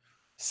back,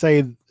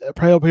 he'll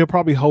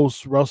probably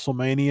host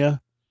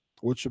WrestleMania,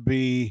 which would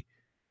be,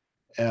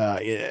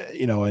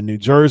 you know, in New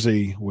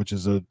Jersey, which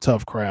is a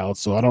tough crowd.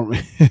 So I don't,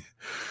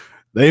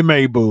 they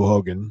may boo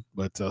Hogan,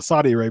 but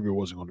Saudi Arabia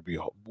wasn't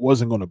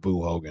going to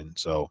boo Hogan.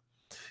 So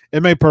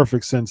it made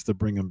perfect sense to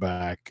bring him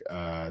back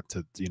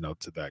to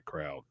that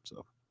crowd.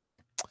 So,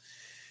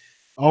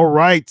 all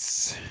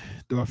right.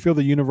 Do I feel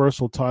the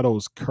Universal title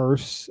is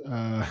cursed?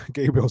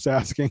 Gabriel's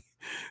asking.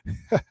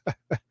 No,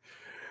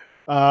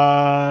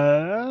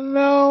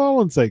 I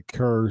wouldn't say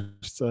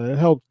cursed. It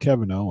helped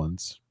Kevin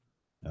Owens,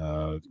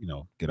 you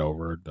know, get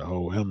over the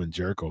whole him and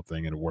Jericho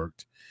thing, and it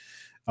worked.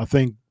 I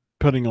think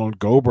putting on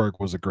Goldberg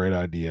was a great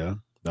idea.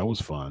 That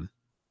was fun.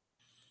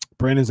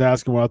 Brandon's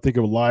asking what I think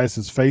of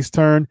Elias's face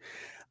turn.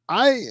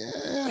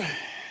 You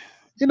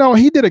know,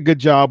 he did a good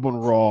job on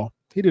Raw.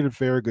 He did a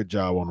very good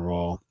job on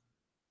Raw.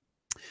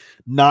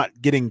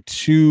 Not getting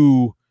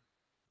too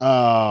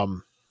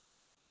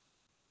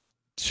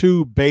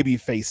baby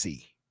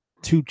facey,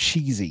 too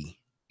cheesy.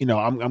 You know,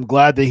 I'm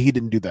glad that he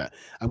didn't do that.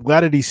 I'm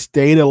glad that he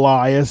stayed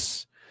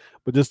Elias,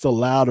 but just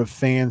allowed the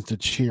fans to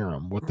cheer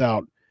him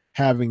without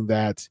having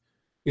that,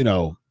 you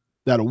know,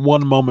 that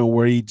one moment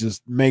where he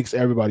just makes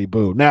everybody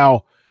boo.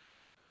 Now,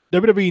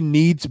 WWE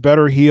needs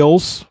better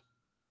heels.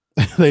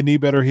 They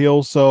need better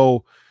heels.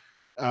 So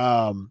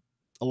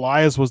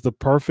Elias was the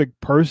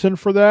perfect person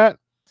for that.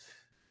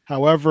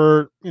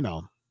 However,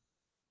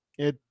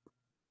 it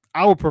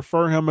I would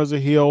prefer him as a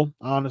heel,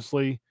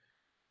 honestly,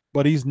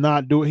 but he's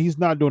not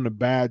doing a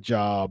bad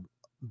job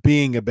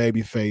being a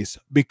babyface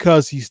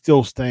because he's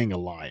still staying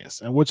Elias,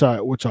 and which I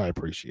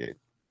appreciate.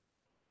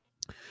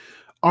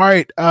 All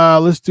right,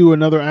 let's do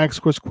another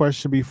Ask Chris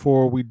question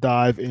before we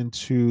dive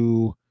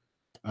into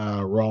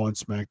Raw and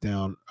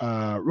SmackDown.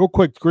 Real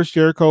quick, Chris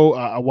Jericho.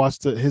 I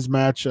watched his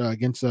match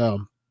against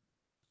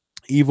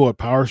Evil at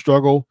Power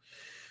Struggle.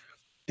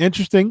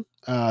 Interesting.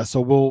 So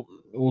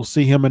we'll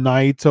see him and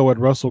Naito at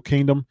Wrestle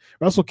Kingdom.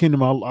 Wrestle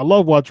Kingdom. I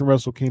love watching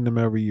Wrestle Kingdom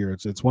every year.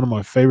 It's one of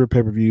my favorite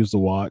pay-per-views to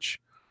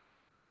watch.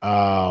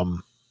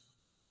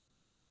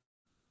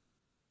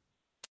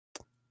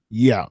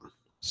 Yeah.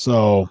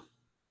 So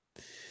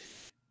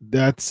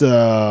that's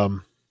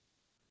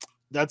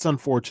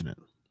unfortunate.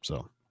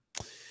 So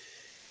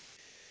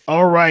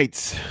all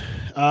right.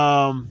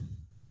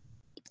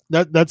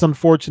 That's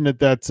unfortunate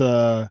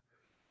that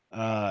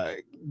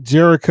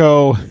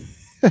Jericho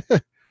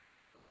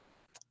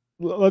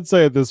let's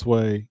say it this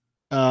way.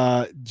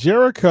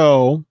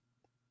 Jericho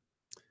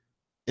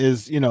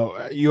is,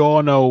 you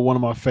all know, one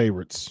of my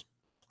favorites.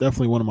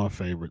 Definitely one of my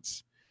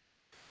favorites.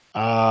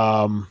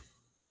 But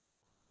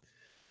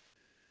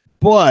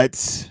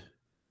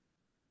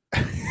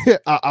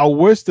I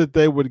wish that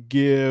they would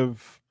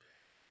give.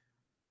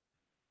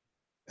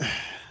 I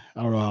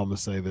don't know how I'm gonna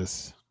say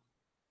this.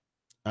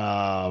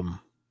 I'll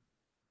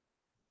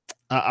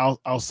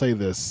say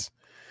this.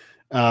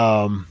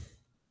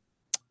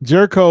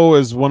 Jericho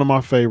is one of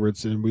my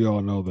favorites, and we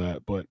all know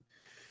that. But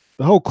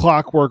the whole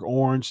Clockwork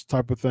Orange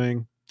type of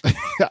thing,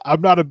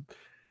 I'm not a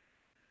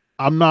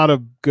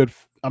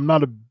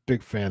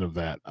big fan of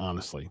that.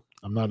 Honestly,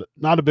 I'm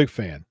not a big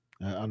fan.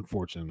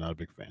 Unfortunately, not a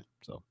big fan.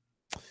 So,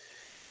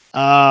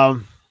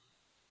 all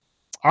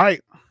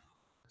right.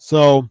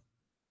 So,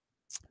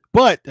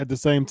 but at the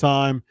same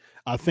time,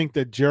 I think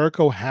that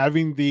Jericho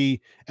having the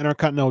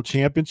Intercontinental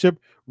Championship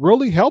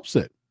really helps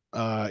it.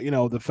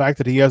 The fact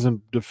that he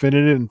hasn't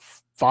defended it in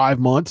 5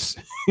 months,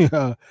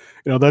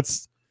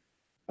 that's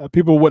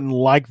people wouldn't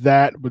like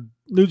that. But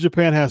New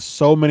Japan has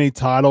so many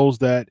titles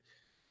that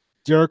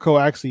Jericho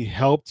actually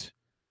helped.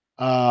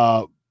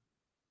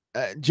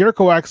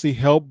 Jericho actually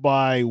helped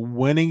by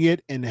winning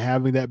it and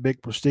having that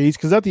big prestige.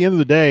 Because at the end of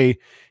the day,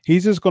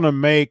 he's just going to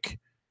make.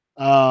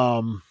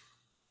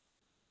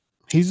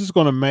 He's just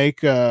going to make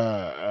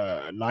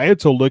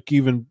Naito look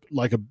even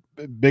like a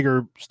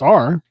bigger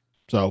star.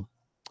 So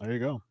there you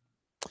go.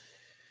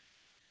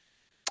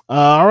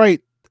 All right.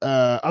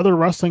 Other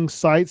wrestling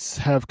sites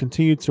have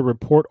continued to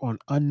report on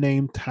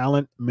unnamed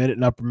talent, mid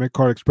and upper mid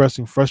card,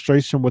 expressing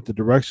frustration with the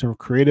direction of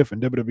creative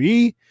and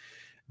WWE.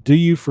 Do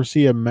you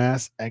foresee a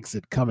mass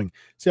exit coming?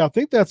 See, I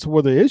think that's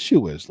where the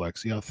issue is,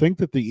 Lexi. I think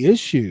that the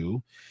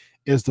issue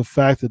is the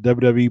fact that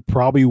WWE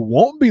probably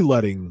won't be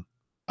letting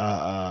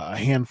a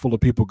handful of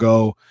people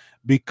go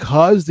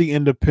because the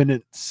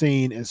independent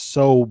scene is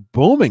so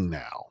booming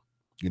now.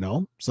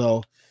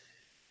 So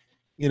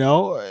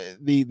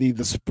the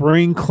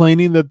spring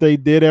cleaning that they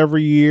did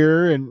every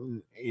year,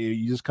 and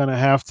you just kind of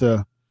have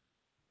to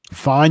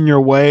find your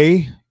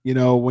way.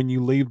 When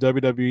you leave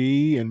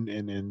WWE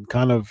and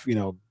kind of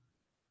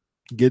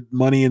get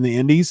money in the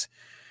indies.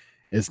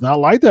 It's not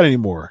like that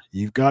anymore.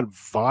 You've got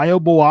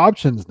viable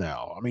options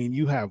now. I mean,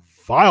 you have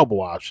viable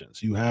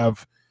options. You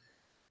have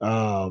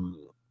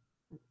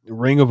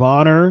Ring of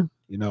Honor,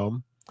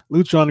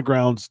 Lucha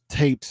Underground's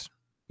taped,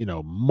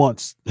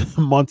 months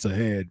months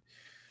ahead.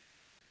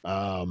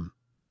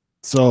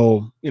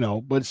 So,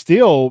 but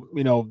still,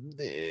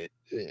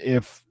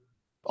 if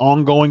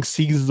ongoing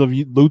seasons of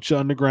Lucha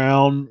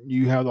Underground,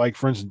 you have, like,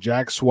 for instance,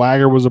 Jack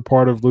Swagger was a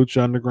part of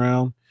Lucha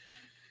Underground.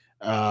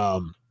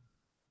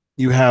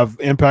 You have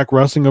Impact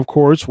Wrestling, of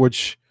course,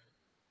 which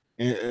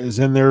is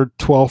in their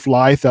 12th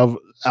life out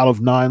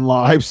of 9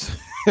 lives.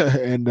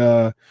 And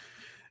I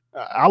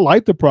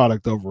like the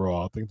product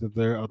overall.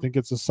 I think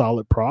it's a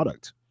solid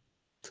product.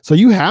 So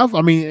you have,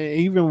 I mean,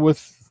 even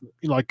with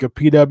like a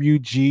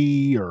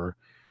PWG or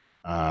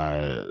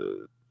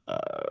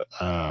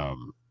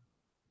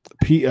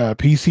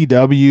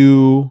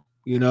PCW,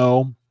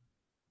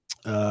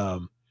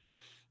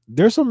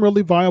 there's some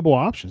really viable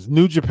options.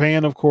 New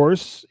Japan, of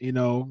course,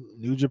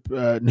 New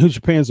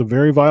Japan is a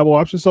very viable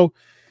option. So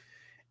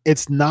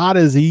it's not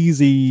as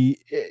easy.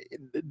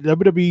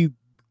 WWE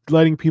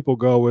letting people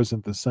go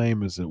isn't the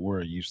same as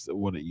what it used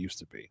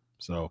to be.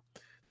 So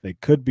they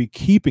could be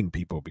keeping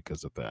people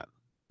because of that.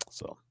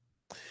 So,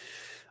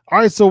 all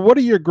right. So what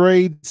are your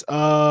grades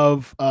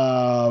of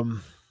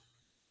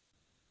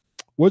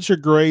what's your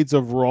grades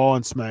of Raw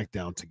and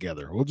SmackDown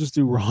together? We'll just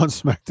do Raw and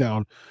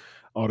SmackDown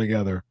all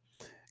together.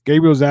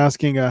 Gabriel's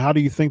asking, how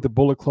do you think the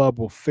Bullet Club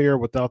will fare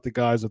without the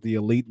guys of the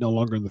Elite no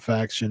longer in the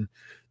faction?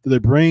 Do they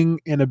bring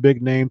in a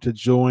big name to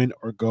join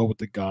or go with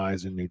the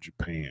guys in New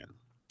Japan?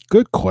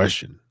 Good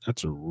question.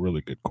 That's a really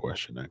good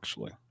question,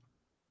 actually.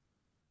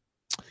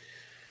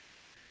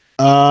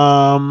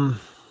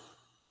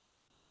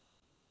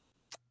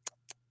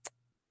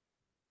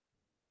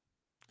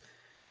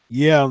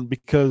 Yeah,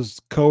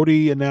 because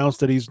Cody announced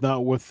that he's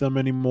not with them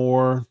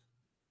anymore.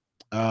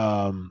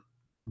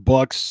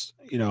 Bucks,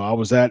 I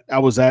was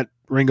at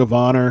Ring of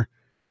Honor.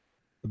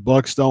 The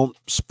Bucks don't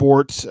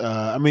sport.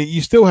 I mean,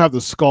 you still have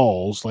the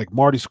skulls. Like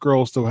Marty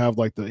Scrull still have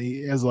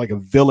he has like a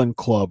villain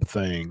club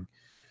thing.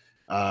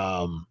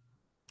 Um,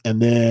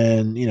 and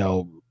then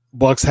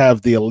Bucks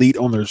have the elite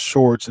on their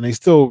shorts, and they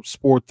still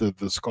sport the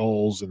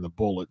skulls and the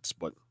bullets.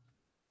 But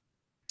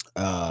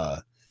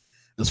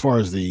as far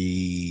as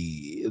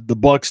the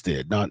Bucks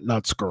did, not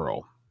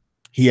Skrull,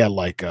 he had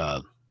like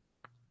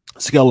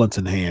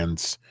skeleton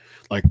hands,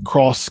 like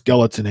cross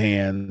skeleton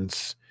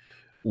hands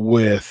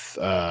with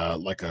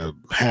like a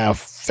half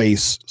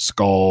face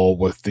skull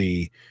with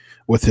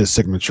his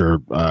signature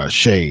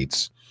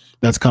shades.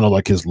 That's kind of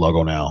like his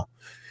logo now.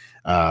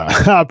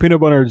 Peanut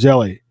butter and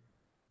jelly.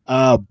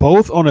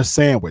 Both on a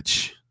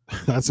sandwich.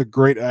 That's a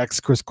great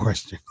Ask Chris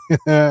question.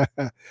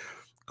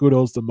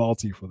 Kudos to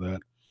Malty for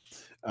that.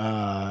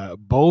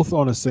 Both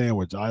on a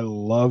sandwich. I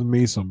love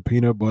me some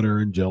peanut butter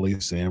and jelly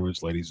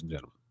sandwich, ladies and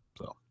gentlemen.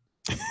 So,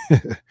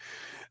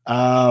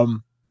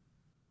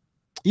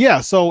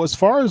 yeah. So as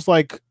far as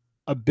like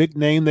a big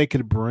name they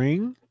could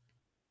bring,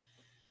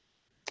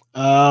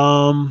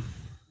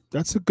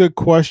 that's a good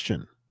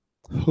question.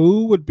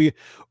 Who would be?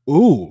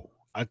 Ooh,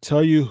 I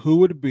tell you, who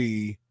would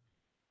be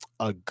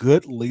a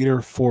good leader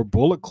for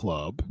Bullet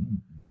Club?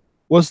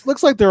 Well, it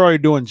looks like they're already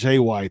doing Jay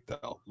White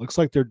though. Looks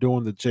like they're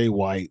doing the Jay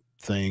White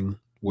thing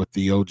with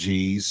the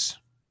OGs.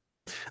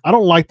 I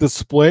don't like the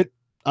split.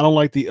 I don't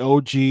like the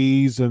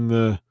OGs and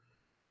the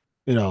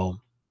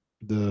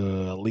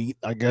elite,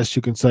 I guess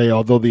you can say,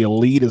 although the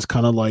elite is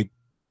kind of like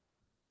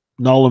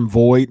null and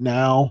void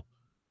now.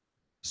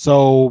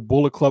 So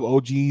Bullet Club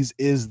OGs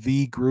is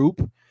the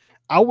group.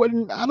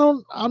 I'm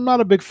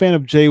not a big fan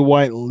of Jay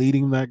White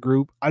leading that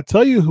group. I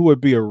tell you who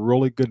would be a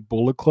really good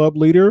Bullet Club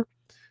leader,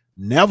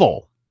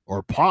 Neville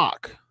or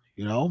Pac.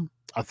 I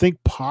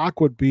think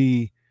Pac would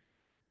be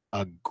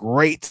a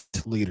great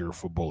leader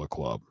for Bullet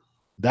Club.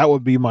 That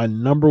would be my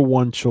number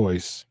one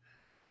choice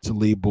to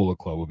lead Bullet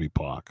Club would be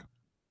Pac.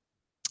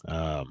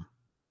 So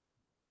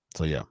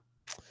yeah.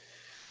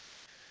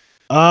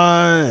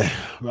 I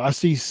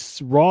see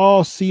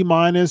Raw C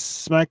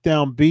minus,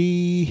 SmackDown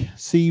B,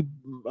 C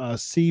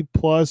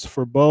plus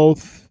for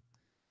both.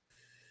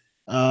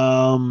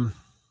 Yeah,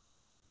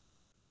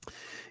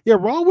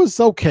 Raw was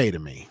okay to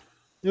me.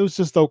 It was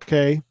just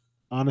okay,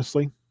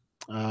 honestly.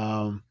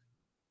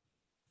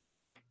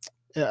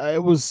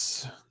 It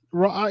was,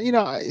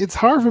 it's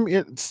hard for me.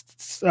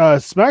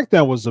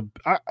 SmackDown was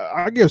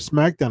I give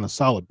SmackDown a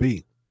solid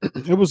B.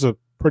 It was a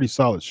pretty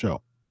solid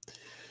show.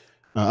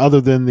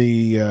 Other than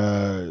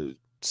the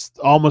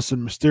almost a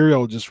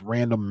Mysterio just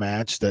random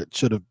match that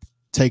should have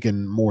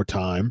taken more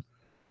time.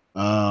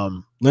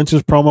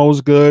 Lynch's promo was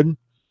good.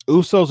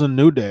 Usos and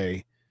New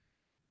Day.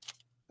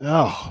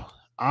 Oh,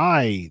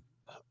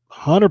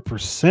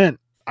 100%.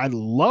 I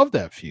love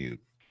that feud.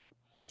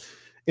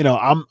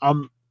 I'm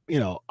I'm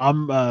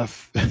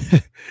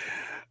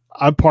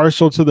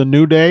partial to the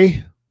New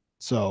Day,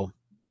 so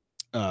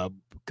I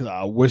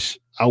wish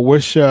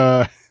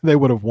they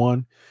would have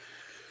won,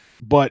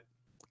 but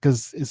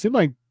because it seemed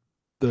like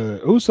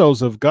the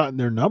Usos have gotten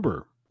their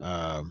number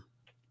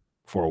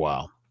for a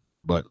while,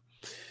 but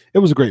it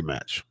was a great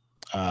match.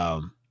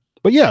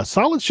 But yeah,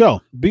 solid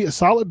show. A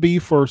solid B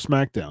for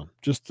SmackDown.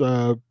 Just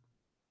top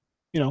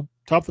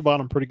to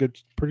bottom, pretty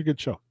good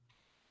show.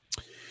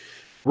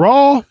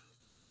 Raw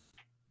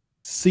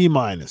C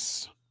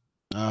minus.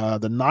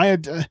 The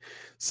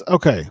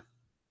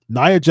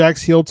Nia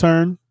Jax heel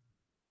turn.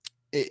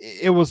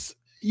 It was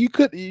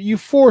you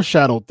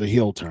foreshadowed the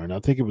heel turn. I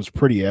think it was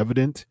pretty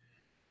evident.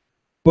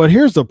 But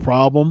here's the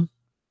problem.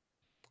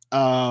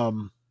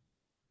 Who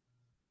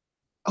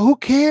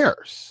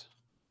cares?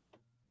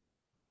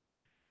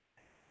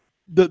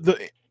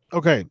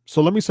 Okay,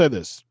 so let me say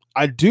this.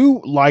 I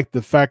do like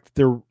the fact that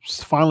they're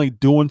finally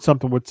doing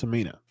something with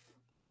Tamina.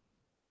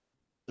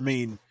 I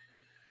mean,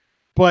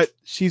 but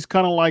she's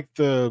kind of like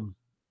the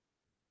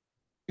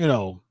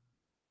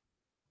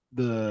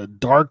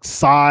dark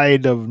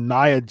side of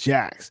Nia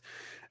Jax.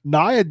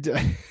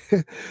 That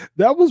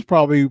was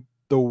probably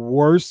the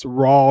worst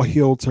Raw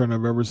heel turn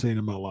I've ever seen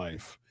in my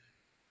life.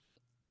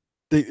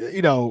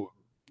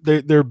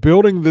 They're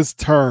building this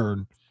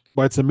turn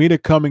by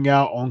Tamina coming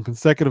out on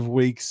consecutive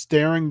weeks,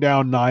 staring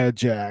down Nia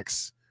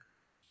Jax,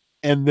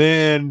 and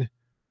then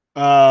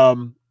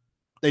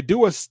they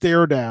do a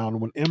stare down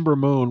when Ember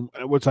Moon,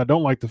 which I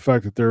don't like the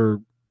fact that they're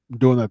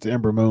doing that to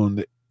Ember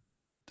Moon,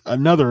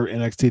 another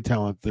NXT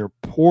talent they're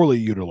poorly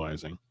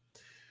utilizing.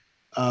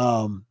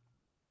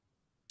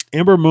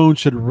 Ember Moon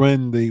should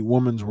win the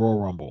Women's Royal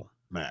Rumble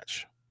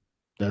match.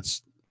 I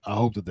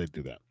hope that they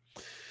do that.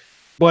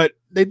 But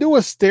they do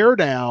a stare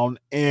down,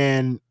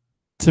 and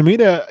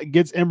Tamina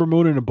gets Ember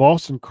Moon in a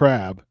Boston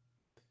Crab.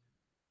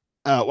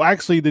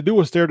 Actually, they do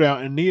a stare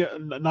down, and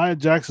Nia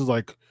Jax is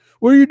like,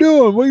 "What are you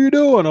doing? What are you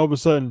doing?" All of a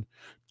sudden,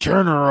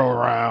 turn her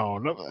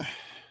around,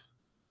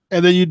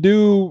 and then you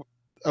do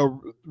a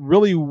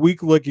really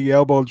weak looking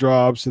elbow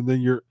drops, and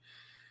then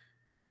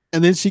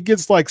and then she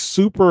gets like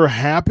super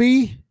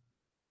happy.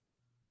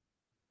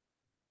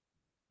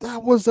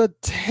 That was a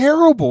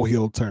terrible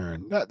heel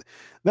turn.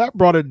 That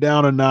brought it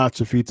down a notch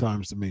a few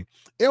times to me.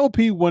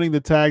 LP winning the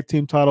tag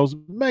team titles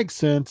makes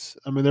sense.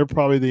 I mean, they're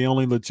probably the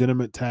only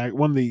legitimate tag,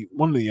 one of the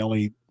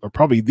only, or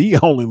probably the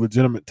only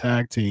legitimate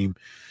tag team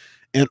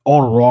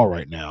on Raw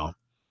right now.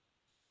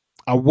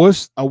 I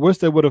wish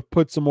they would have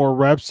put some more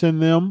reps in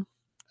them,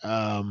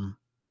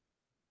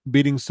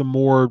 beating some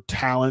more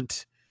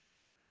talent.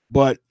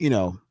 But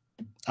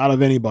out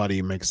of anybody,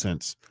 it makes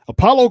sense.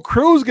 Apollo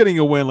Crews getting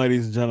a win,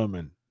 ladies and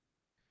gentlemen.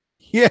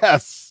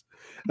 Yes,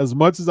 as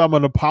much as I'm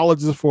an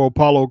apologist for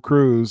Apollo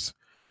Crews,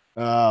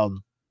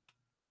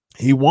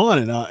 he won,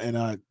 and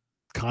I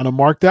kind of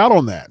marked out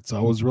on that, so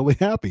I was really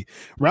happy.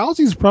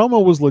 Rousey's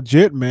promo was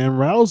legit, man.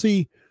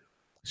 Rousey,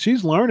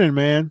 she's learning,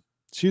 man.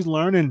 She's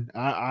learning.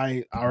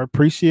 I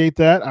appreciate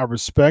that. I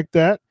respect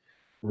that.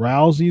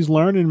 Rousey's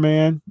learning,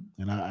 man,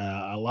 and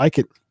I like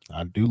it.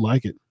 I do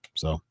like it.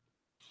 So,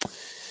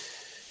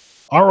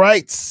 all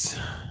right.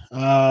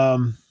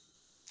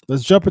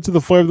 Let's jump into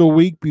the flavor of the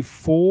week.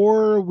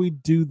 Before we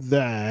do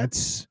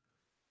that,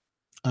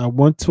 I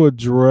want to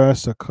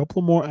address a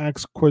couple more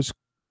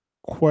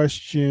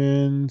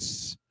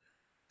questions.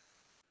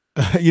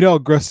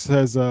 Gress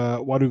says,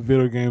 why do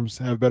video games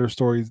have better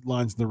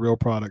storylines than the real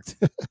product?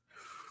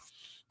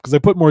 Because they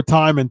put more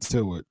time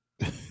into it.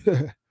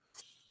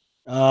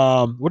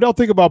 What do y'all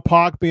think about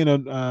Pac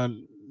being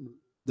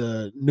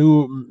the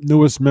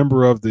newest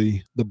member of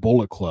the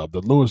Bullet Club,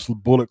 the newest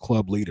Bullet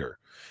Club leader?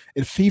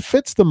 If he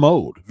fits the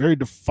mold, very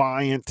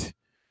defiant,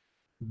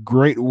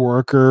 great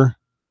worker.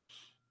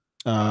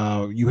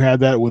 You had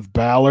that with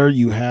Balor.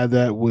 You had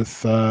that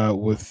with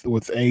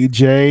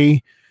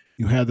AJ.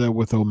 You had that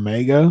with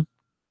Omega.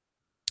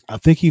 I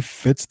think he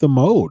fits the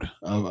mold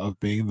of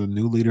being the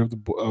new leader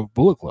of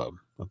Bullet Club.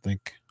 I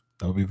think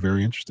that would be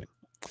very interesting.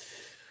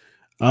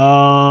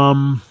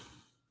 There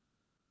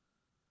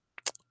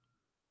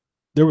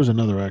was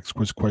another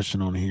X-Quiz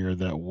question on here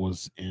that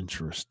was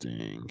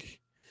interesting.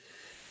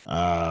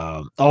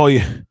 Oh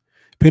yeah,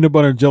 peanut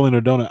butter and jelly in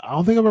a donut. I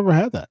don't think I've ever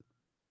had that.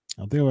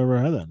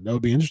 That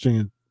would be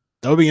interesting.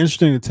 That would be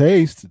interesting to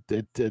taste.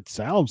 It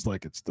sounds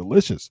like it's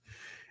delicious.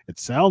 It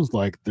sounds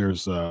like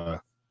there's a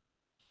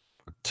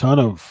ton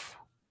of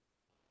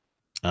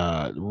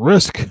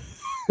risk.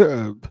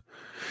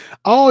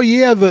 Oh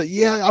yeah,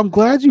 I'm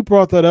glad you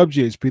brought that up,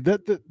 GHP.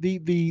 That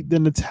the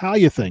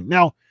Natalia thing.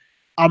 Now,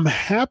 I'm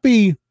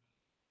happy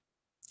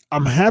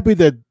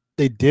that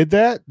they did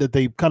that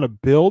they kind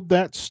of build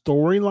that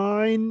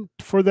storyline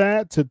for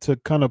that to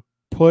kind of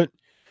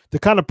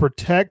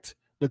protect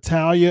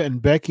Natalia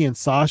and Becky and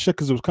Sasha,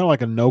 because it was kind of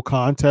like a no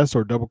contest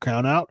or a double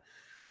count out.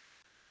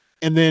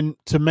 And then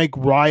to make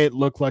Riot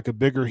look like a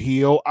bigger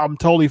heel, I'm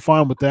totally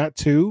fine with that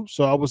too.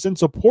 So I was in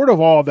support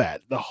of all that.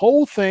 The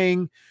whole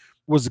thing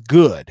was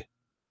good.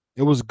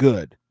 It was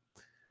good.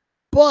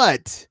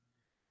 But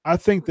I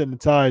think that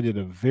Natalia did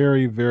a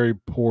very, very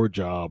poor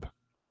job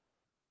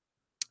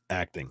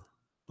acting,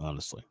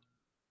 honestly.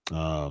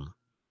 I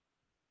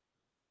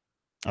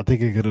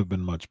think it could have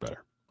been much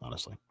better,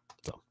 honestly.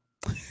 So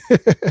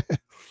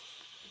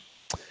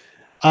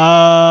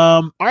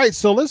all right,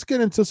 so let's get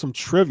into some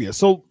trivia.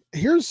 So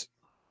here's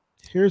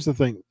the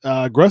thing.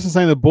 Gress is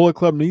saying the Bullet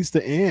Club needs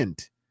to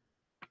end.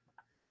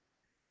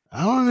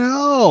 I don't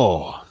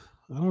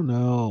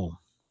know.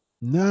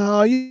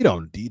 No, you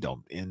don't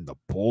end the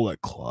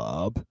Bullet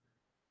Club.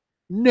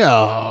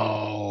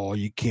 No,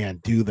 you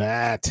can't do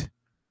that.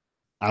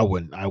 I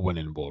wouldn't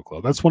end Bullet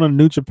Club. That's one of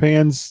New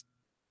Japan's,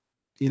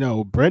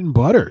 bread and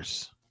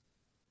butters.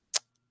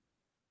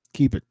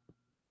 Keep it.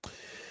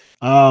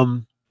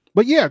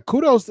 But yeah,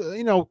 kudos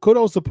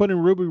to putting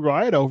Ruby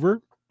Riott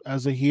over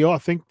as a heel. I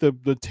think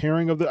the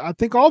tearing of I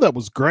think all that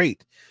was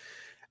great.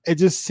 It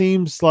just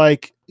seems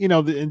like,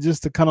 and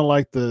just to kind of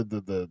like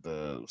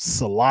the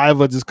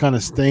saliva just kind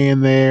of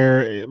staying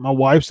there. My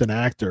wife's an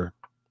actress,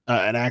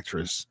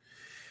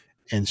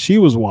 and she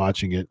was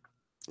watching it.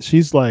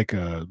 She's like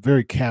a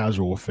very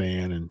casual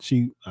fan, and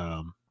she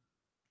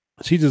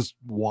just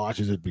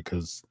watches it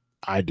because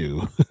I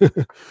do.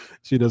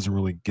 She doesn't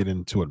really get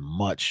into it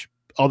much,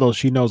 although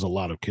she knows a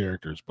lot of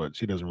characters, but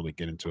she doesn't really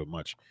get into it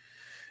much.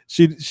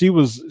 She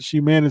was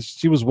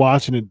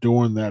watching it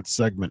during that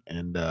segment,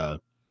 and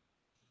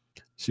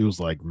she was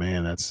like,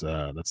 "Man, that's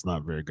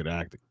not very good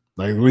acting."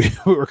 Like we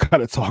were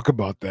kind of talking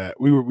about that.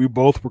 We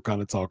both were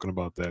kind of talking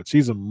about that.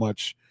 She's a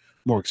much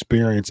more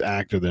experienced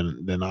actor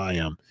than I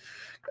am.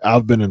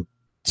 I've been in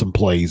some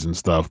plays and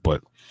stuff,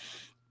 but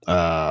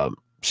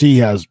she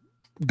has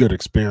good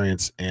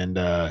experience,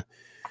 and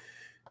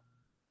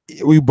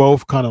we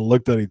both kind of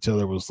looked at each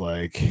other, was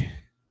like,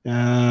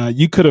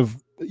 you could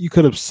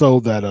have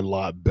sold that a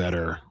lot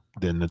better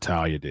than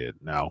Natalia did.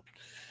 Now,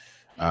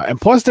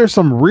 and plus there's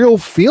some real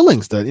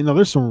feelings that,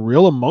 there's some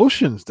real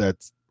emotions that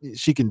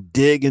she can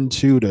dig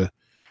into to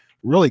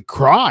really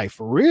cry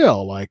for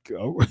real. Like,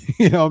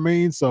 you know what I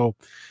mean? So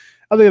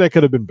I think that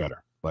could have been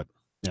better, but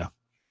yeah,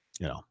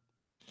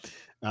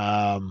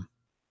 I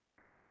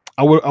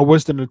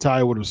wish that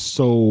Natalia would have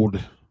sold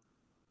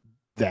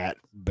that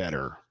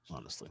better,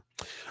 honestly.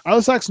 All right,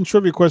 let's ask some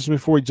trivia questions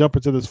before we jump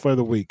into this Flavor of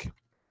the Week.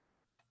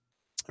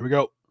 Here we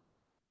go.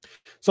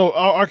 So,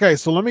 okay,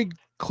 so let me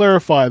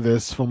clarify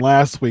this from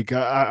last week.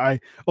 I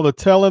on the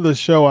tail end of the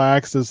show, I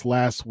asked this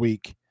last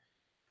week,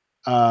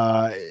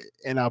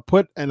 and I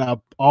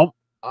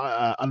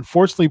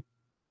unfortunately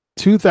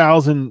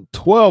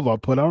 2012 I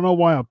don't know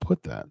why I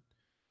put that.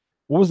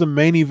 What was the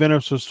main event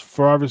of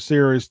Survivor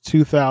Series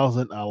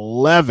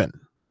 2011?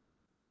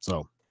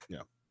 So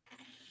yeah,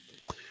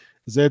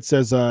 Zed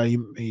says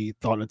he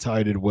thought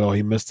Natalya did well.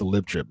 He missed the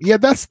lip trip. Yeah,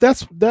 that's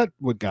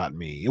what got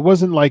me. It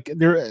wasn't like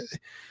there.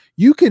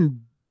 You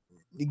can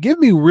give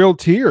me real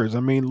tears. I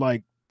mean,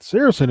 like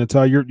seriously,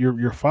 Natalya,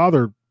 your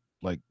father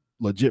like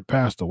legit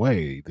passed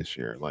away this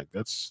year. Like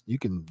that's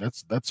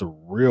a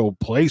real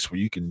place where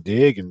you can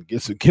dig and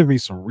give me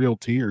some real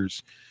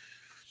tears.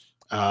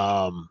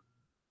 Like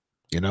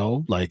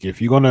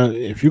if you're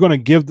gonna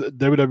give the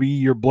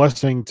WWE your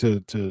blessing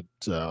to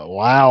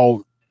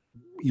allow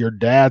your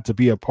dad to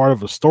be a part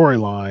of a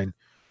storyline,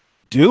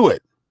 do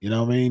it. You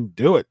know what I mean?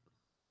 Do it.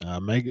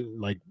 Make it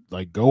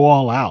like go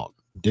all out.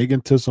 Dig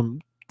into some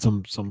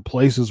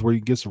places where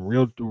you get some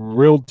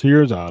real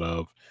tears out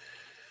of.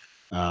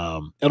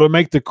 It'll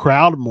make the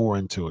crowd more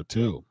into it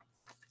too.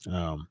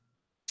 Did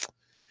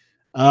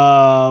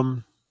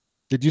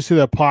you see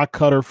that pot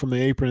cutter from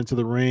the apron into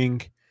the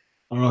ring?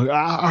 I don't know.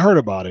 I heard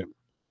about it.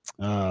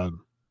 Send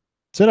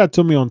that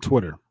to me on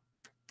Twitter.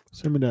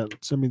 Send me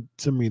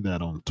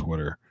that on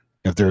Twitter.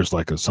 If there's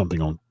like something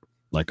on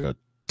like a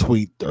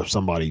tweet or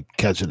somebody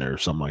catching it or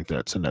something like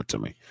that, send that to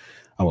me.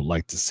 I would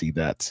like to see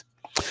that.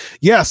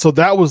 Yeah, so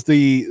that was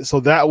the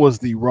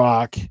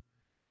Rock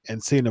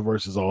and Cena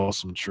versus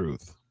Awesome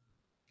Truth.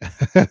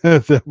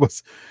 That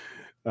was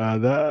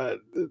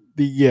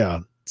yeah.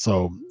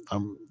 So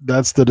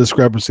that's the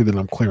discrepancy that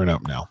I'm clearing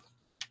up now.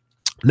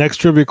 Next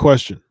trivia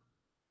question.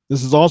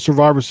 This is all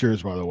Survivor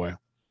Series, by the way.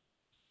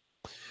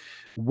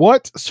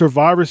 What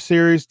Survivor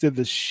Series did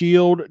the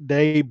Shield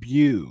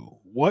debut?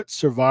 What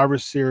Survivor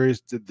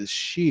Series did the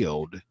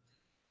Shield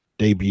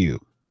debut?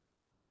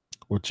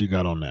 What you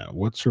got on that?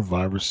 What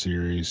Survivor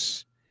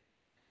Series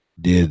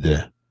did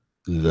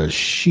the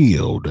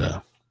Shield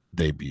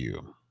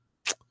debut?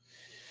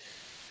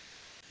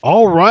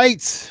 All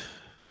right,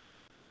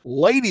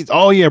 ladies.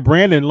 Oh yeah,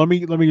 Brandon. Let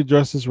me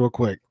address this real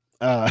quick.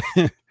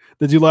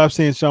 Did you laugh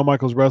seeing Shawn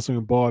Michaels wrestling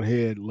with bald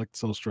head? Looked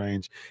so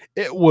strange.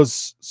 It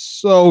was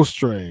so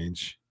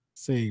strange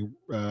seeing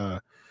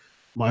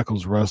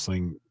Michaels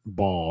wrestling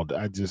bald.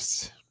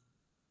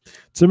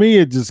 To me,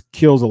 it just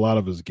kills a lot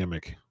of his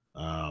gimmick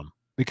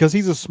because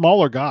he's a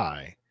smaller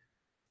guy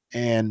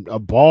and a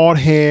bald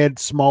head,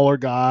 smaller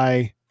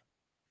guy.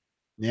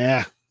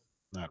 Yeah,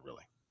 not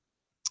really.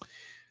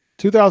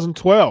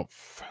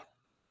 2012.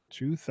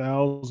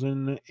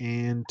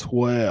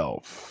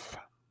 2012.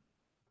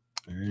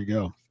 There you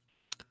go.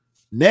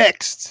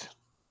 Next.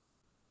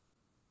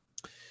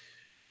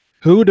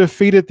 Who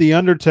defeated The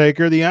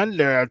Undertaker? The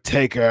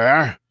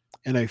Undertaker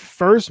in a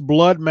first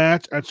blood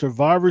match at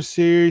Survivor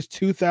Series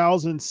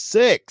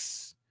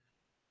 2006.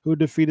 Who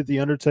defeated The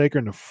Undertaker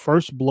in the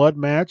first blood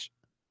match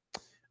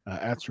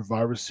at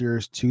Survivor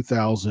Series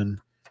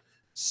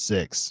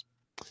 2006?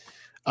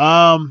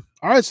 All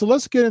right, so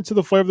let's get into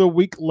the Flavor of the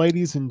Week,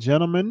 ladies and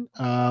gentlemen.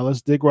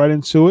 Let's dig right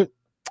into it.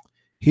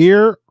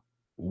 Here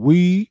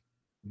we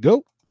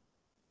go.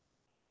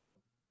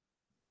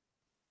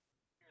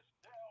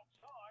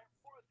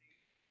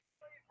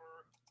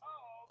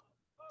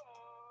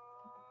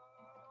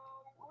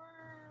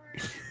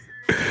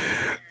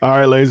 All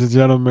right, ladies and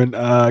gentlemen.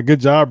 Good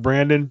job,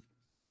 Brandon.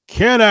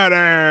 Canada.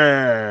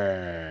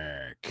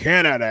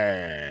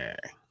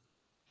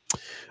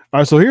 All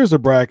right, so here's the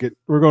bracket.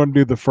 We're going to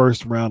do the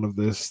first round of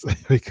this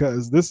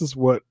because this is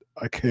what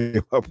I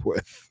came up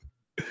with.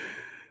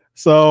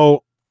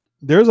 So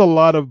there's a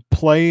lot of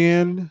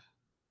play-in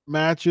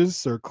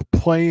matches or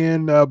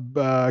play-in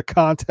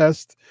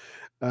contest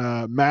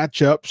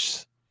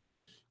matchups.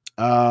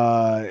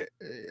 I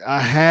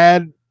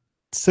had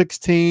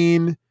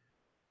 16,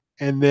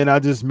 and then I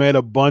just made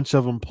a bunch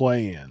of them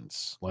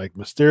play-ins, like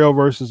Mysterio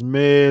versus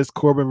Miz,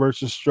 Corbin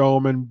versus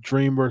Strowman,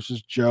 Dream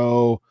versus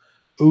Joe,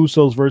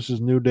 Usos versus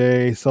New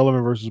Day,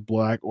 Sullivan versus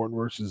Black, Orton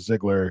versus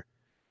Ziggler,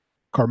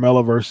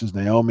 Carmella versus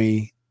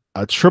Naomi,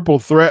 a triple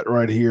threat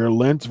right here,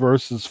 Lynch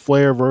versus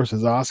Flair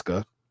versus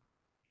Asuka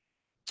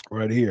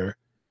right here,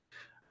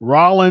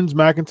 Rollins,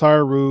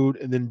 McIntyre, Rude,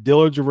 and then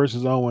Dillinger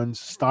versus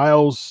Owens,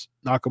 Styles,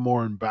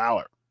 Nakamura, and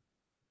Balor.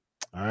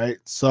 All right,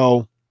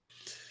 so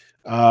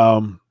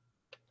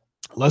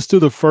let's do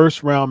the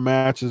first round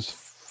matches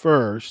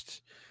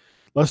first.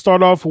 Let's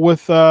start off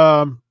with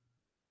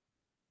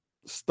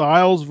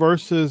Styles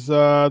versus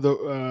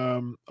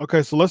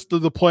okay, so let's do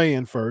the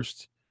play-in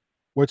first,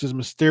 which is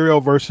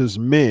Mysterio versus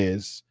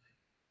Miz.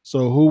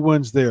 So who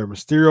wins there,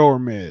 Mysterio or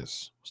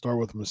Miz? Start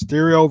with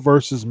Mysterio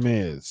versus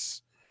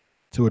Miz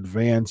to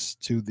advance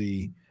to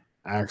the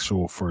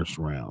actual first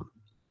round.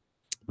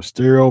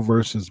 Mysterio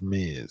versus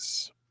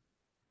Miz.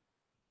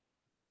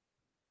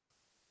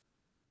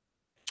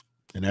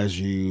 And as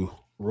you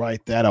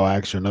write that. I'll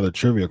ask you another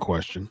trivia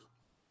question.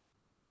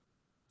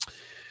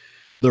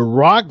 The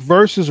Rock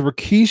versus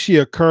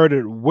Rikishi occurred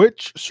at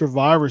which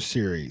Survivor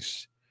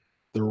Series?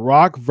 The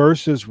Rock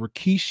versus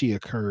Rikishi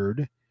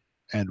occurred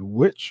at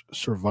which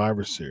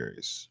Survivor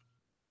Series?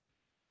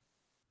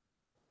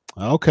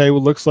 Okay,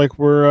 well, looks like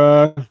we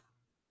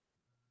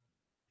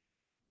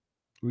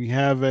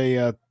have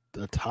a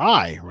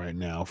tie right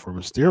now for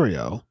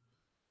Mysterio.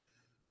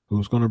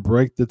 Who's going to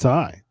break the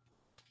tie?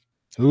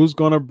 Who's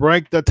going to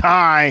break the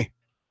tie?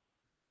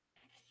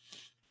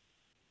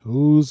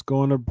 Who's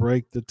going to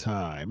break the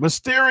tie?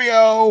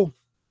 Mysterio.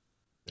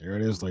 There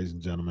it is, ladies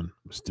and gentlemen.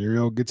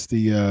 Mysterio gets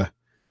the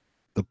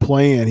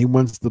play-in. He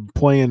wins the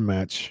play-in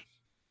match.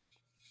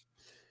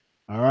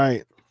 All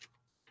right.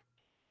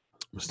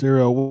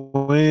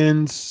 Mysterio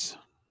wins.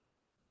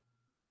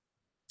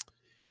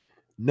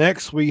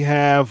 Next, we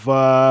have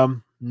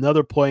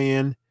another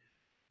play-in.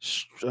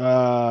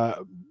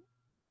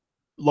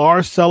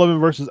 Lars Sullivan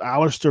versus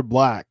Aleister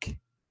Black.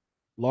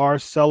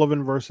 Lars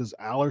Sullivan versus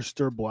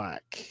Aleister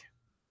Black.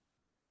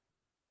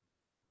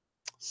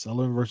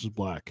 Sullivan versus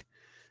Black.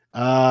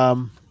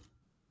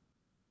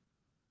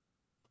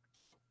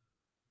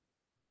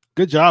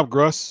 Good job,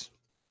 Gruss.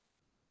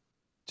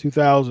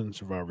 2000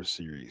 Survivor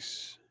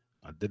Series.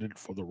 I did it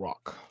for The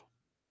Rock.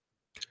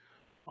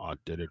 I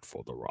did it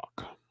for The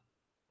Rock.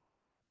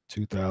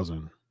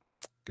 2000.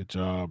 Good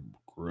job,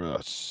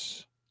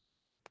 Gruss.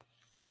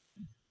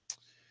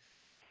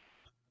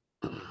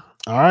 All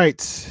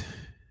right.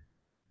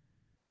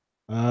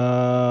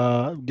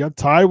 Got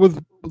tied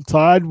with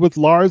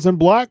Lars and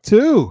Black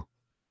too.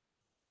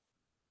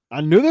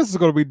 I knew this was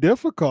going to be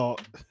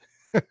difficult.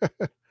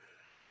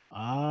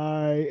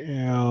 I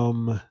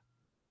am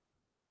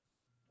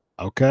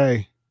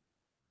okay.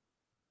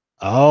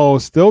 Oh,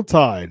 still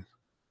tied.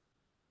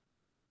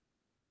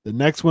 The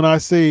next one I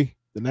see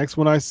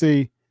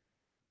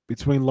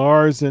between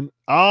Lars and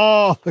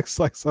looks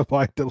like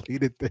somebody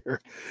deleted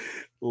their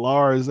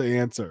Lars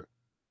answer.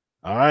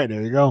 All right,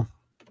 there you go.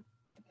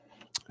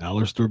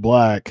 Aleister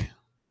Black.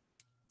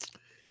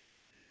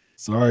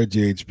 Sorry,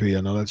 GHP.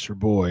 I know that's your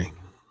boy,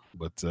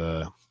 but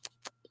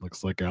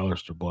looks like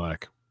Aleister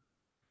Black.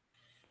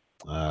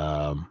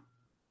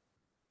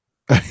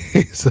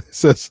 He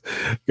says,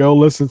 go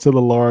listen to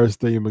the Lars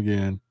theme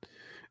again.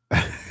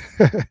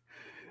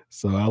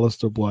 So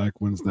Aleister Black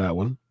wins that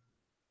one.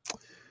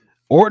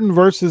 Orton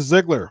versus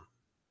Ziggler.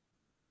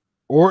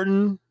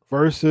 Orton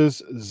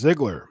versus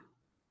Ziggler.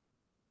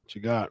 What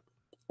you got?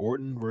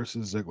 Orton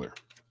versus Ziggler.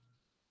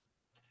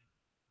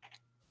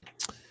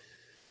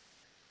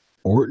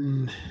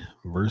 Orton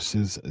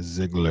versus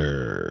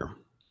Ziggler.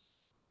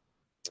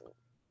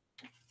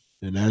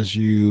 And as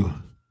you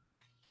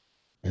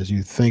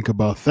think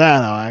about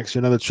that, I'll ask you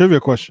another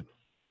trivia question.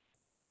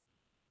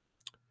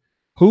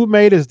 Who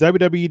made his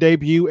WWE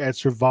debut at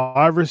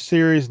Survivor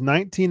Series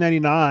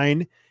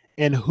 1999,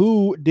 and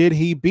who did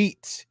he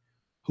beat?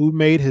 Who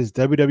made his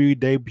WWE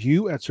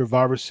debut at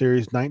Survivor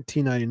Series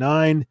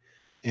 1999,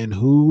 and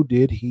who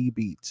did he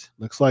beat?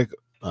 Looks like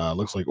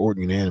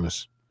Orton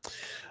unanimous.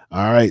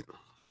 All right.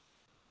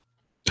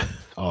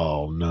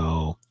 Oh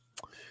no.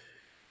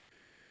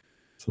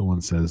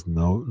 Someone says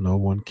no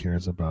one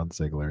cares about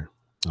Ziggler.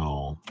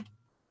 Oh.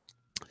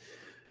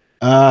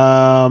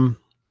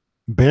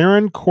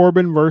 Baron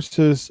Corbin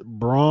versus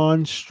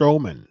Braun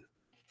Strowman.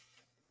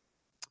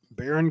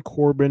 Baron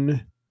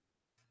Corbin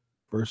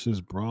versus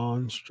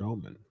Braun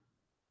Strowman.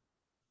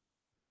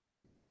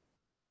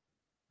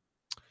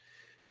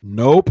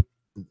 Nope.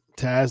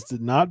 Taz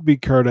did not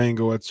beat Kurt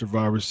Angle at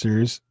Survivor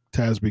Series.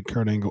 Taz beat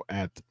Kurt Angle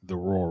at the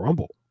Royal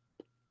Rumble.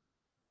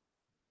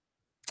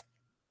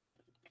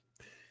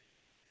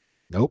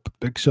 Nope.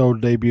 Big Show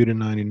debuted in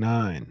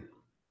 99.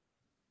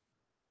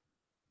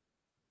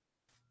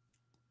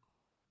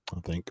 I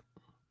think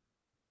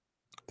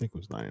it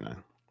was 99.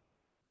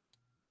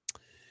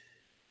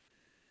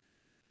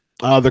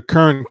 The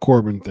current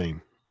Corbin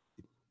thing.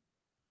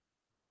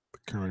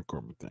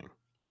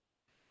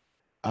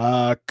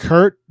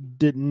 Kurt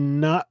did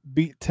not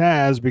beat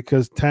Taz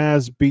because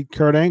Taz beat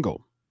Kurt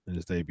Angle in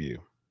his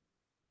debut.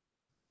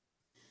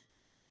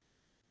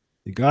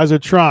 You guys are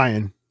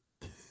trying.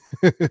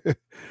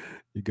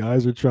 You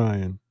guys are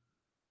trying.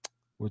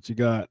 What you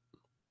got?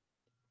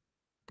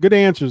 Good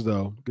answers,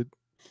 though. Good.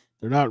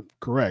 They're not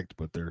correct,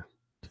 but they're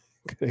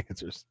good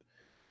answers.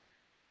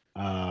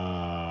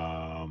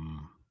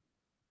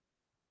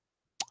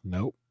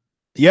 Nope.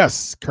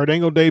 Yes, Kurt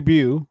Angle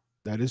debut.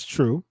 That is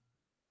true.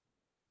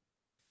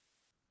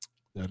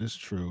 That is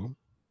true.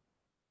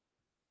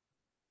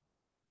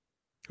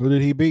 Who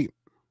did he beat?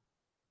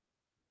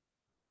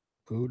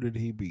 Who did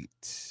he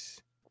beat?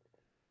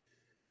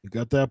 You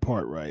got that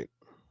part right.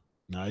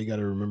 Now you got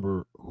to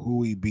remember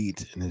who he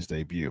beat in his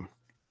debut.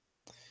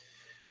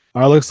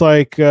 All right, looks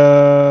like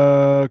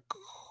Braun.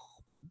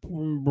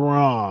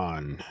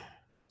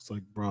 It's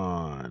like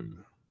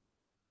Braun.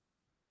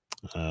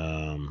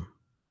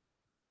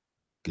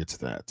 Gets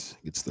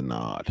the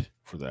nod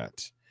for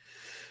that.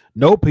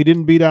 Nope, he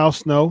didn't beat Al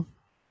Snow.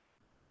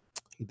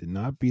 He did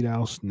not beat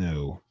Al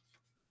Snow.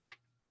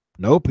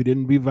 Nope, he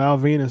didn't beat Val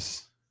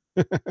Venus.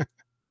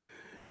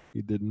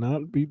 He did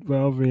not beat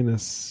Val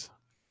Venus.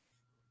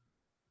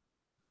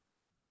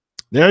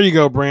 There you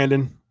go,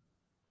 Brandon.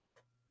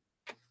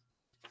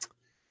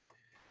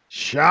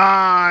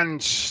 Shawn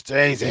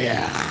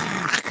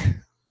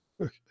Stasiak.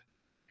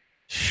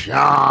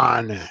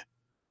 Shawn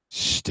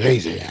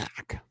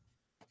Stasiak.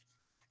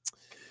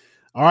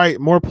 All right,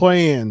 more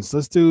play-ins.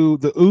 Let's do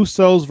the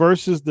Usos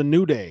versus the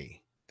New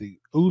Day. The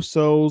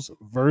Usos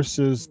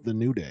versus the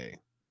New Day.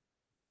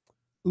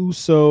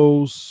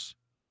 Usos,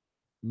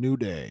 New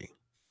Day.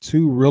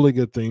 Two really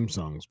good theme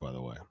songs, by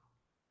the way.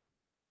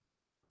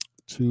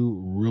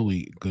 Two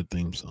really good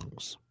theme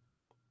songs.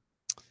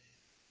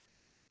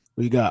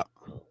 What you got?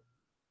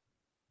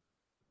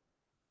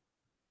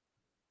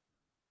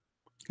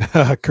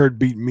 Kurt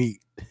beat Meat.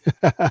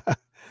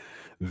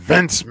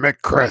 Vince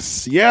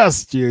McChris.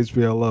 Yes,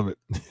 GHP, I love it.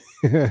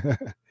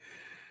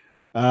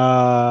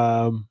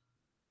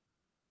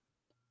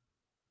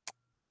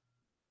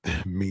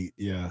 Meat,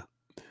 yeah.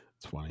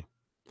 It's funny.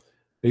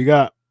 What you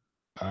got?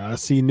 I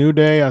see New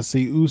Day. I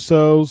see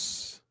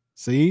Usos.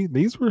 See,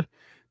 these are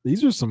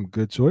some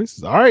good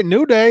choices. All right,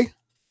 New Day.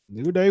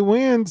 New Day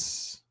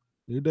wins.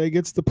 New Day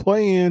gets to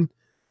play in.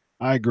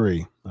 I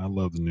agree. I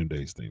love the New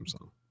Day's theme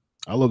song.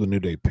 I love the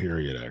New Day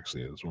period,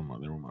 actually. They're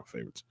one of my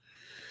favorites.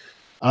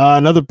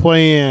 Another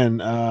play-in.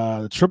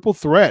 Triple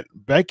threat.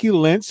 Becky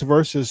Lynch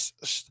versus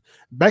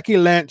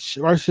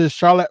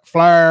Charlotte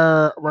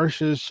Flair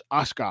versus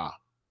Asuka.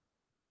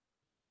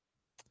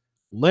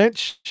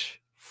 Lynch,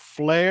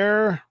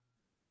 Flair,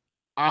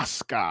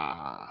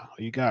 Asuka.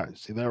 You got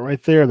see that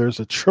right there?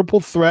 There's a triple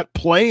threat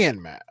play-in,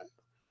 Matt.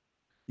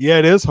 Yeah,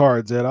 it is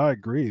hard, Zed. I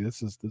agree.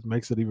 This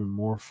makes it even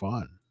more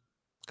fun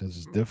because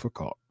it's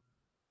difficult.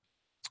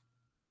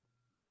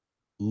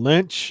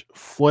 Lynch,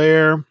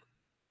 Flair,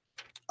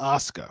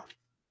 Asuka.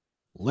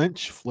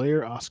 Lynch,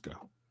 Flair, Asuka.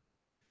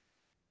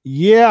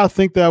 Yeah, I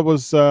think that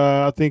was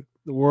I think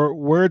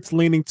where it's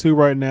leaning to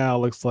right now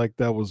looks like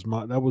that was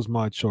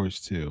my choice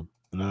too.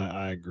 And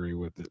I agree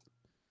with it.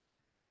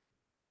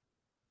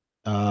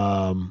 Yep.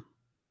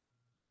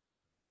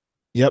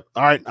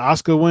 All right,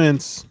 Asuka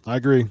wins. I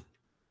agree.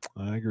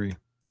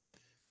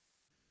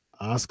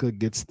 Asuka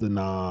gets the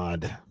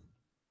nod.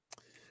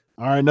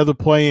 All right, another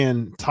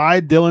play-in.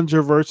 Ty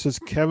Dillinger versus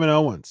Kevin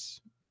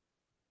Owens.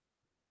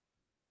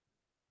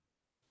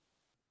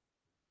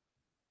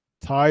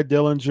 Ty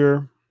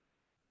Dillinger,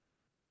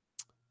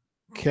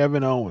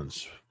 Kevin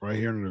Owens, right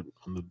here on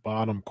the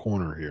bottom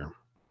corner here.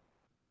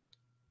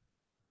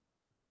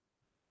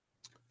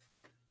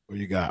 What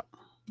you got?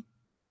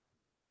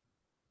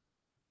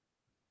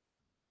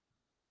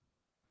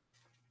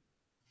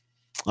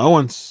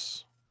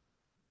 Owens.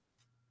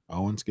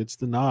 Owens gets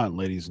the nod,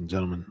 ladies and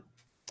gentlemen.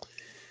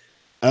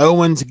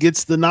 Owens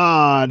gets the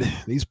nod.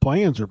 These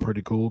play-ins are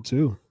pretty cool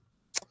too.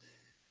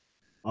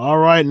 All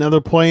right,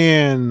 another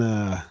play-in.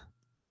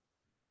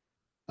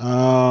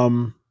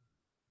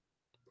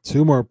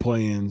 Two more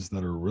play-ins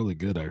that are really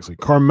good, actually.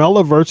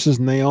 Carmella versus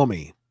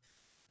Naomi.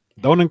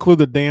 Don't include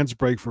the dance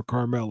break for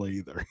Carmella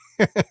either.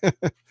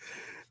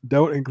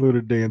 Don't include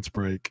a dance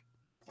break.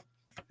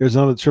 Here's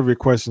another trivia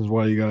questions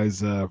while you guys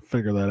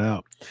figure that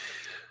out.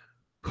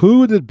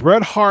 Who did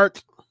Bret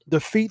Hart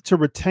defeat to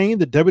retain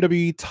the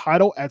WWE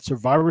title at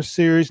Survivor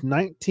Series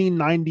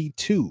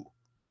 1992?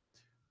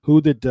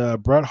 Who did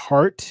Bret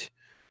Hart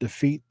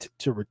defeat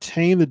to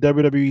retain the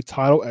WWE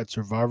title at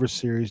Survivor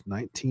Series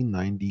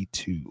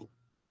 1992?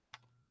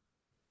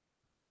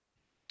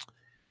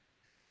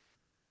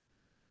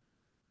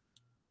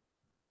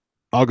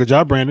 Oh, good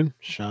job, Brandon.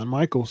 Shawn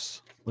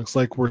Michaels. Looks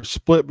like we're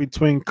split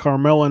between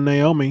Carmella and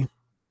Naomi.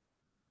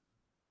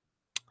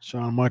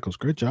 Shawn Michaels,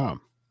 great job.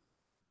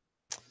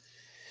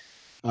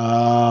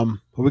 What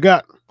we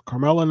got?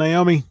 Carmella and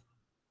Naomi.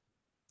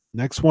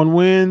 Next one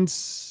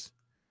wins.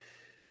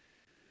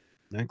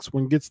 Next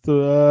one gets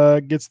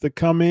to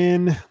come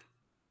in.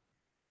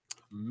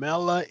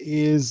 Mella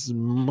is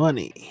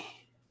money.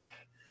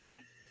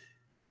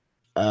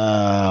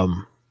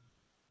 All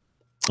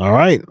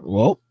right.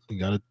 Well, we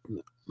got it.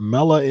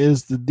 Mella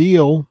is the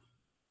deal.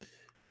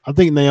 I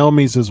think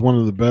Naomi's is one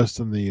of the best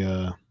in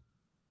the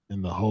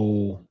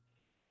whole.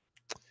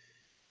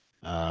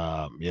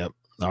 Yep.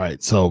 All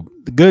right. So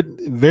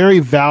good, very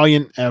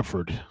valiant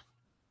effort.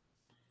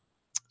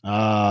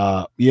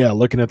 Yeah,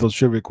 looking at those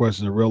trivia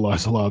questions, I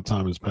realized a lot of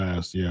time has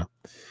passed. Yeah.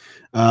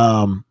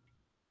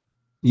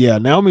 Yeah,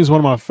 Naomi's one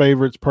of my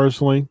favorites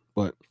personally,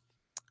 but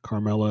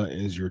Carmella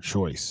is your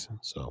choice.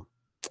 So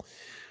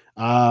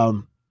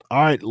all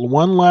right,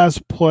 one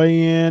last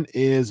play-in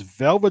is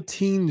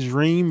Velveteen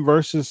Dream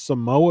versus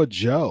Samoa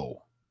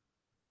Joe.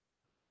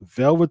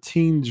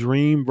 Velveteen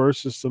Dream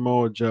versus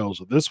Samoa Joe.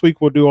 So this week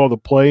we'll do all the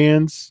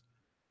play-ins.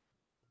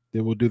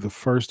 Then we'll do the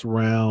first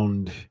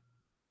round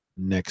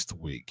next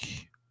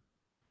week.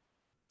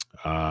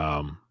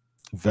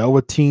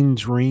 Velveteen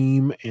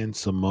Dream and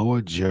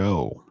Samoa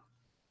Joe.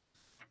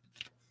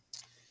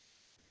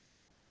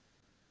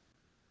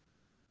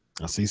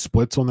 I see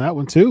splits on that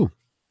one too.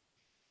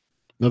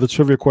 Another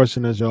trivia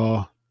question as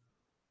y'all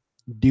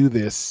do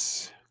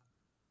this.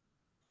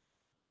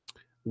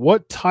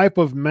 What type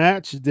of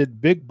match did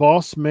Big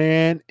Boss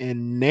Man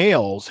and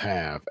Nails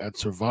have at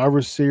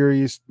Survivor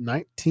Series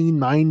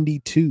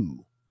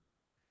 1992?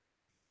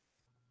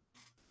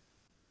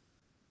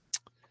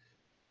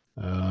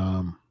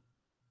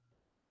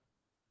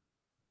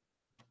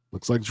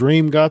 Looks like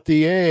Dream got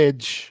the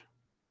edge.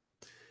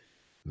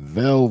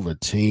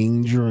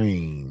 Velveteen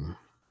Dream.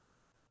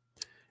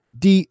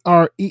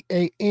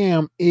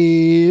 DREAM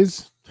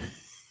is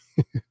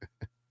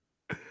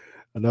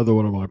another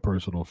one of my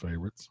personal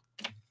favorites.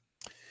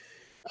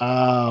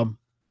 All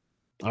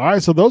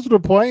right, so those are the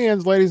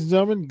plans, ladies and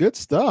gentlemen. Good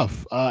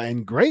stuff.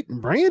 And great.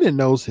 And Brandon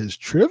knows his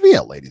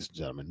trivia, ladies and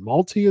gentlemen.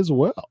 Multi as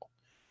well.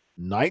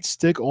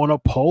 Nightstick on a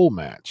pole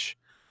match.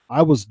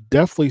 I was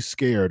definitely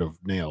scared of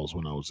Nails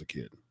when I was a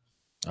kid.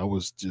 I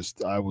was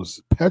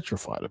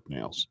petrified of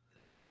Nails.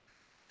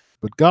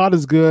 But God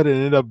is good and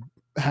ended up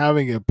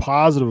having a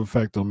positive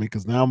effect on me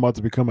because now I'm about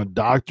to become a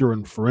doctor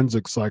in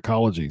forensic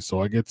psychology.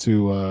 So I get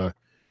to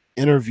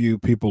interview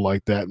people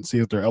like that and see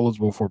if they're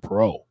eligible for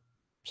parole.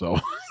 So,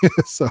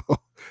 so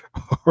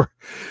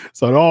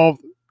it all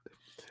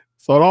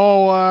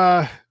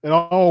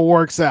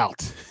works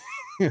out.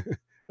 It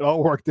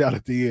all worked out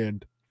at the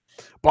end.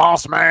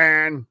 Boss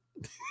man.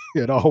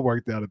 It all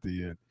worked out at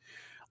the end.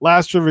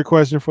 Last trivia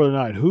question for the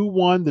night. Who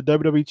won the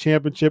WWE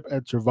Championship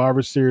at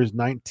Survivor Series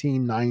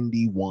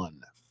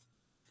 1991?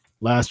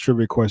 Last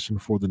trivia question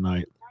for the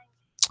night.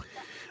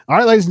 All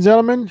right, ladies and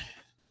gentlemen,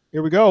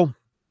 here we go.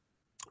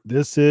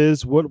 This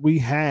is what we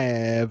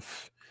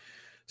have.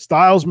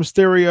 Styles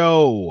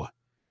Mysterio,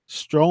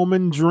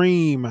 Strowman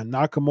Dream,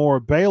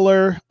 Nakamura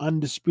Baylor,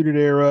 Undisputed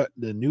Era,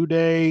 The New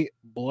Day,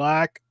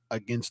 Black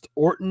against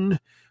Orton,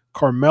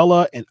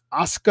 Carmella and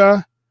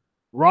Asuka,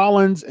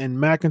 Rollins and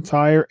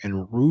McIntyre,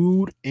 and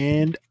Rude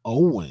and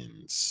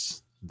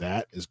Owens.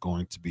 That is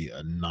going to be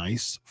a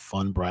nice,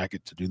 fun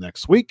bracket to do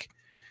next week.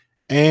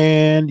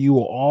 And you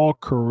will all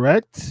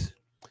correct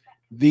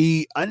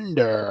The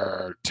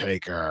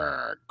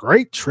Undertaker.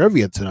 Great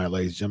trivia tonight,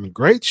 ladies and gentlemen.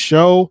 Great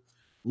show.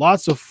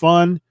 Lots of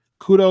fun.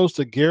 Kudos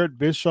to Garett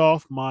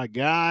Bischoff, my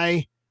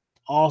guy.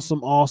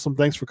 Awesome, awesome.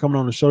 Thanks for coming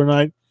on the show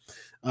tonight.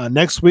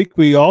 Next week,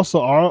 we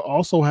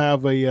also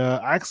have I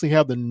actually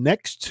have the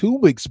next 2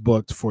 weeks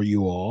booked for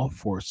you all.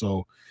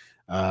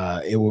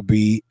 It will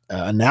be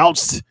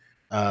announced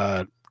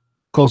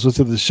closer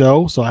to the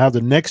show. So I have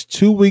the next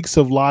 2 weeks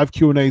of live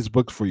Q&As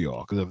booked for you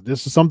all. Because if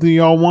this is something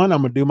y'all want,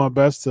 I'm gonna do my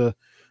best to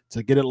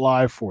get it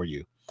live for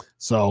you.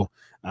 So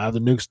I have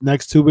the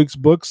next 2 weeks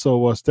booked.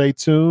 So stay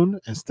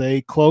tuned and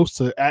stay close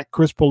to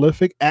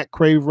 @ChrisProlific,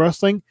 @Crave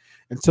Wrestling.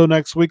 Until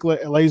next week,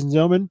 ladies and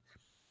gentlemen.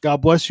 God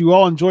bless you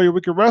all. Enjoy your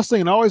wicked wrestling.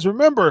 And always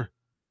remember,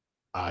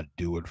 I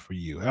do it for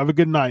you. Have a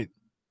good night.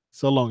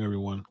 So long,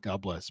 everyone.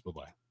 God bless.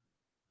 Bye-bye.